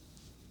Impala,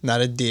 not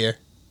a deer.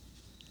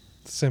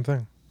 Same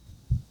thing.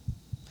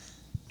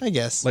 I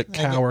guess. Like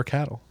cow or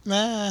cattle.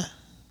 Nah.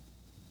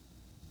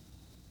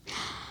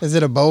 Is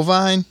it a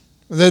bovine?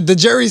 The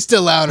jury's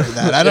still out on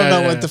that. I don't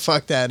know what the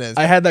fuck that is.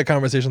 I had that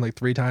conversation like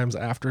 3 times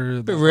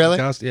after the Really?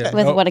 podcast. Yeah.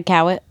 With Oh, what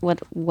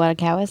a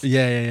cow is?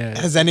 Yeah.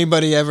 Has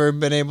anybody ever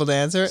been able to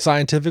answer it?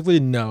 Scientifically,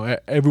 no.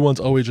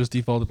 Everyone's always just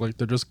defaulted like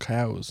they're just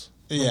cows.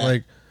 Yeah.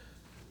 Like,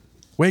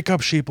 wake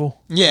up, sheeple.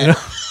 Yeah.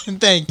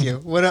 Thank you.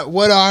 What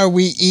are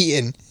we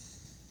eating?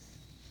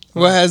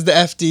 What has the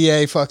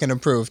FDA fucking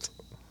approved?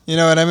 You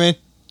know what I mean?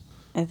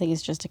 I think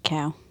it's just a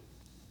cow.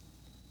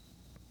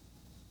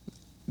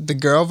 The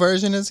girl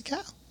version is a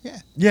cow. Yeah.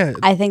 Yeah.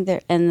 I think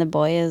and the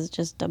boy is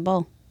just a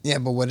bull. Yeah,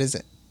 but what is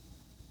it?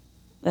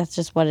 That's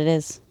just what it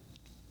is.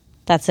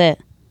 That's it.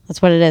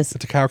 That's what it is.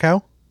 It's a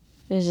cow?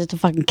 It's just a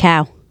fucking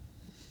cow.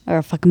 Or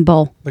a fucking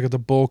bull. Like it's a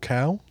bull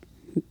cow?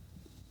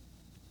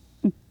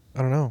 I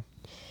don't know.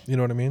 You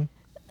know what I mean?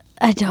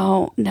 I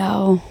don't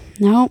know.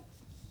 Nope.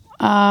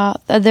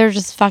 They're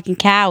just fucking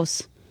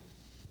cows.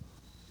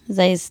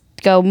 They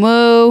go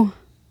moo,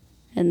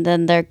 and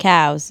then they're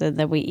cows, and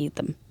then we eat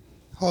them.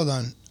 Hold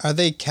on. Are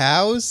they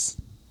cows?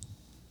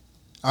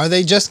 Are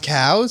they just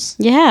cows?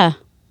 Yeah.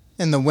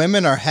 And the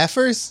women are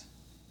heifers?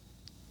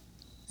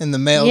 And the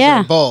males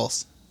Yeah. are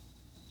bulls?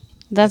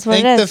 That's I what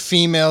think it the is.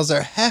 females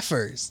are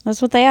heifers.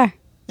 That's what they are.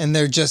 And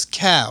they're just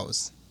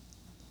cows.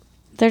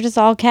 They're just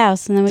all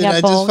cows, and then we Did got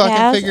I bull just fucking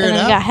cows, figure and it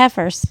then we out? got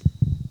heifers.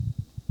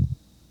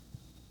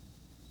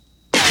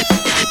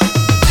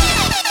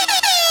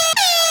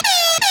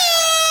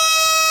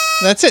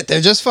 That's it. They're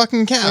just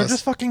fucking cows. They're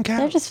just fucking cows.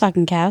 They're just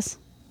fucking cows.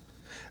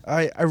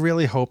 I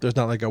really hope there's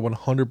not like a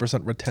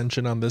 100%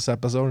 retention on this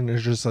episode and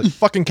it's just like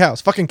fucking cows,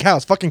 fucking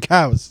cows, fucking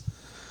cows.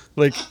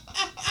 Like,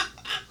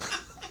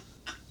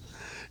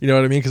 you know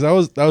what I mean? Because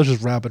that was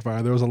just rapid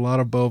fire. There was a lot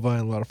of bovine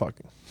and a lot of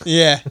fucking.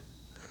 Yeah.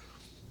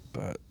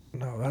 But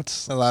no,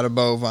 that's A lot of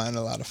bovine,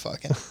 a lot of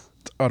fucking.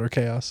 utter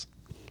chaos.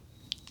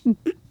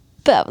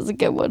 That was a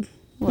good one.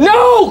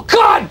 No!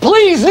 God,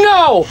 please,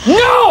 no!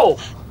 No!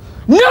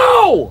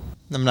 No!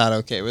 I'm not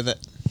okay with it.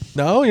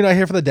 No, you're not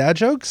here for the dad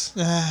jokes?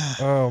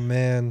 Oh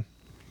man,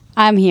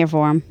 I'm here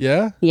for him.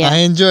 yeah. Yeah. I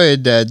enjoy a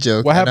dad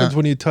joke. What I happens don't-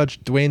 when you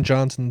touch Dwayne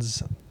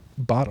Johnson's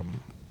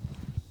bottom?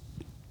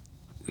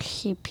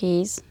 He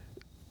pees.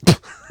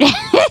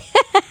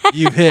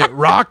 You hit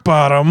rock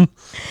bottom.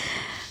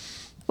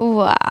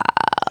 Wow.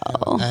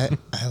 I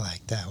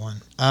like that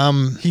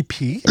one. He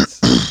pees.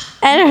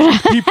 I don't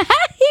know.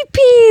 He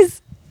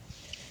pees.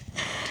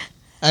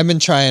 I've been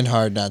trying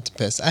hard not to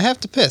piss. I have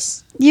to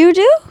piss. You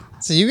do?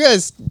 So you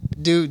guys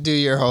do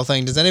your whole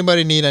thing. Does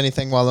anybody need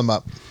anything while I'm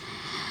up?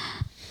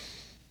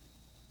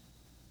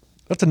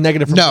 That's a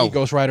negative for No. me,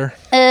 Ghost Rider.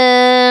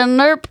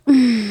 Nope.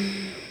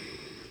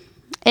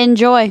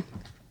 Enjoy.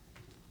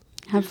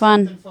 Have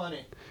fun.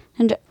 Funny.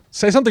 Enjoy.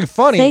 Say something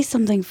funny. Say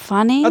something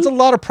funny. That's a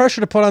lot of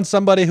pressure to put on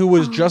somebody who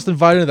was just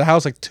invited to the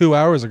house like 2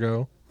 hours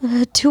ago.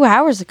 2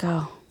 hours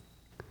ago.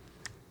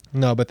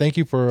 No, but thank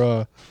you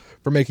for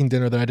making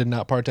dinner that I did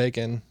not partake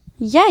in.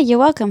 Yeah, you're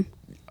welcome.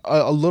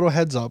 A little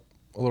heads up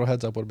would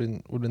have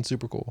been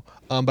super cool.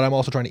 But I'm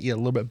also trying to eat a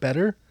little bit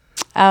better.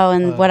 Oh,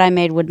 and what I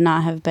made would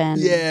not have been.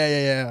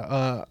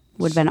 Yeah.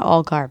 Would have been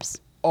all carbs.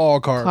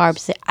 All carbs.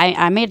 Carbs.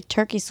 I made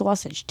turkey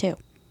sausage too.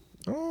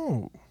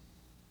 Oh,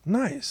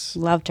 nice,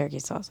 Love turkey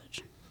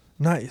sausage.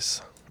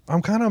 nice.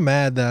 I'm kind of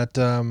mad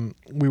that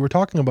we were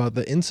talking about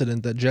the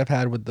incident that Jeff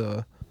had with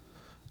the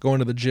going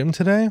to the gym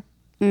today.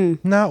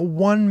 Not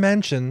one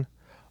mention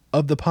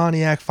of the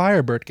Pontiac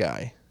Firebird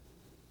guy.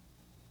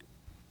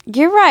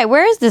 You're right.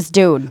 Where is this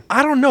dude?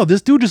 I don't know.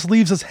 This dude just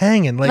leaves us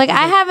hanging. Like,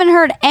 I haven't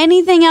heard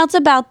anything else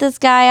about this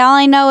guy. All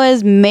I know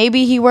is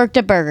maybe he worked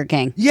at Burger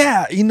King.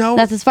 Yeah, you know.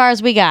 That's as far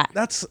as we got.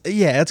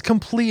 It's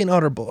complete and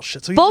utter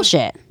bullshit. So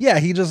Bullshit.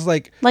 He just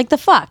like Like the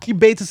fuck. he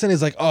baits us in.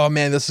 He's like, oh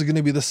man, this is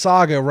gonna be the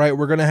saga, right?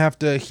 We're gonna have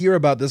to hear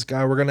about this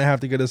guy. We're gonna have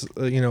to get us,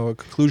 a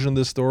conclusion of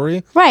this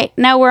story. Right.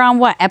 Now we're on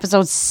what?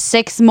 Episode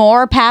 6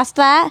 more past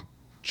that?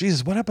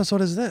 Jesus, what episode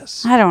is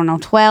this? I don't know.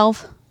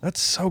 12, That's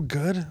so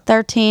good.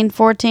 13,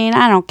 14.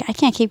 I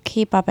can't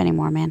keep up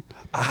anymore, man.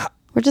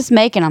 We're just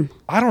making them.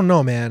 I don't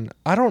know, man.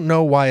 I don't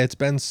know why it's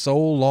been so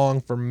long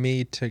for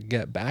me to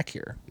get back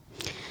here.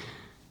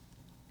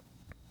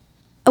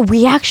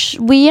 We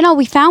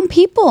found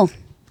people.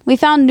 We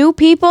found new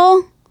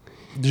people.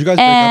 Did you guys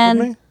break up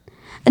with me?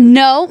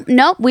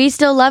 No, we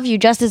still love you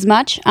just as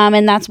much.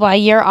 And that's why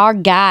you're our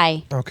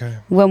guy. Okay.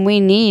 When we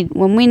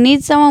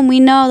need someone, we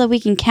know that we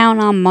can count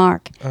on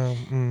Mark.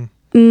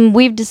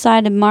 We've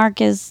decided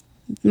Mark's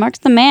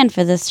the man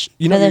for this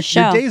Your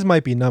show. days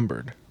might be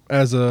numbered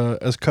as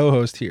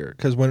co-host here,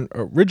 because when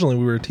originally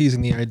we were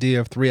teasing the idea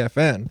of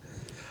 3FN,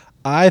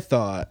 I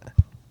thought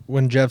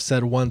when Jeff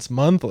said once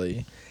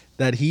monthly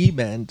that he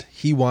meant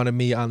he wanted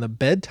me on the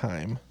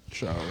bedtime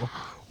show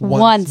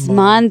once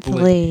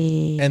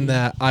monthly. and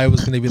that I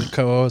was going to be the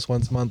co-host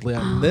once monthly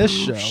on this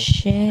show.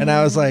 Shit. And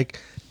I was like,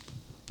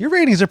 your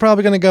ratings are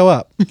probably going to go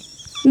up.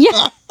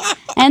 Yeah.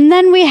 And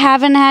then we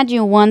haven't had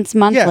you once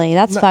monthly.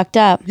 That's fucked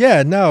up.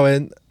 Yeah, no,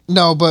 and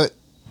No, but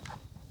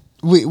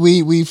we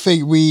made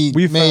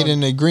found-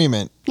 an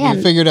agreement. Yeah.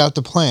 We figured out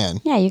the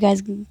plan. Yeah, you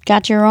guys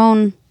got your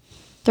own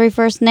 3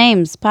 First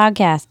Names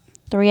podcast,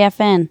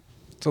 3FN.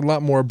 it's a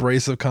lot more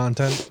abrasive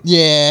content.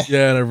 Yeah.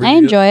 Yeah, and I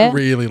enjoy it.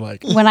 really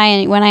like it. When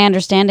I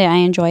understand it, I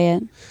enjoy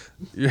it.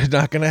 You're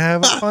not going to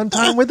have a fun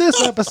time with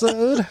this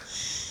episode.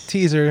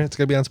 Teaser, it's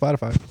going to be on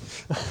Spotify.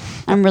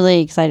 I'm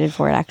really excited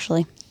for it,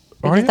 actually.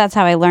 Are Because you? that's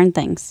how I learn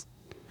things.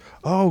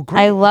 Oh,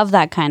 great. I love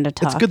that kind of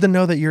talk. It's good to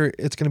know that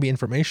it's going to be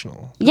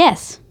informational.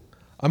 Yes.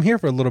 I'm here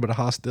for a little bit of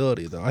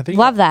hostility, though. I think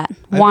Love that.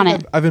 I Want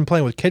think it. I've been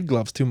playing with kid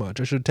gloves too much.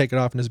 I should take it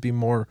off and just be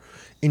more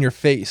in your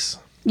face.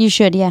 You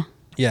should, yeah.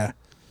 Yeah.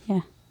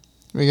 Yeah.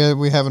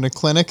 We having a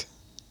clinic?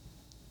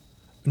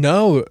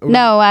 No.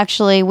 No,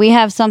 actually, we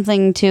have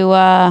something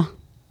to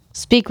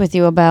speak with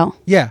you about.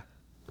 Yeah.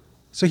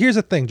 So here's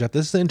the thing, Jeff.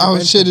 This is an intervention.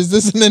 Oh shit! Is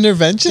this an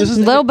intervention? A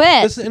little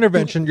bit. This is an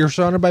intervention. You're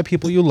surrounded by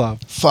people you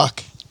love,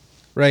 Fuck.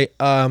 right?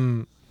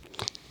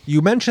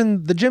 You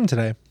mentioned the gym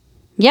today,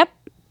 Yep.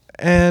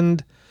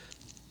 and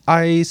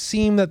I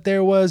seen that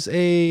there was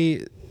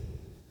a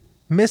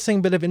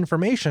missing bit of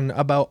information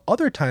about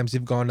other times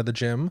you've gone to the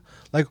gym.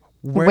 Like,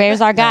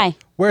 Where's our guy?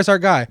 Where's our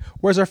guy?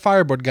 Where's our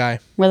fireboard guy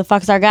Where the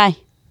fuck's our guy?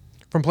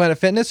 from Planet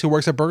Fitness who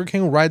works at Burger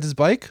King, who rides his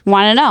bike?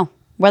 Want to know.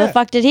 Where Yeah. the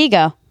fuck did he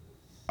go?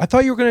 I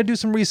thought you were going to do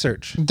some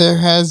research. There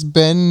has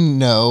been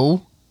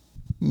no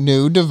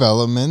new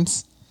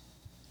developments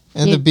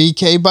in You- the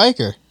BK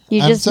biker.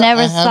 You just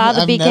never saw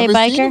the I've BK never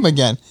seen him biker?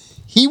 again.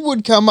 He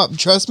would come up.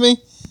 Trust me,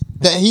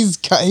 that he's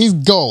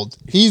gold.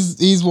 He's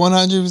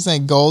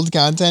 100% gold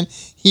content.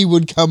 He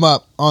would come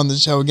up on the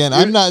show again.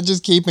 I'm not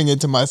just keeping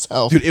it to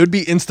myself. Dude, it would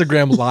be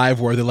Instagram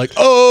Live where they're like,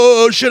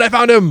 oh, shit, I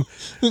found him.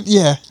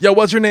 Yeah, Yo,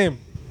 what's your name?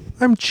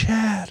 I'm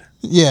Chad.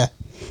 yeah.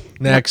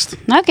 Next.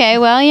 Okay,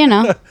 well, you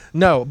know.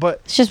 No,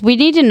 but It's just we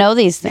need to know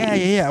these things.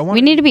 Yeah. I want-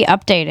 We need to be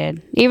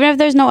updated. Even if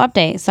there's no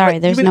update. Sorry,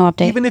 there's even, no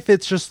update. Even if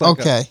it's just like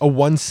Okay. a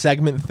one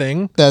segment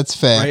thing, That's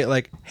fair. right?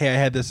 Like, hey,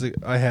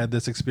 I had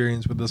this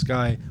experience with this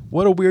guy.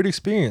 What a weird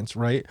experience,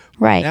 right?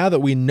 Right. Now that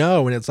we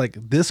know, and it's like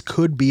this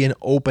could be an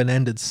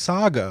open-ended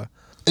saga,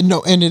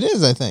 No, and it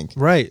is, I think.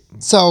 right?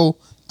 So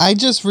I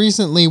just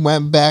recently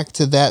went back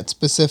to that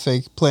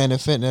specific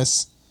Planet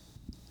Fitness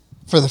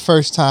for the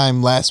first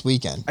time last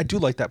weekend. I do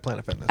like that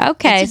Planet Fitness.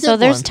 Okay, It's a so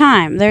good there's one.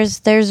 time.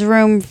 There's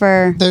room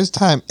for There's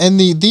time. And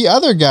the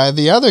other guy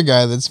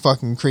that's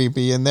fucking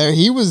creepy in there,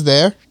 he was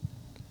there.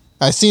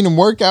 I seen him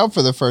work out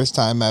for the first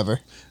time ever.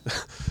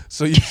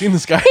 So you've seen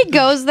this guy? he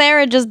goes there,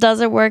 it just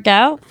doesn't work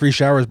out. Free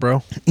showers,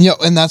 bro. And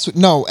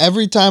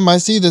every time I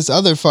see this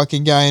other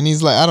fucking guy and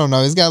he's like, I don't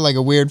know, he's got like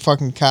a weird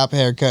fucking cop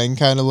haircut and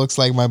kind of looks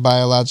like my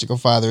biological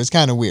father. It's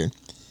kind of weird.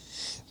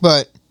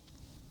 But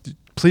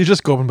Please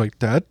just go up and be like,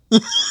 Dad.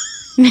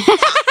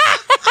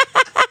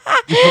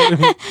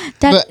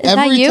 That, is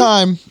that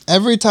you?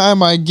 every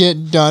time I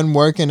get done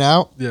working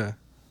out, Yeah,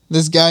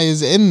 this guy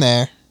is in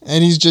there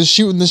and he's just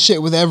shooting the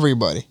shit with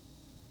everybody.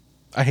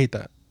 I hate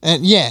that.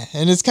 And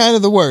and it's kind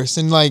of the worst.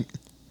 And like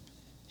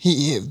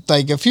he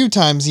like a few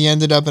times he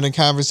ended up in a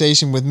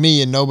conversation with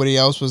me and nobody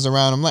else was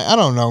around. I'm like, I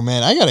don't know,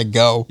 man. I gotta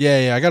go.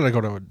 Yeah. I gotta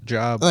go to a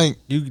job. Like-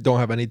 you don't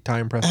have any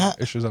time pressing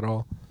issues at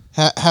all.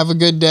 Have a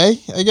good day,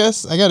 I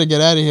guess. I gotta get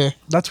out of here.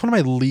 That's one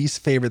of my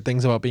least favorite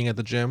things about being at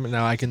the gym.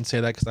 Now I can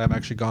say that because I've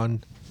actually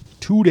gone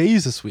 2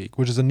 days this week,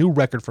 which is a new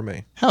record for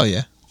me. Hell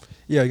yeah.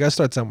 Yeah, you gotta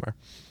start somewhere.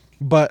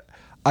 But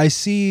I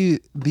see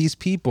these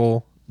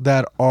people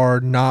that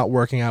are not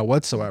working out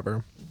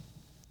whatsoever,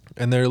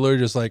 and they're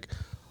literally just like,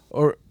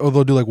 or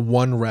they'll do like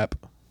one rep,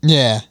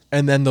 Yeah.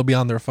 and then they'll be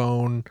on their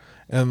phone,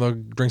 and they'll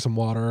drink some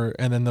water,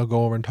 and then they'll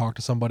go over and talk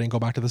to somebody and go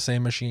back to the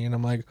same machine.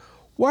 I'm like,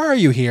 why are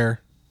you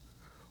here?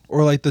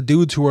 Or like the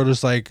dudes who are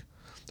just like,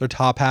 their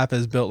top half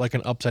is built like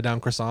an upside down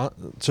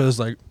croissant. So it's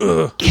like,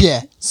 ugh.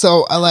 Yeah.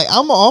 So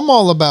I'm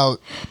all about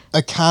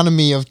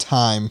economy of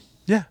time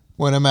Yeah,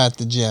 when I'm at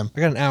the gym. I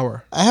got an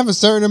hour. I have a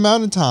certain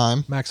amount of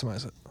time.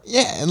 Maximize it.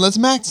 Yeah, and let's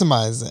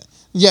maximize it.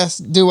 Yes,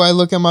 do I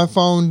look at my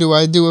phone? Do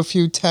I do a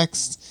few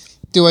texts?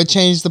 Do I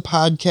change the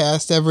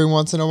podcast every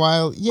once in a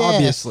while? Yeah.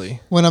 Obviously.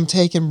 When I'm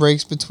taking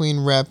breaks between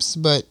reps,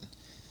 but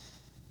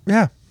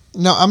Yeah.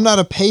 no, I'm not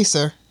a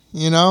pacer,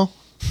 you know?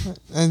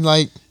 And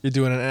like, You're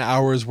doing an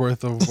hour's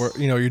worth of work.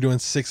 You're doing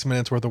 6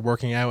 minutes worth of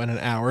working out in an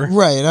hour.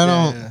 right, I Yeah,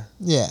 don't, yeah.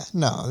 yeah,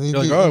 no. You're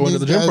like, oh, I went to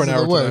the gym for an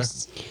hour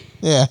today.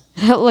 Yeah.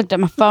 Looked at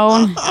my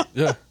phone.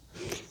 Yeah.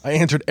 I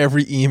answered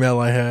every email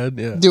I had.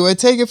 Yeah. Do I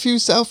take a few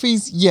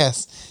selfies?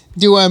 Yes.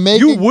 Do I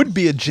make You a- would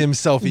be a gym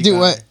selfie Do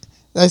guy.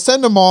 I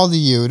send them all to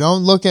you.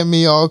 Don't look at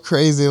me all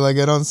crazy like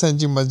I don't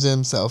send you my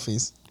gym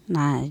selfies.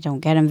 Nah, I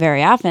don't get him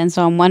very often,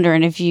 so I'm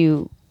wondering if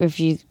you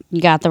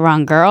got the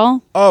wrong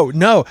girl. Oh,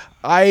 no.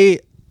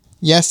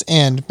 Yes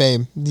and,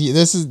 babe.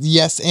 This is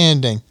yes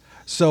anding.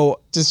 So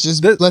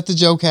Just This- let the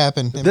joke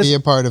happen and be a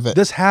part of it.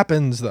 this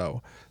happens,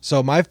 though.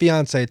 So my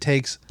fiance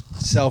takes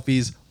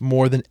selfies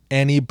more than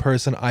any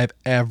person I've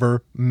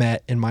ever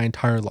met in my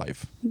entire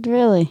life.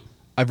 Really?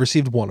 I've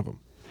received one of them.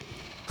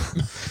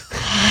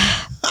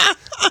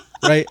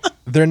 Right?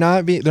 They're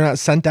not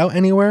sent out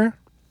anywhere.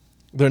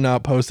 They're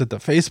not posted to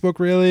Facebook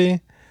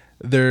really.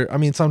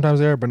 Sometimes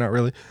they are, but not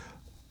really.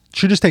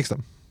 She just takes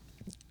them.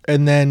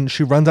 And then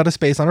she runs out of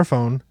space on her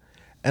phone,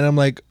 and I'm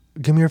like,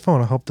 "Give me your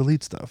phone. I'll help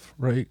delete stuff."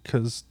 Right?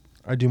 Cuz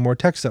I do more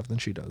tech stuff than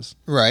she does.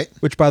 Right.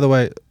 Which, by the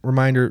way,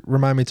 remind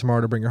me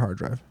tomorrow to bring your hard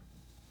drive.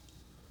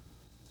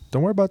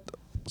 Don't worry about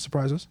the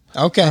surprises.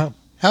 Okay.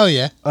 Hell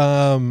yeah.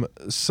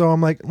 So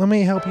I'm like, let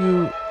me help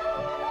you.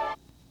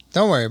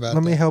 Don't worry about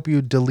Let it. me help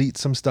you delete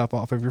some stuff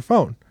off of your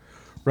phone,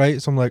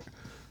 right? So I'm like,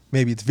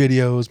 maybe it's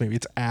videos, maybe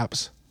it's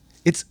apps.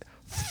 It's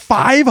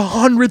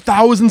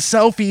 500,000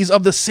 selfies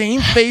of the same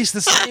face,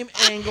 the same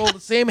angle, the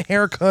same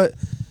haircut,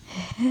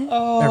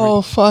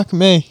 Oh, fuck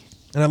me.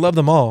 and I love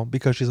them all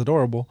because she's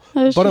adorable.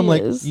 Oh, But I'm she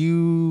like, is.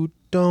 you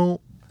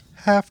don't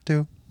have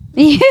to.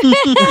 You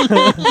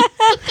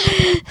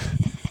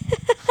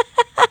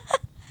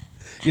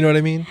know what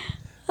I mean?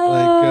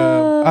 Like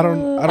I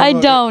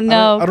don't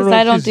know because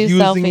I don't do she's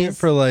using selfies. it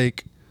for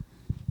like,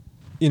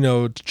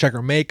 to check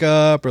her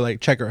makeup or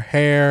like check her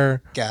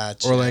hair.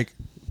 Gotcha. Or like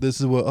this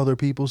is what other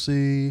people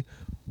see.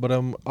 But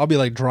I'll be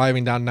like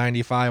driving down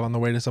 95 on the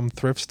way to some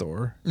thrift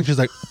store, and she's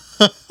like,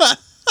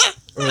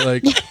 or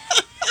like,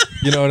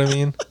 you know what I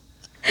mean?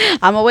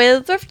 I'm away to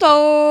the thrift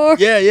store.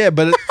 Yeah,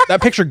 but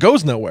that picture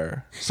goes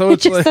nowhere. So It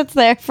it's just like, sits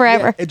there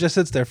forever. Yeah, it just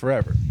sits there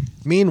forever.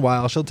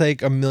 Meanwhile, she'll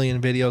take a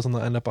million videos and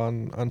they'll end up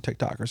on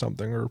TikTok or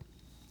something,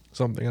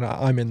 and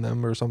I'm in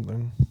them or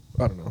something.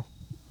 I don't know.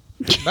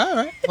 All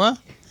right. Well,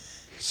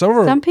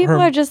 Some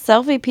people are just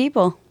selfie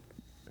people.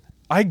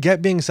 I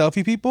get being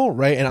selfie people,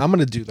 right? And I'm going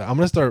to do that. I'm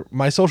going to start,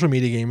 my social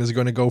media game is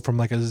going to go from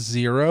like a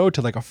 0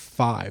 to like a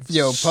 5.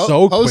 yo,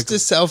 so post quickly. a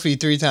selfie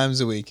 3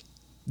 times a week.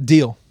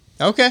 Deal.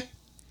 Okay.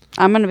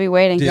 I'm gonna be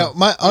waiting. Yo,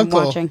 my I'm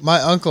uncle watching.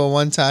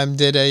 one time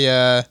did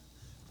a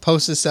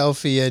post a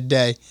selfie a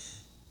day.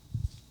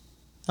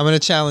 I'm gonna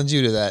challenge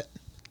you to that.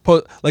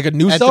 Put like a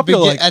new selfie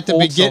or like at the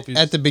old begin selfies?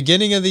 at the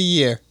beginning of the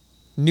year,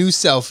 new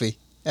selfie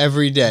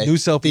every day. New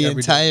selfie the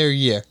every day. entire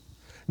year.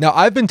 Now,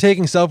 I've been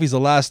taking selfies the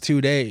last 2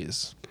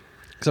 days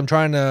because I'm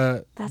trying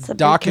to That's a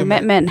big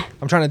commitment.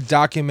 I'm trying to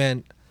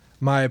document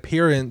my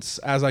appearance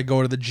as I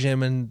go to the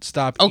gym and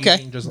stop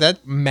eating just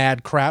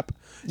mad crap.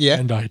 Yeah.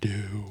 And I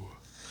do.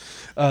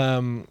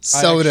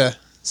 Soda.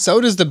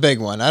 Soda's the big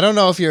one. I don't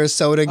know if you're a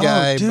soda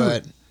guy,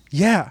 but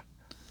yeah,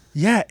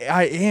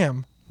 I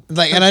am.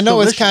 like, and I know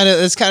it's kind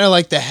of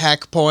like the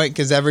hack point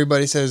because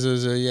everybody says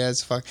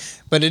it's fuck,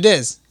 but it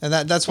is, and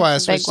that's why I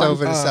It's a big switched one.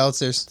 over to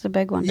seltzers. It's a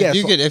big one. Yeah.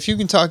 If you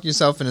can talk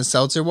yourself into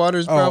seltzer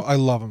waters, bro. Oh, I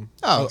love them.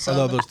 Oh, I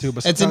love those too.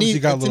 But it's sometimes you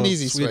got it's a an little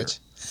easy sweeter. switch.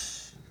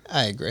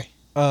 I agree.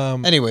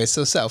 Anyway,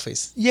 so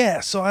selfies.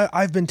 Yeah, so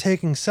I've been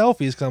taking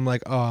selfies because I'm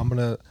like, oh, I'm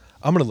gonna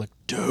look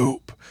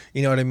dope.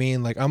 You know what I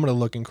mean? Like, I'm gonna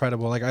look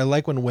incredible. Like, I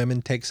like when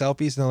women take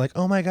selfies and they're like,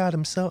 oh my god,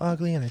 I'm so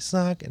ugly and I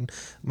suck and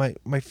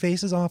my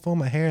face is awful,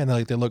 my hair, and they're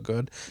like, they look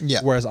good. Yeah.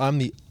 Whereas I'm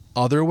the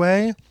other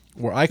way,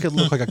 where I could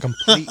look like a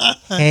complete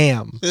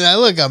ham, I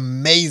look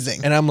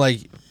amazing. and I'm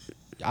like,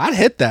 I'd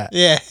hit that.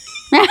 Yeah.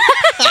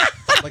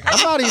 Like,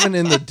 I'm not even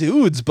in the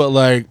dudes, but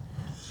like,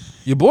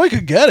 your boy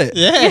could get it.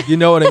 Yeah. You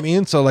know what I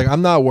mean? So like,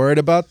 I'm not worried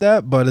about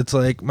that, but it's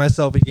like my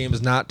selfie game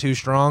is not too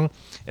strong,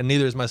 and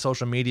neither is my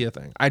social media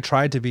thing. I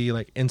tried to be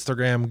like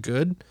Instagram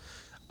good.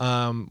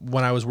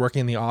 When I was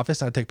working in the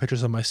office, I'd take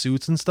pictures of my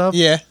suits and stuff.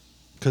 Yeah.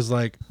 Because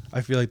like,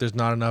 I feel like there's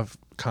not enough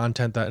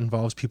content that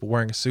involves people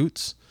wearing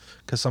suits.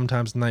 Because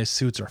sometimes nice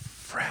suits are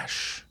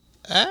fresh.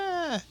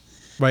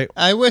 Right.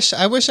 I wish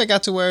I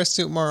got to wear a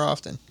suit more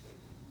often.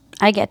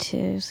 I get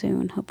to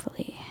soon,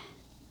 hopefully.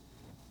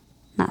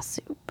 Not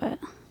suit, but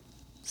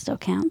still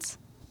counts.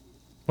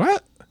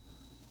 What?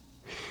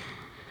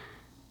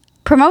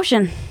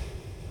 Promotion.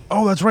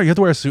 Oh, that's right. You have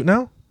to wear a suit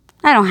now?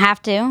 I don't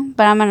have to,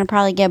 but I'm gonna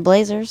probably get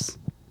blazers.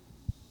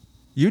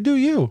 You do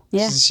you.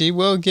 Yeah, She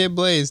will get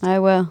blazed. I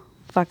will.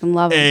 Fucking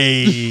love it.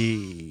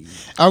 Hey.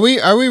 Are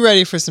we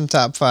ready for some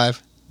top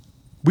 5?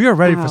 We are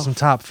ready Oh, for some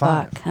top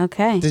 5. Fuck.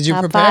 Okay. Did you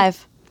top prepare?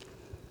 5.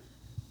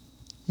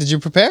 Did you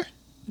prepare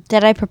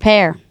Did I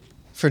prepare?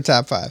 for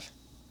top 5?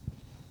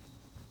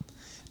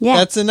 Yeah.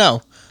 That's a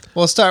no.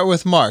 We'll start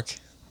with Mark,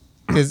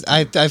 because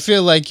I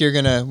feel like we're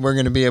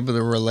gonna be able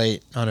to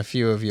relate on a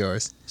few of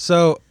yours.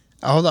 So,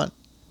 Hold on,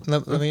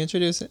 let me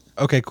introduce it.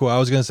 okay, cool. I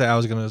was going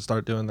to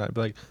start doing that.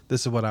 Be like, this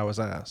is what I was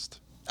asked.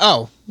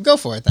 Oh, go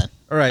for it then.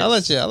 All right. I'll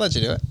let you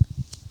do it.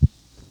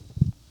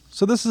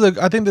 So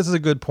I think this is a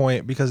good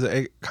point because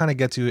it kind of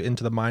gets you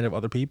into the mind of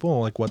other people,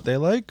 like what they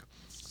like.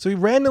 So he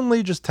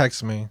randomly just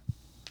texts me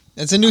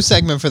It's a new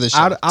segment for the show.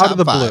 out Top of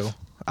the 5. blue.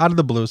 Out of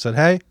the blue, said,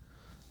 "Hey,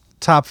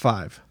 top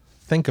 5.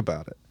 Think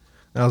about it."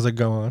 And I was like,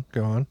 "Go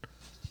on.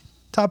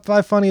 Top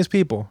 5 funniest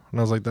people." And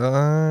I was like,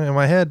 in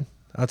my head,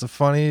 that's a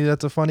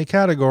funny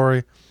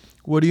category.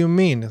 What do you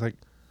mean? It's like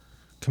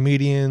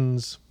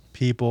comedians,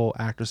 people,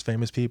 actors,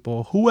 famous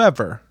people,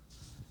 whoever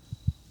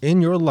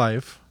in your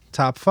life.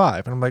 Top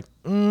 5. And I'm like,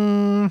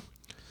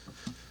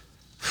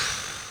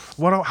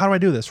 how do I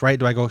do this, right?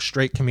 Do I go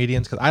straight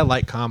comedians? Because I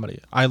like comedy.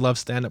 I love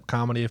stand-up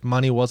comedy. If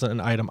money wasn't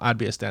an item, I'd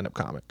be a stand-up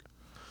comic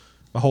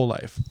my whole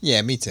life.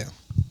 Yeah, me too.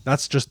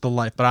 That's just the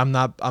life. But I'm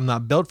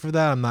not built for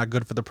that. I'm not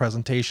good for the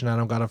presentation.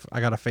 I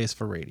got a face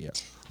for radio,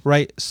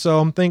 right? So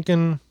I'm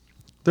thinking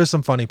there's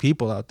some funny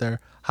people out there.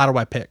 How do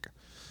I pick?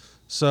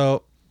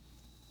 So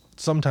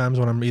sometimes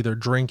when I'm either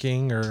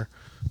drinking or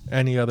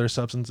any other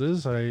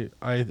substances, I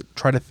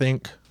try to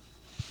think,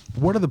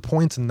 what are the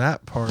points in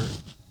that part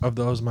of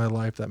those my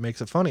life that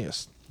makes it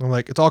funniest? I'm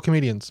like, it's all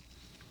comedians.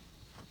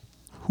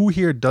 Who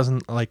here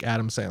doesn't like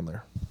Adam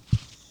Sandler?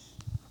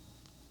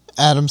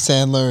 Adam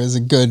Sandler is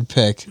a good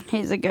pick.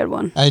 He's a good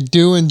one. I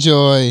do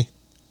enjoy.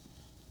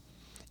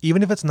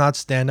 Even if it's not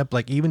stand-up,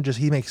 like even just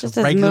he makes Just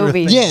his regular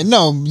movies. things Yeah,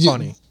 no,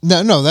 funny.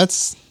 No,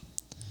 that's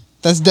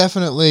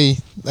definitely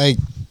like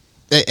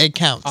it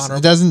counts. Honorable.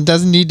 It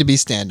doesn't need to be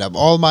stand up.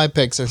 All my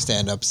picks are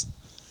stand ups,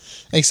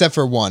 except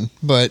for one.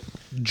 But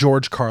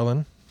George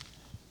Carlin.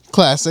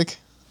 Classic.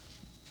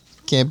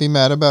 Can't be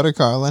mad about it,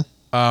 Carlin.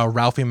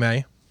 Ralphie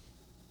May.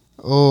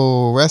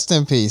 Oh, rest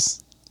in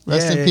peace.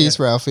 Rest in peace,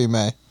 Ralphie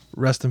May.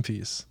 Rest in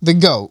peace. The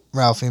GOAT,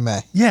 Ralphie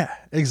May. Yeah,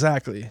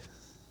 exactly.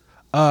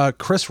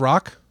 Chris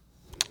Rock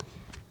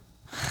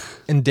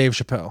and Dave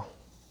Chappelle.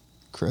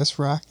 Chris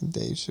Rock and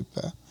Dave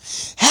Chappelle.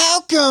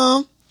 How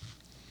come?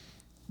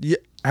 Yeah.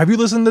 Have you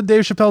listened to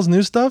Dave Chappelle's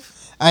new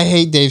stuff? I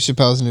hate Dave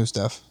Chappelle's new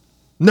stuff.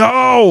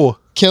 No!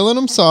 Killing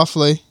Him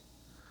Softly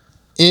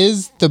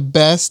is the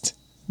best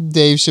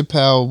Dave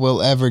Chappelle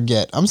will ever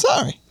get. I'm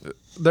sorry.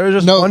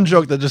 There's just one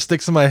joke that just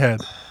sticks in my head.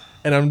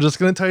 And I'm just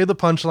going to tell you the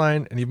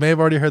punchline, and you may have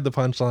already heard the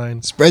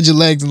punchline. Spread your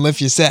legs and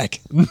lift your sack.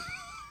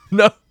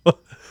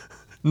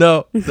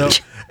 No.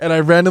 And I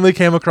randomly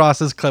came across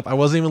this clip. I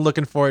wasn't even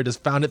looking for it.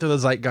 Just found it through the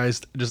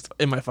zeitgeist, just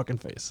in my fucking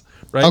face.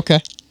 Right? Okay.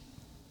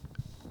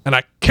 And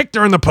I kicked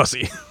her in the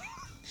pussy.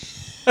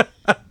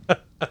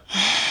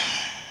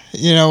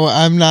 You know,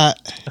 I'm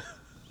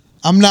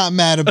not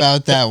mad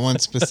about that one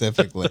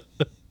specifically.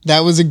 That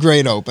was a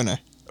great opener.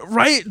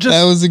 Right?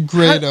 That was a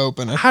great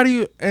opener. How do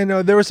you... And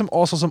there were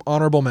also some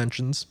honorable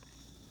mentions.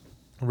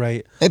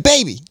 Right? Hey,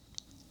 baby.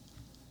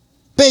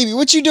 Baby,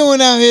 what you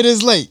doing out here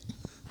this late?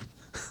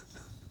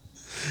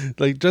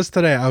 Like, just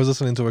today, I was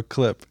listening to a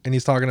clip, and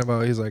he's talking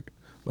about... He's like,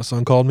 my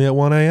son called me at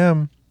 1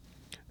 a.m.,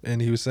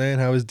 and he was saying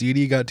how his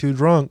Dee got too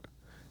drunk.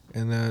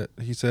 And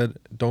he said,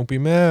 don't be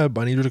mad,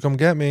 but I need you to come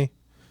get me.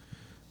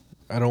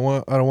 I don't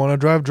want to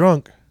drive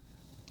drunk.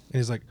 And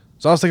he's like,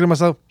 so I was thinking to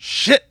myself,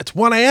 shit, it's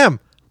 1 a.m.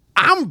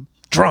 I'm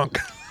drunk.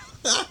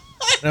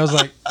 And I was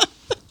like,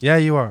 yeah,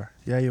 you are.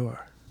 Yeah, you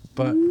are.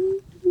 But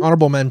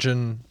honorable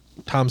mention,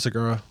 Tom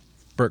Segura,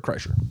 Bert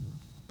Kreischer.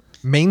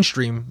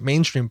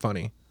 Mainstream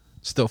funny.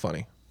 Still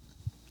funny.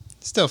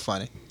 Still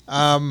funny.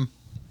 I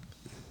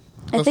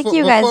think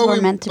you guys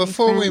were meant to be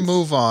Before we friends.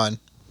 move on.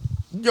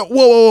 Yo,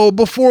 whoa.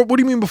 What do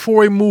you mean before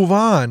we move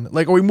on?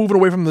 Like, are we moving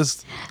away from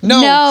this? No.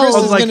 Chris I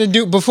was is like- going to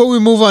do... Before we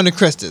move on to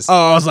Krista's. Oh,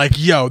 I was like,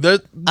 yo,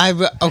 that...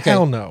 Okay.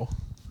 Hell no.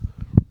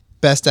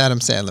 Best Adam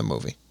Sandler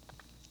movie.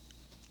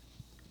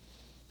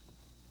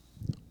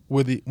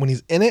 When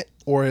he's in it,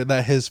 or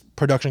that his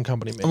production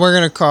company made? We're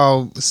going to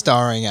call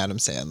starring Adam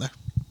Sandler.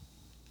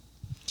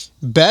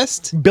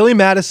 Best... Billy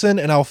Madison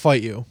and I'll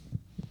Fight You.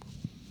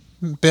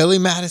 Billy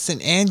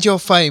Madison and You'll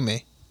Fight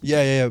Me.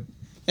 Yeah.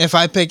 If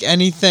I pick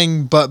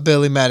anything but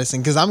Billy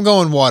Madison, because I'm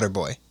going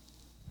Waterboy.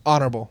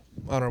 Honorable.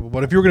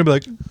 But if you were going to be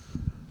like,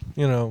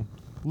 you know,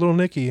 Little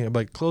Nicky, I'd be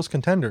like, close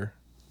contender.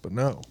 But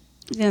no. I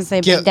was going to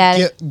say Big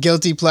Daddy.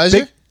 Guilty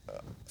Pleasure?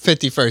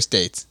 50 First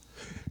Dates.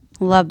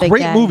 Love Big Great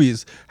Daddy.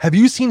 movies. Have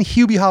you seen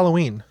Hubie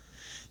Halloween?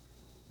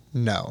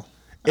 No.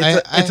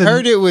 It's I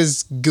heard it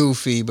was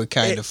goofy, but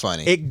kind of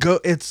funny.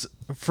 It's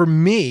for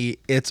me,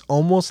 it's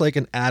almost like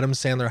an Adam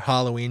Sandler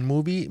Halloween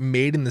movie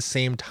made in the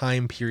same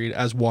time period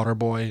as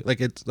Waterboy.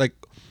 Like, it's like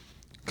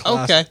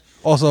classic. Okay.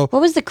 Also,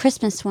 What was the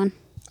Christmas one?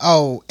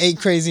 Oh, 8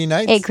 Crazy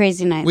Nights? 8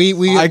 Crazy Nights. We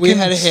can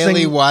had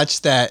Haley sing-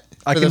 watch that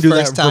I for can the do that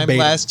first time verbatim.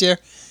 last year.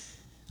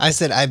 I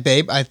said, I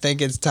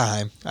think it's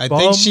time. I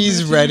think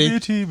she's ready.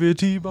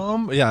 Bitty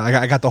bomb. Yeah,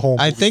 I got the whole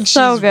movie. I think she's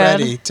So good.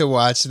 ready to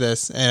watch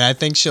this, and I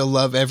think she'll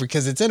love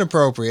because it's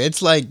inappropriate.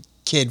 It's like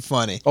kid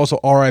funny. Also,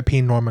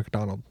 R.I.P. Norm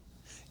Macdonald.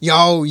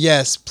 Yo,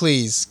 yes,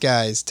 please,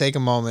 guys, take a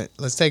moment.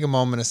 Let's take a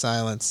moment of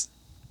silence.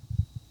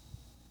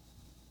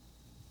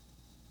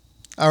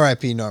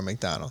 R.I.P. Norm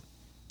Macdonald.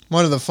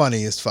 One of the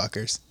funniest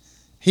fuckers.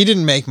 He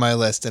didn't make my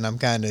list, and I'm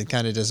kind of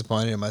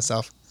disappointed in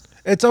myself.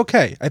 It's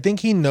okay. I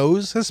think he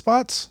knows his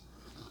spots.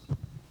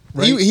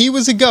 Right? He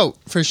was a GOAT,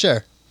 for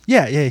sure.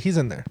 Yeah, he's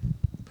in there.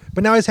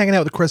 But now he's hanging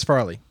out with Chris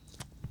Farley.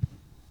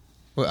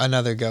 Well,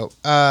 another GOAT.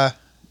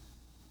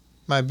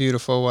 My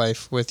beautiful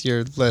wife with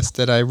your list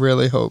that I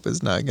really hope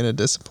is not going to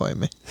disappoint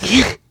me.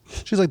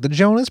 She's like the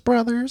Jonas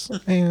Brothers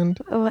and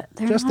What?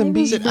 They're Justin not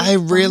even Bieber. so I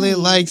really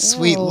funny. like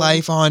Sweet Ew.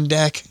 Life on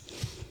Deck.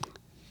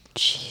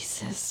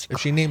 Jesus if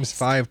she names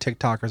 5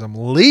 TikTokers, I'm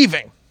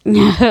leaving.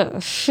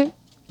 Christ.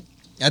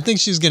 I think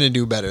she's going to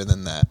do better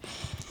than that.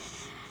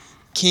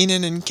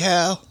 Keenan and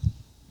Cal.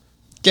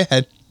 Go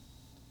ahead.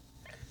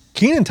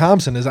 Kenan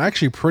Thompson is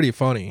actually pretty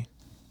funny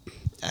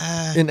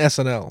in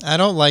SNL. I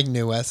don't like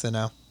new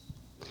SNL.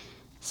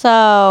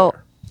 So,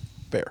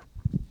 Fair.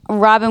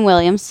 Robin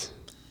Williams.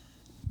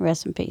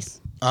 Rest in peace.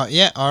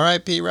 Yeah,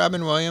 R.I.P.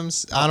 Robin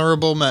Williams.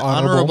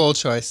 Honorable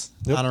choice.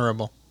 Yep.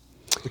 Honorable.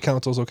 The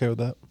council's okay with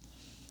that.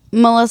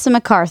 Melissa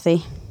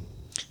McCarthy.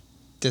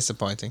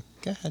 Disappointing.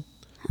 Go ahead.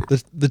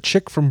 The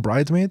chick from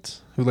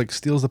Bridesmaids who like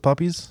steals the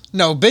puppies.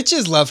 No,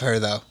 bitches love her,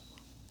 though.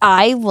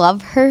 I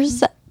love her.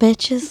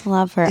 Bitches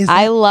love her. Is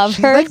I that- love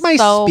she's her like my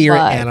so spirit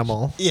much.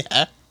 animal.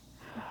 Yeah.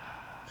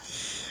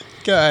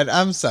 God,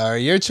 I'm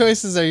sorry. Your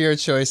choices are your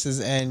choices,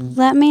 and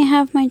Let me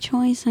have my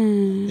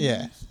choices.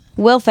 yeah,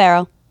 Will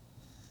Ferrell.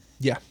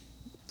 Yeah.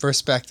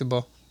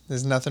 respectable.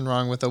 There's nothing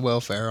wrong with a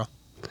Will Ferrell.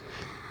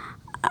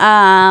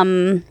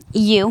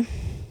 You.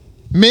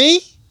 Me?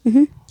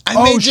 Mm-hmm.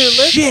 I made your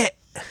list. shit!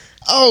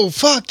 Oh,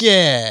 fuck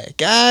yeah.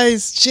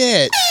 Guys,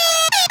 shit.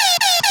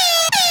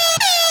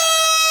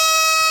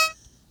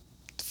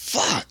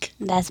 Fuck.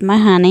 That's my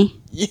honey.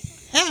 Yeah,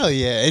 hell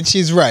yeah. And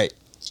she's right.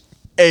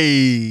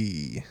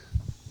 Hey.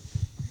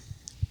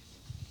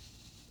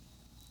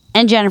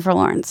 And Jennifer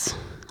Lawrence.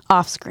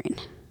 Off screen.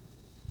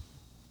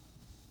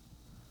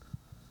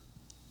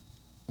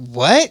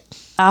 What?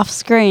 Off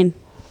screen.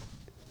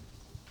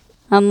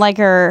 Unlike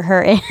her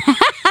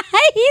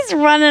he's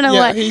running away.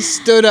 Yeah, he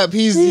stood up.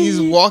 He's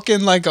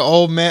walking like an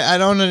old man. I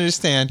don't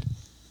understand.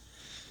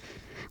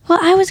 Well,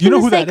 I was going to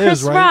who say that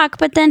Chris is, right? Rock,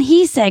 but then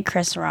he said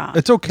Chris Rock.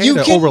 It's okay You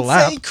to can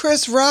overlap. say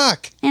Chris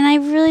Rock. And I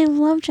really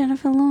love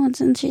Jennifer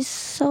Lawrence, and she's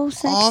so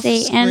sexy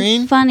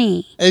Off-screen? and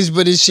funny.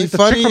 But is she Like the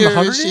chick funny from the or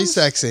Hunger is she Games?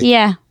 sexy?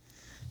 Yeah,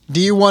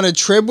 Do you want to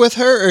trib with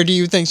her or do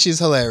you think she's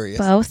hilarious?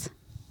 both.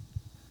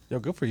 Yo,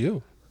 good for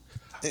you.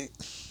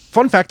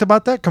 Fun fact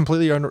about that,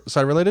 completely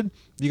side related.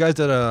 You guys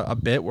did a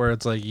bit where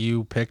it's like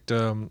you picked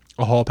a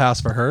hall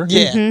pass for her.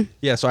 Yeah. Mm-hmm.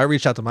 Yeah, so I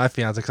reached out to my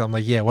fiance because I'm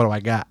like, yeah, what do I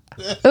got?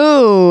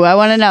 Ooh, I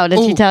want to know. Did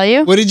she Ooh, tell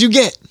you? What did you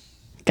get?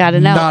 Gotta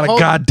know. Not a Hold-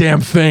 goddamn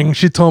thing.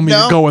 She told me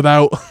No. to go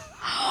without.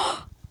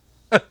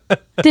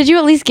 Did you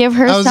at least give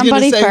her I was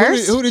somebody gonna say,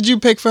 first? who did you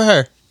pick for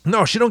her?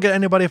 No, she don't get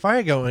anybody if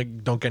I don't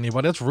get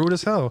anybody. That's rude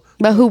as hell.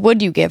 But who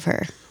would you give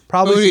her?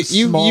 Probably Who do some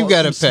you small,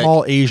 gotta some pick.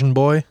 small Asian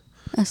boy.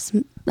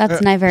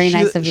 That's not very She-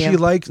 nice of She you.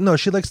 likes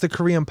the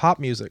Korean pop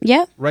music.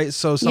 Yep. Right.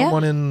 So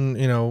someone in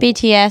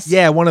BTS.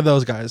 Yeah, one of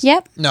those guys.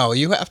 Yep. No,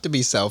 you have to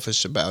be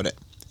selfish about it.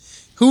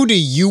 Who do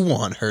you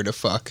want her to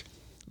fuck?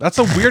 That's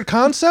a weird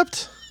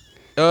concept.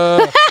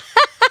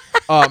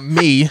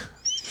 Me,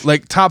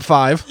 like top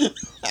 5.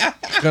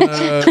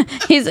 Gonna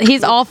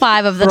He's all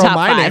 5 of the throw top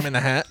my 5. name in the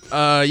hat.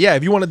 Yeah,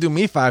 if you want to do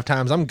me 5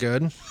 times, I'm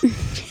good.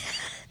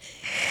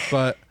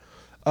 But,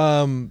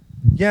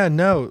 yeah,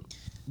 no,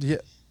 yeah,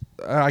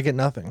 I get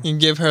nothing. You can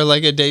give her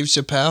like a Dave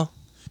Chappelle.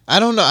 I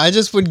don't know. I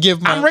just would give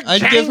I'm Rick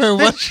I'd give her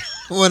James,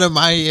 one of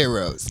my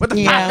heroes. With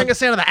the Yeah. 5-finger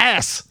stand of the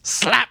ass,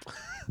 slap.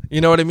 You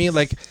know what I mean?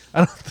 Like, I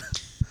don't.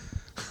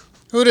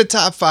 Who are the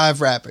top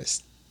 5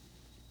 rappers?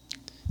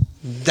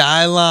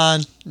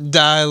 Dylon, and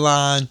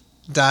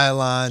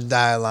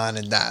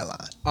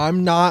Dylon.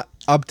 I'm not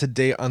up to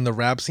date on the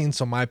rap scene,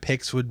 so my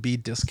picks would be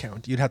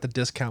discount. You'd have to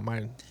discount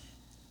mine.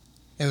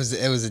 It was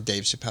a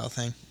Dave Chappelle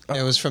thing.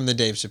 It was from the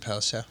Dave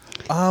Chappelle show.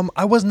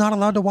 I was not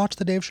allowed to watch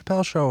the Dave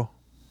Chappelle show.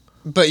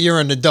 But you're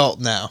an adult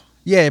now.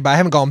 Yeah, but I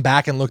haven't gone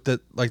back and looked at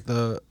like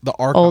the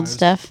archives. Old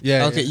stuff.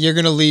 Yeah. Okay, you're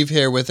gonna leave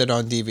here with it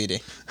on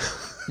DVD.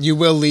 You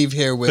will leave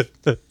here with.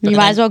 You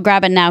might as well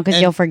grab it now because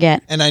and- you'll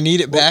forget. And I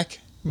need it back,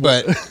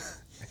 but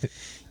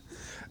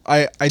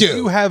I Dude.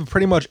 do have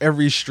pretty much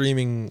every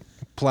streaming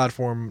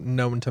platform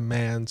known to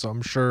man, so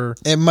I'm sure.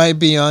 it might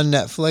be on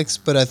Netflix.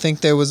 But I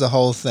think there was a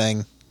whole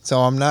thing, so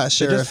I'm not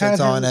sure just if had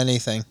it's on him-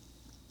 anything.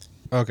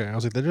 Okay, I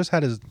was like, they just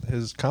had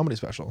his comedy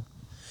special,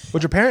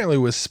 which apparently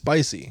was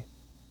spicy.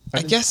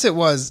 I guess it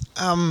was.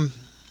 I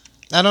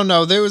don't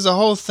know. There was a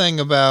whole thing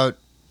about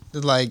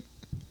like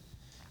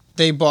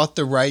they bought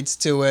the rights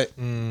to it,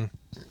 and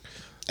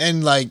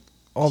like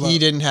All he that-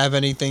 didn't have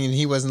anything, and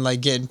he wasn't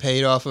like getting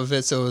paid off of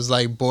it. So it was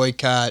like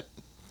boycott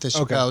the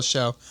Chappelle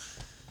show.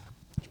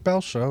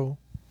 Chappelle show.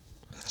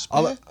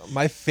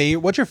 My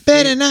favorite. What's your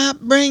Better favorite? not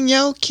bring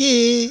your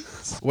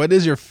kids. What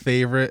is your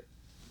favorite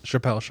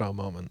Chappelle show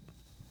moment?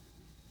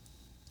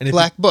 And if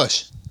Black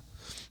Bush.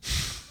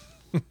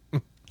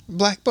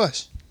 Black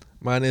Bush.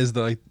 mine is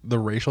the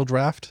racial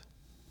draft.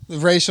 The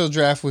racial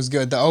draft was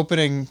good. The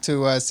opening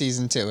to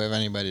season 2, if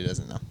anybody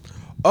doesn't know.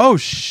 Oh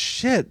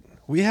shit!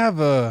 We have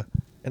an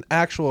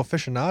actual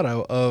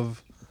aficionado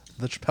of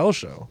the Chappelle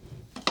show.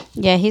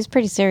 Yeah, he's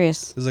pretty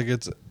serious. It's like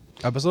it's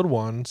episode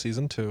 1,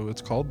 season 2.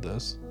 It's called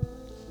this.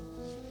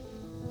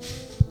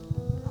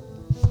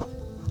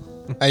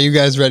 Are you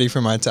guys ready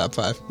for my top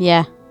 5?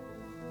 Yeah.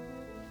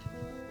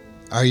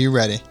 Are you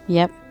ready?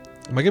 Yep.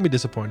 Am I gonna be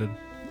disappointed?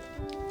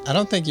 I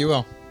don't think you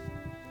will.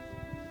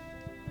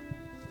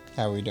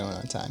 How are we doing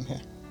on time here?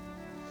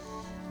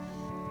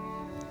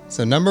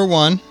 So number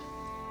 1,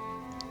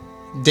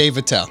 Dave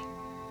Attell.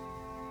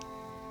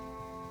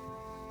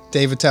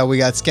 Dave Attell, we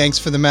got Skanks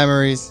for the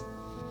Memories.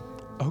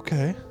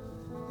 Okay.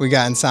 We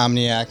got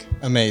Insomniac.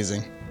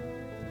 Amazing.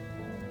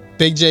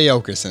 Big J.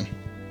 Okerson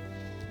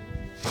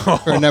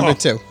for number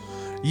 2.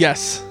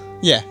 Yes.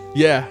 Yeah.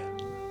 Yeah.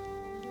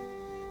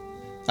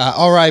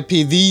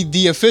 R.I.P.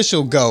 The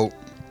official GOAT,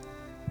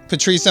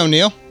 Patrice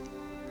O'Neal.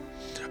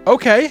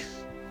 Okay.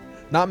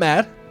 Not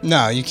mad.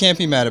 No, you can't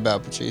be mad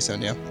about Patrice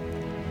O'Neal.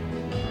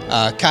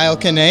 Kyle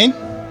Kinane.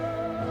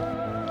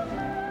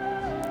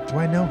 Do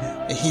I know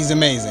him? He's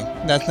amazing.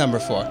 That's number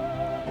 4.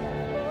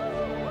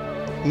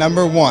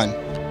 Number 1.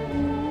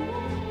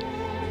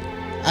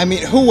 I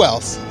mean, who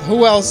else?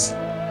 Who else?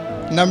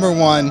 Number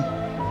 1.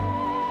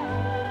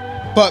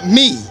 But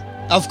me.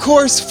 Of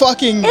course,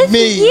 fucking It's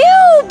me. you,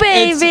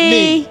 It's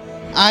baby. me.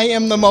 I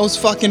am the most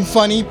fucking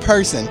funny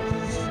person.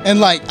 And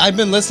like, I've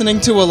been listening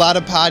to a lot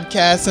of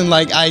podcasts and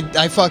like, I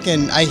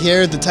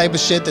hear the type of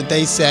shit that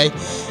they say.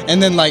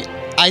 And then like,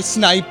 I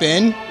snipe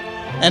in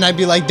and I'd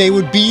be like, they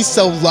would be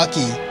so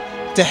lucky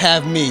to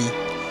have me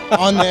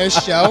on their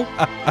show.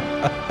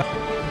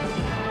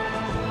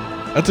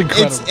 That's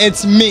incredible.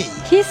 It's me.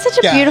 He's such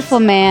a Guys. beautiful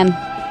man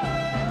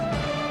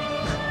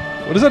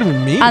What does that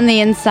even mean? on the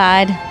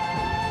inside.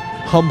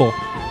 Humble.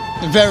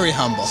 Very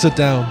humble. Sit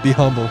down. Be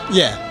humble.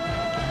 Yeah.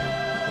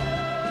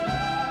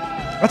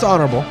 That's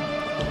honorable.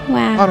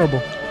 Wow.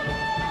 Honorable.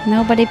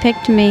 Nobody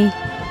picked me.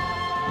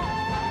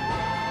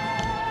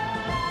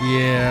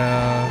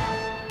 Yeah.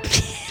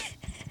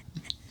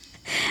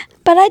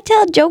 But I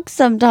tell jokes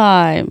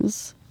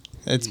sometimes.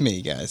 It's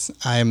me, guys.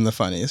 I am the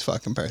funniest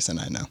fucking person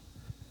I know.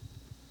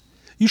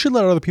 You should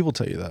let other people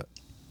tell you that.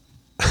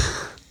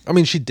 I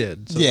mean, she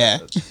did. So Yeah.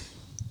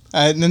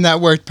 And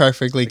that worked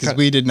perfectly because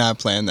we did not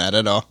plan that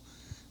at all.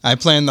 I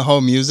planned the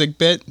whole music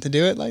bit to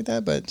do it like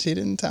that, but she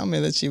didn't tell me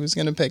that she was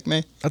going to pick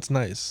me. That's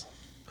nice.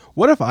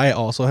 What if I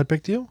also had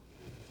picked you?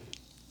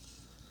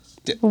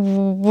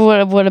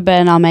 Would have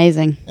been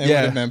amazing. It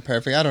Yeah. would have been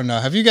perfect. I don't know.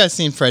 Have you guys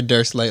seen Fred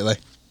Durst lately?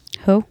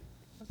 Who?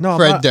 No, I'm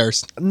Fred not-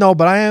 Durst. No,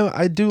 but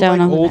I do Don't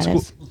know like who old that school.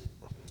 is.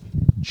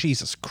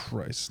 Jesus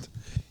Christ.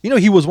 You know,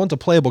 he was once a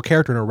playable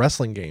character in a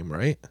wrestling game,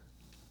 right?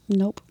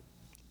 Nope.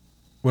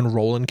 When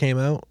Roland came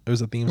out, it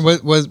was a theme song.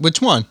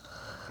 Which one?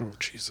 Oh,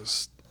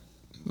 Jesus.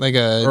 Like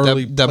a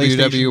Early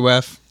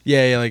WWF?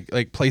 Yeah,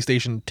 like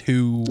PlayStation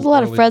 2. There's a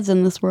lot of early- Freds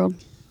in this world.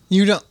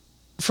 You don't...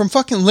 From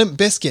fucking Limp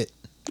Bizkit.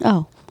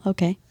 Oh,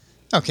 okay.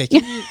 Okay,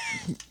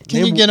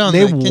 can you get on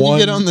name that? Can you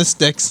get one- on the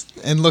sticks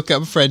and look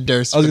up Fred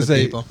Durst I was for going the to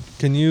say, people?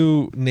 can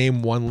you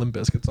name one Limp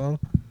Bizkit song?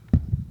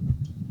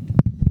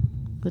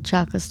 The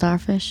chocolate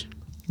starfish.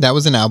 That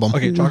was an album.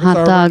 Okay, And Chocolate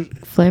hot Starfish.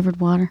 dog flavored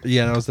water.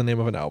 Yeah, that was the name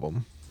of an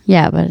album.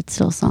 Yeah, but it's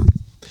still a song.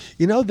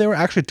 You know, they were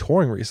actually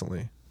touring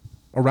recently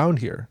around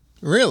here.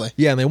 Really?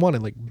 Yeah, and they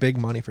wanted like big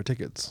money for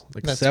tickets.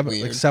 Like That's like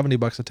weird.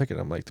 $70 a ticket.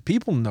 I'm like, the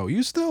people know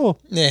you still.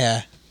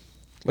 Yeah.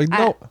 Like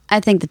no, I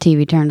think the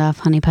TV turned off,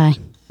 honey pie.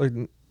 like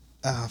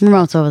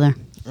Remote's over there.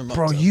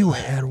 bro, you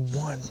had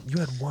one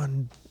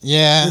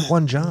Yeah.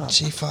 job.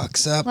 She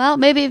fucks up. Well,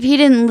 maybe if he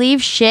didn't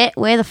leave shit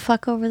way the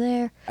fuck over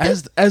there.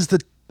 As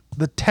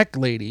the tech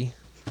lady.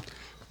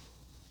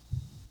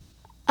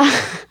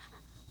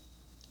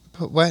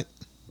 But what?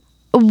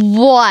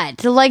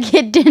 What? Like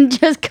it didn't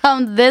just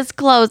come this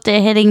close to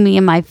hitting me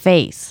in my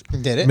face.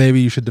 Did it?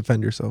 Maybe you should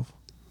defend yourself.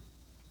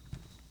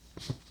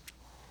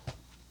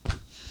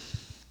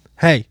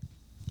 Hey,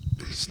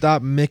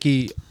 stop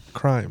Mickey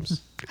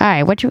crimes. All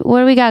right, what do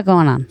we got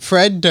going on?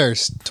 Fred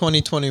Durst,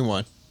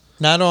 2021.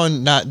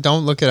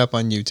 Don't look it up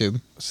on YouTube.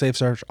 Safe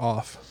search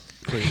off,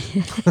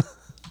 please.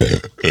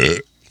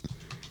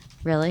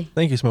 Really?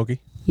 Thank you, Smokey.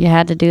 You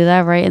had to do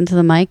that right into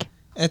the mic?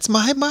 It's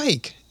my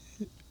mic.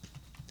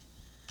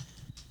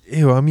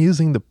 Ew, I'm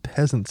using the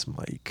peasant's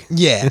mic.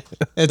 Yeah.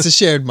 It's a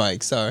shared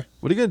mic, sorry.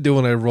 What are you gonna do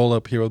when I roll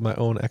up here with my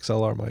own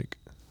XLR mic?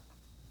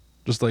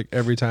 Just like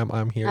every time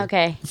I'm here.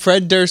 Okay.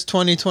 Fred Durst,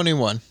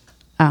 2021.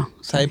 Oh,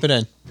 Type it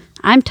in.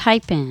 I'm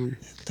typing.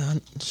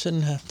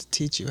 Shouldn't have to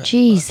teach you how.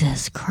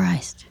 Jesus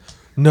Christ.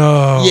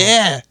 No.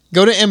 Yeah.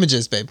 Go to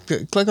images, babe.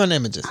 Click on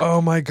images.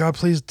 Oh my God!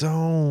 Please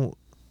don't.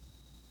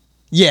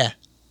 Yeah.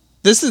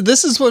 This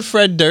is what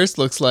Fred Durst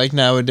looks like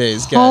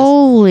nowadays, guys.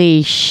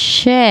 Holy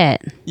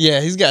shit. Yeah,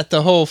 he's got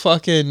the whole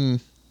fucking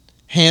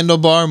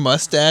handlebar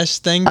mustache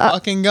thing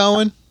fucking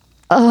going.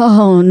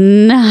 Oh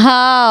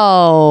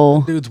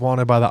no. Dude's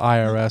wanted by the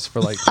IRS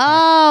for like.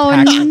 Oh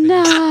tax-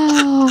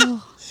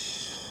 no.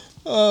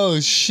 Oh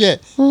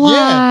shit. Yeah.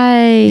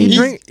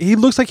 Why? He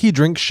looks like he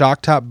drinks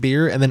Shock Top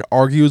beer and then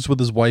argues with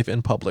his wife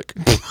in public.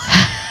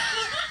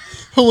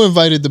 Who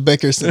invited the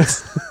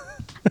Bickersons?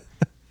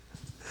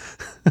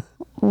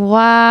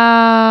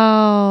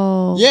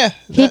 Wow. Yeah.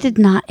 He did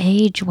not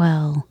age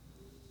well.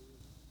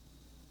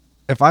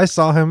 If I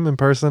saw him in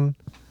person,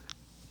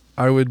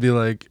 I would be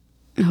like,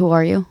 Who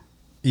are you?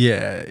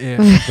 yeah.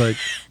 Like,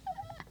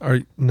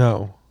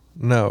 no.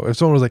 If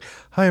someone was like,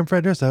 "Hi, I'm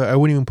Fred Durst," I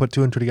wouldn't even put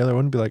two and two together. I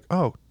wouldn't be like,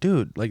 "Oh,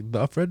 dude, like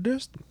the Fred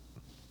Durst."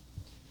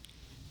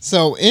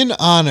 So in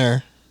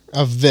honor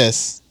of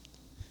this,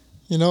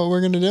 you know what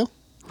we're gonna do?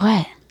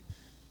 What?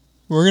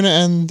 We're gonna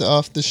end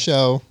off the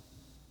show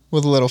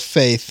with a little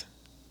faith.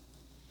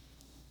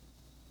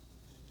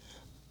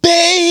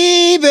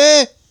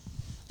 Baby!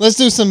 Let's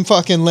do some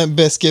fucking Limp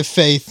Bizkit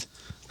Faith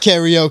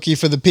karaoke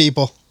for the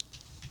people.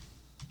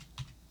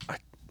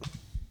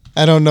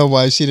 I don't know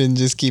why she didn't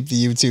just keep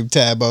the YouTube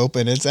tab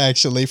open. It's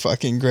actually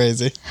fucking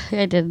crazy.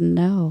 I didn't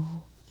know.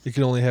 You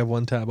can only have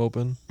one tab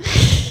open.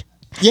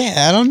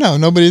 Yeah, I don't know.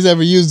 Nobody's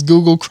ever used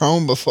Google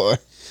Chrome before.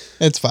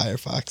 It's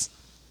Firefox.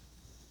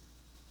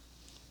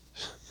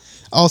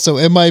 Also,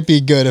 it might be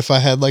good if I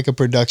had like a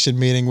production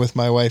meeting with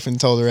my wife and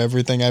told her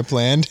everything I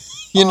planned.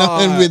 You know,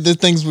 and the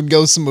things would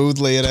go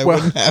smoothly and I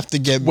wouldn't have to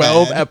get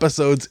 12 mad.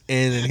 episodes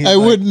in, and he's I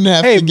like, wouldn't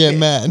have to get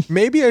mad.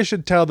 Maybe I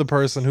should tell the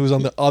person who's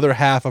on the other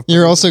half of.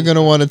 You're also going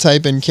to want to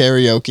type in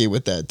karaoke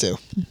with that too.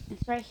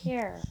 It's right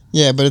here.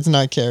 Yeah, but it's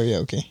not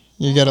karaoke.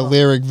 You got a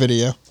lyric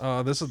video.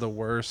 Oh, this is the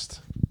worst.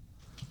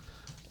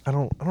 I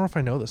don't know if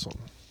I know this one.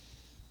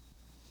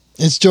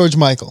 It's George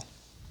Michael.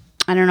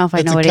 I don't know if I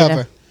It's know a it cover.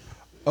 either.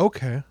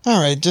 Okay.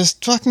 All right,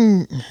 just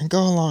fucking go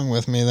along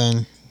with me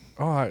then.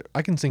 Oh,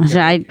 I can sing.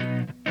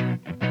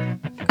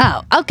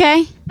 Oh,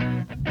 okay.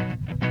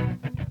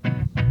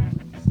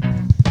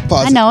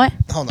 Pause I know it.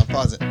 Hold on,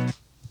 pause it. And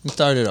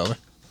start it over.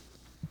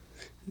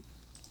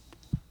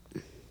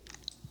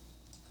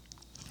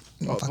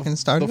 Fucking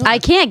start it over. I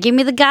can't. Give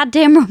me the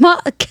goddamn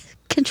remote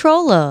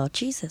controller.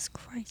 Jesus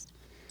Christ.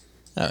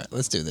 All right,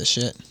 let's do this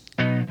shit.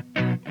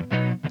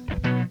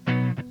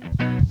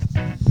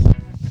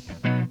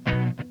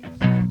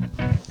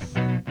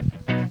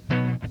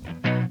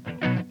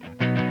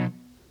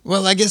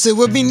 Well, I guess it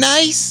would be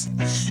nice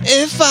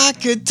if I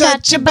could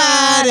touch your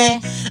body.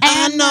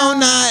 I know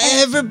not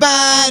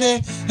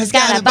everybody has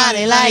got a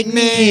body like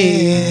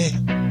me,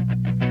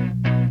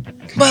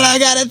 but I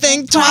gotta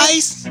think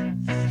twice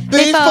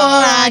before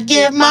I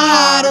give my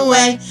heart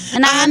away.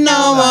 And I know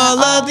all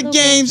of the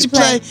games you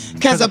play,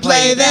 'cause I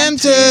play them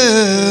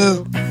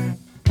too.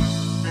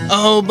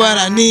 Oh, but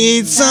I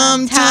need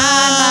some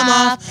time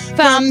off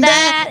from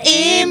that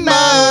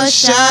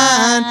emotion.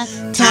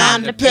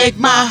 Time to pick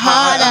my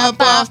heart up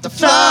off the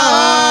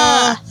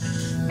floor.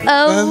 Oh,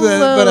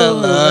 But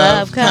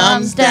love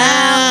comes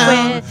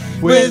down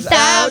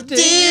without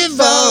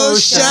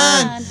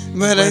devotion.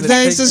 But it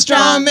takes a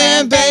strong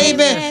man,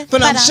 baby.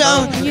 But I'm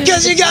showing,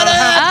 'cause you gotta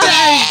have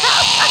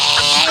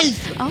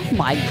faith. Oh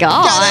my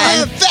God. Gotta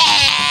have faith.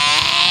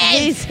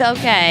 He's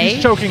okay.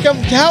 He's choking. Come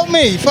help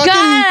me. Fucking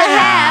Gotta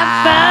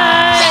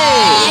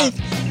have faith,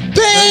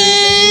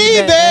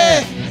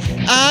 baby.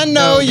 I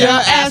know you're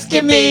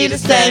asking me to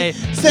stay.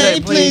 Say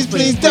please,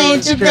 please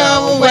don't you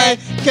go away,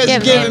 'cause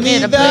you're giving me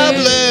the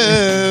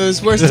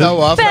blues. We're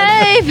so off.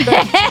 Baby.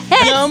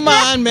 Your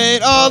mind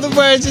made all the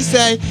words you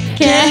say.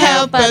 Can't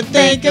help but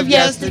think of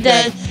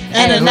yesterday.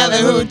 And another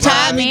who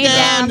tied me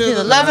down to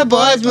the lover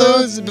boy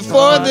blues.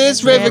 Before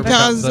this river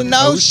comes an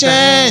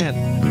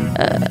ocean.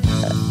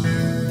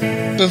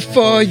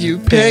 Before you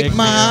pick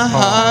my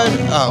heart.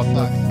 Oh,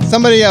 fuck.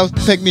 Somebody else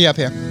pick me up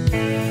here.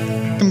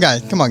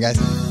 Come on, guys.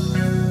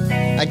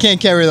 I can't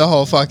carry the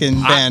whole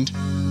fucking band.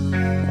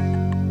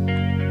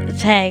 It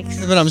takes.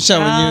 But I'm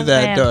showing you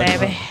that door.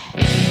 Baby.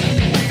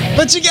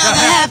 But you gotta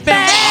have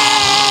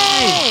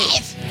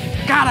faith.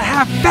 Gotta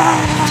have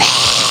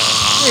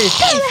faith.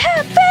 Gotta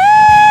have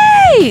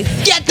faith.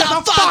 Get the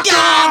fuck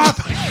up!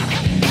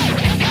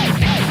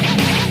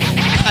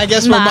 I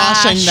guess we're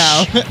moshing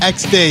now.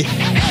 XD.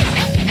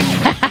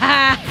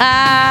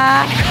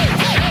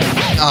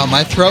 Oh,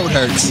 my throat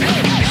hurts.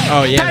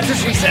 Oh yeah. That's what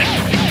she said.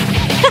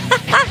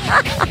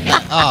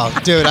 Oh,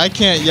 dude, I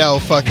can't yell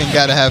fucking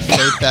gotta have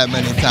faith that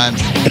many times.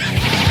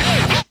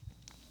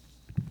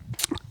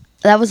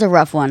 That was a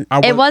rough one.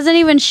 It wasn't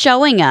even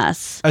showing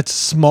us. It's a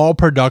small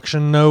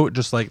production note.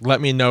 Just like let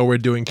me know we're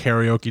doing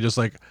karaoke. Just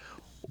like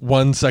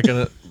 1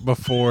 second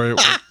before.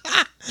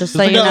 Just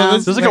so you know.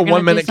 There's like a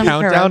 1 minute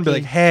countdown. Be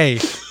like, hey.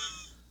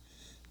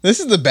 This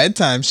is the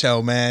bedtime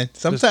show, man.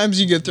 Sometimes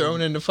you get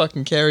thrown into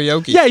fucking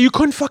karaoke. Yeah, you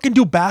couldn't fucking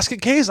do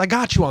basket case. I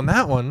got you on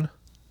that one.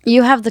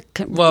 You have the.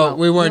 Well,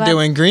 we weren't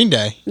doing Green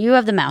Day. You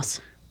have the mouse.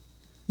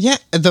 Yeah,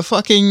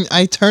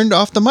 I turned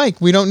off the mic.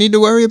 We don't need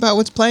to worry about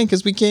what's playing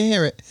because we can't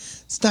hear it.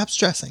 Stop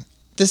stressing.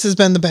 This has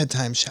been the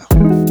bedtime show.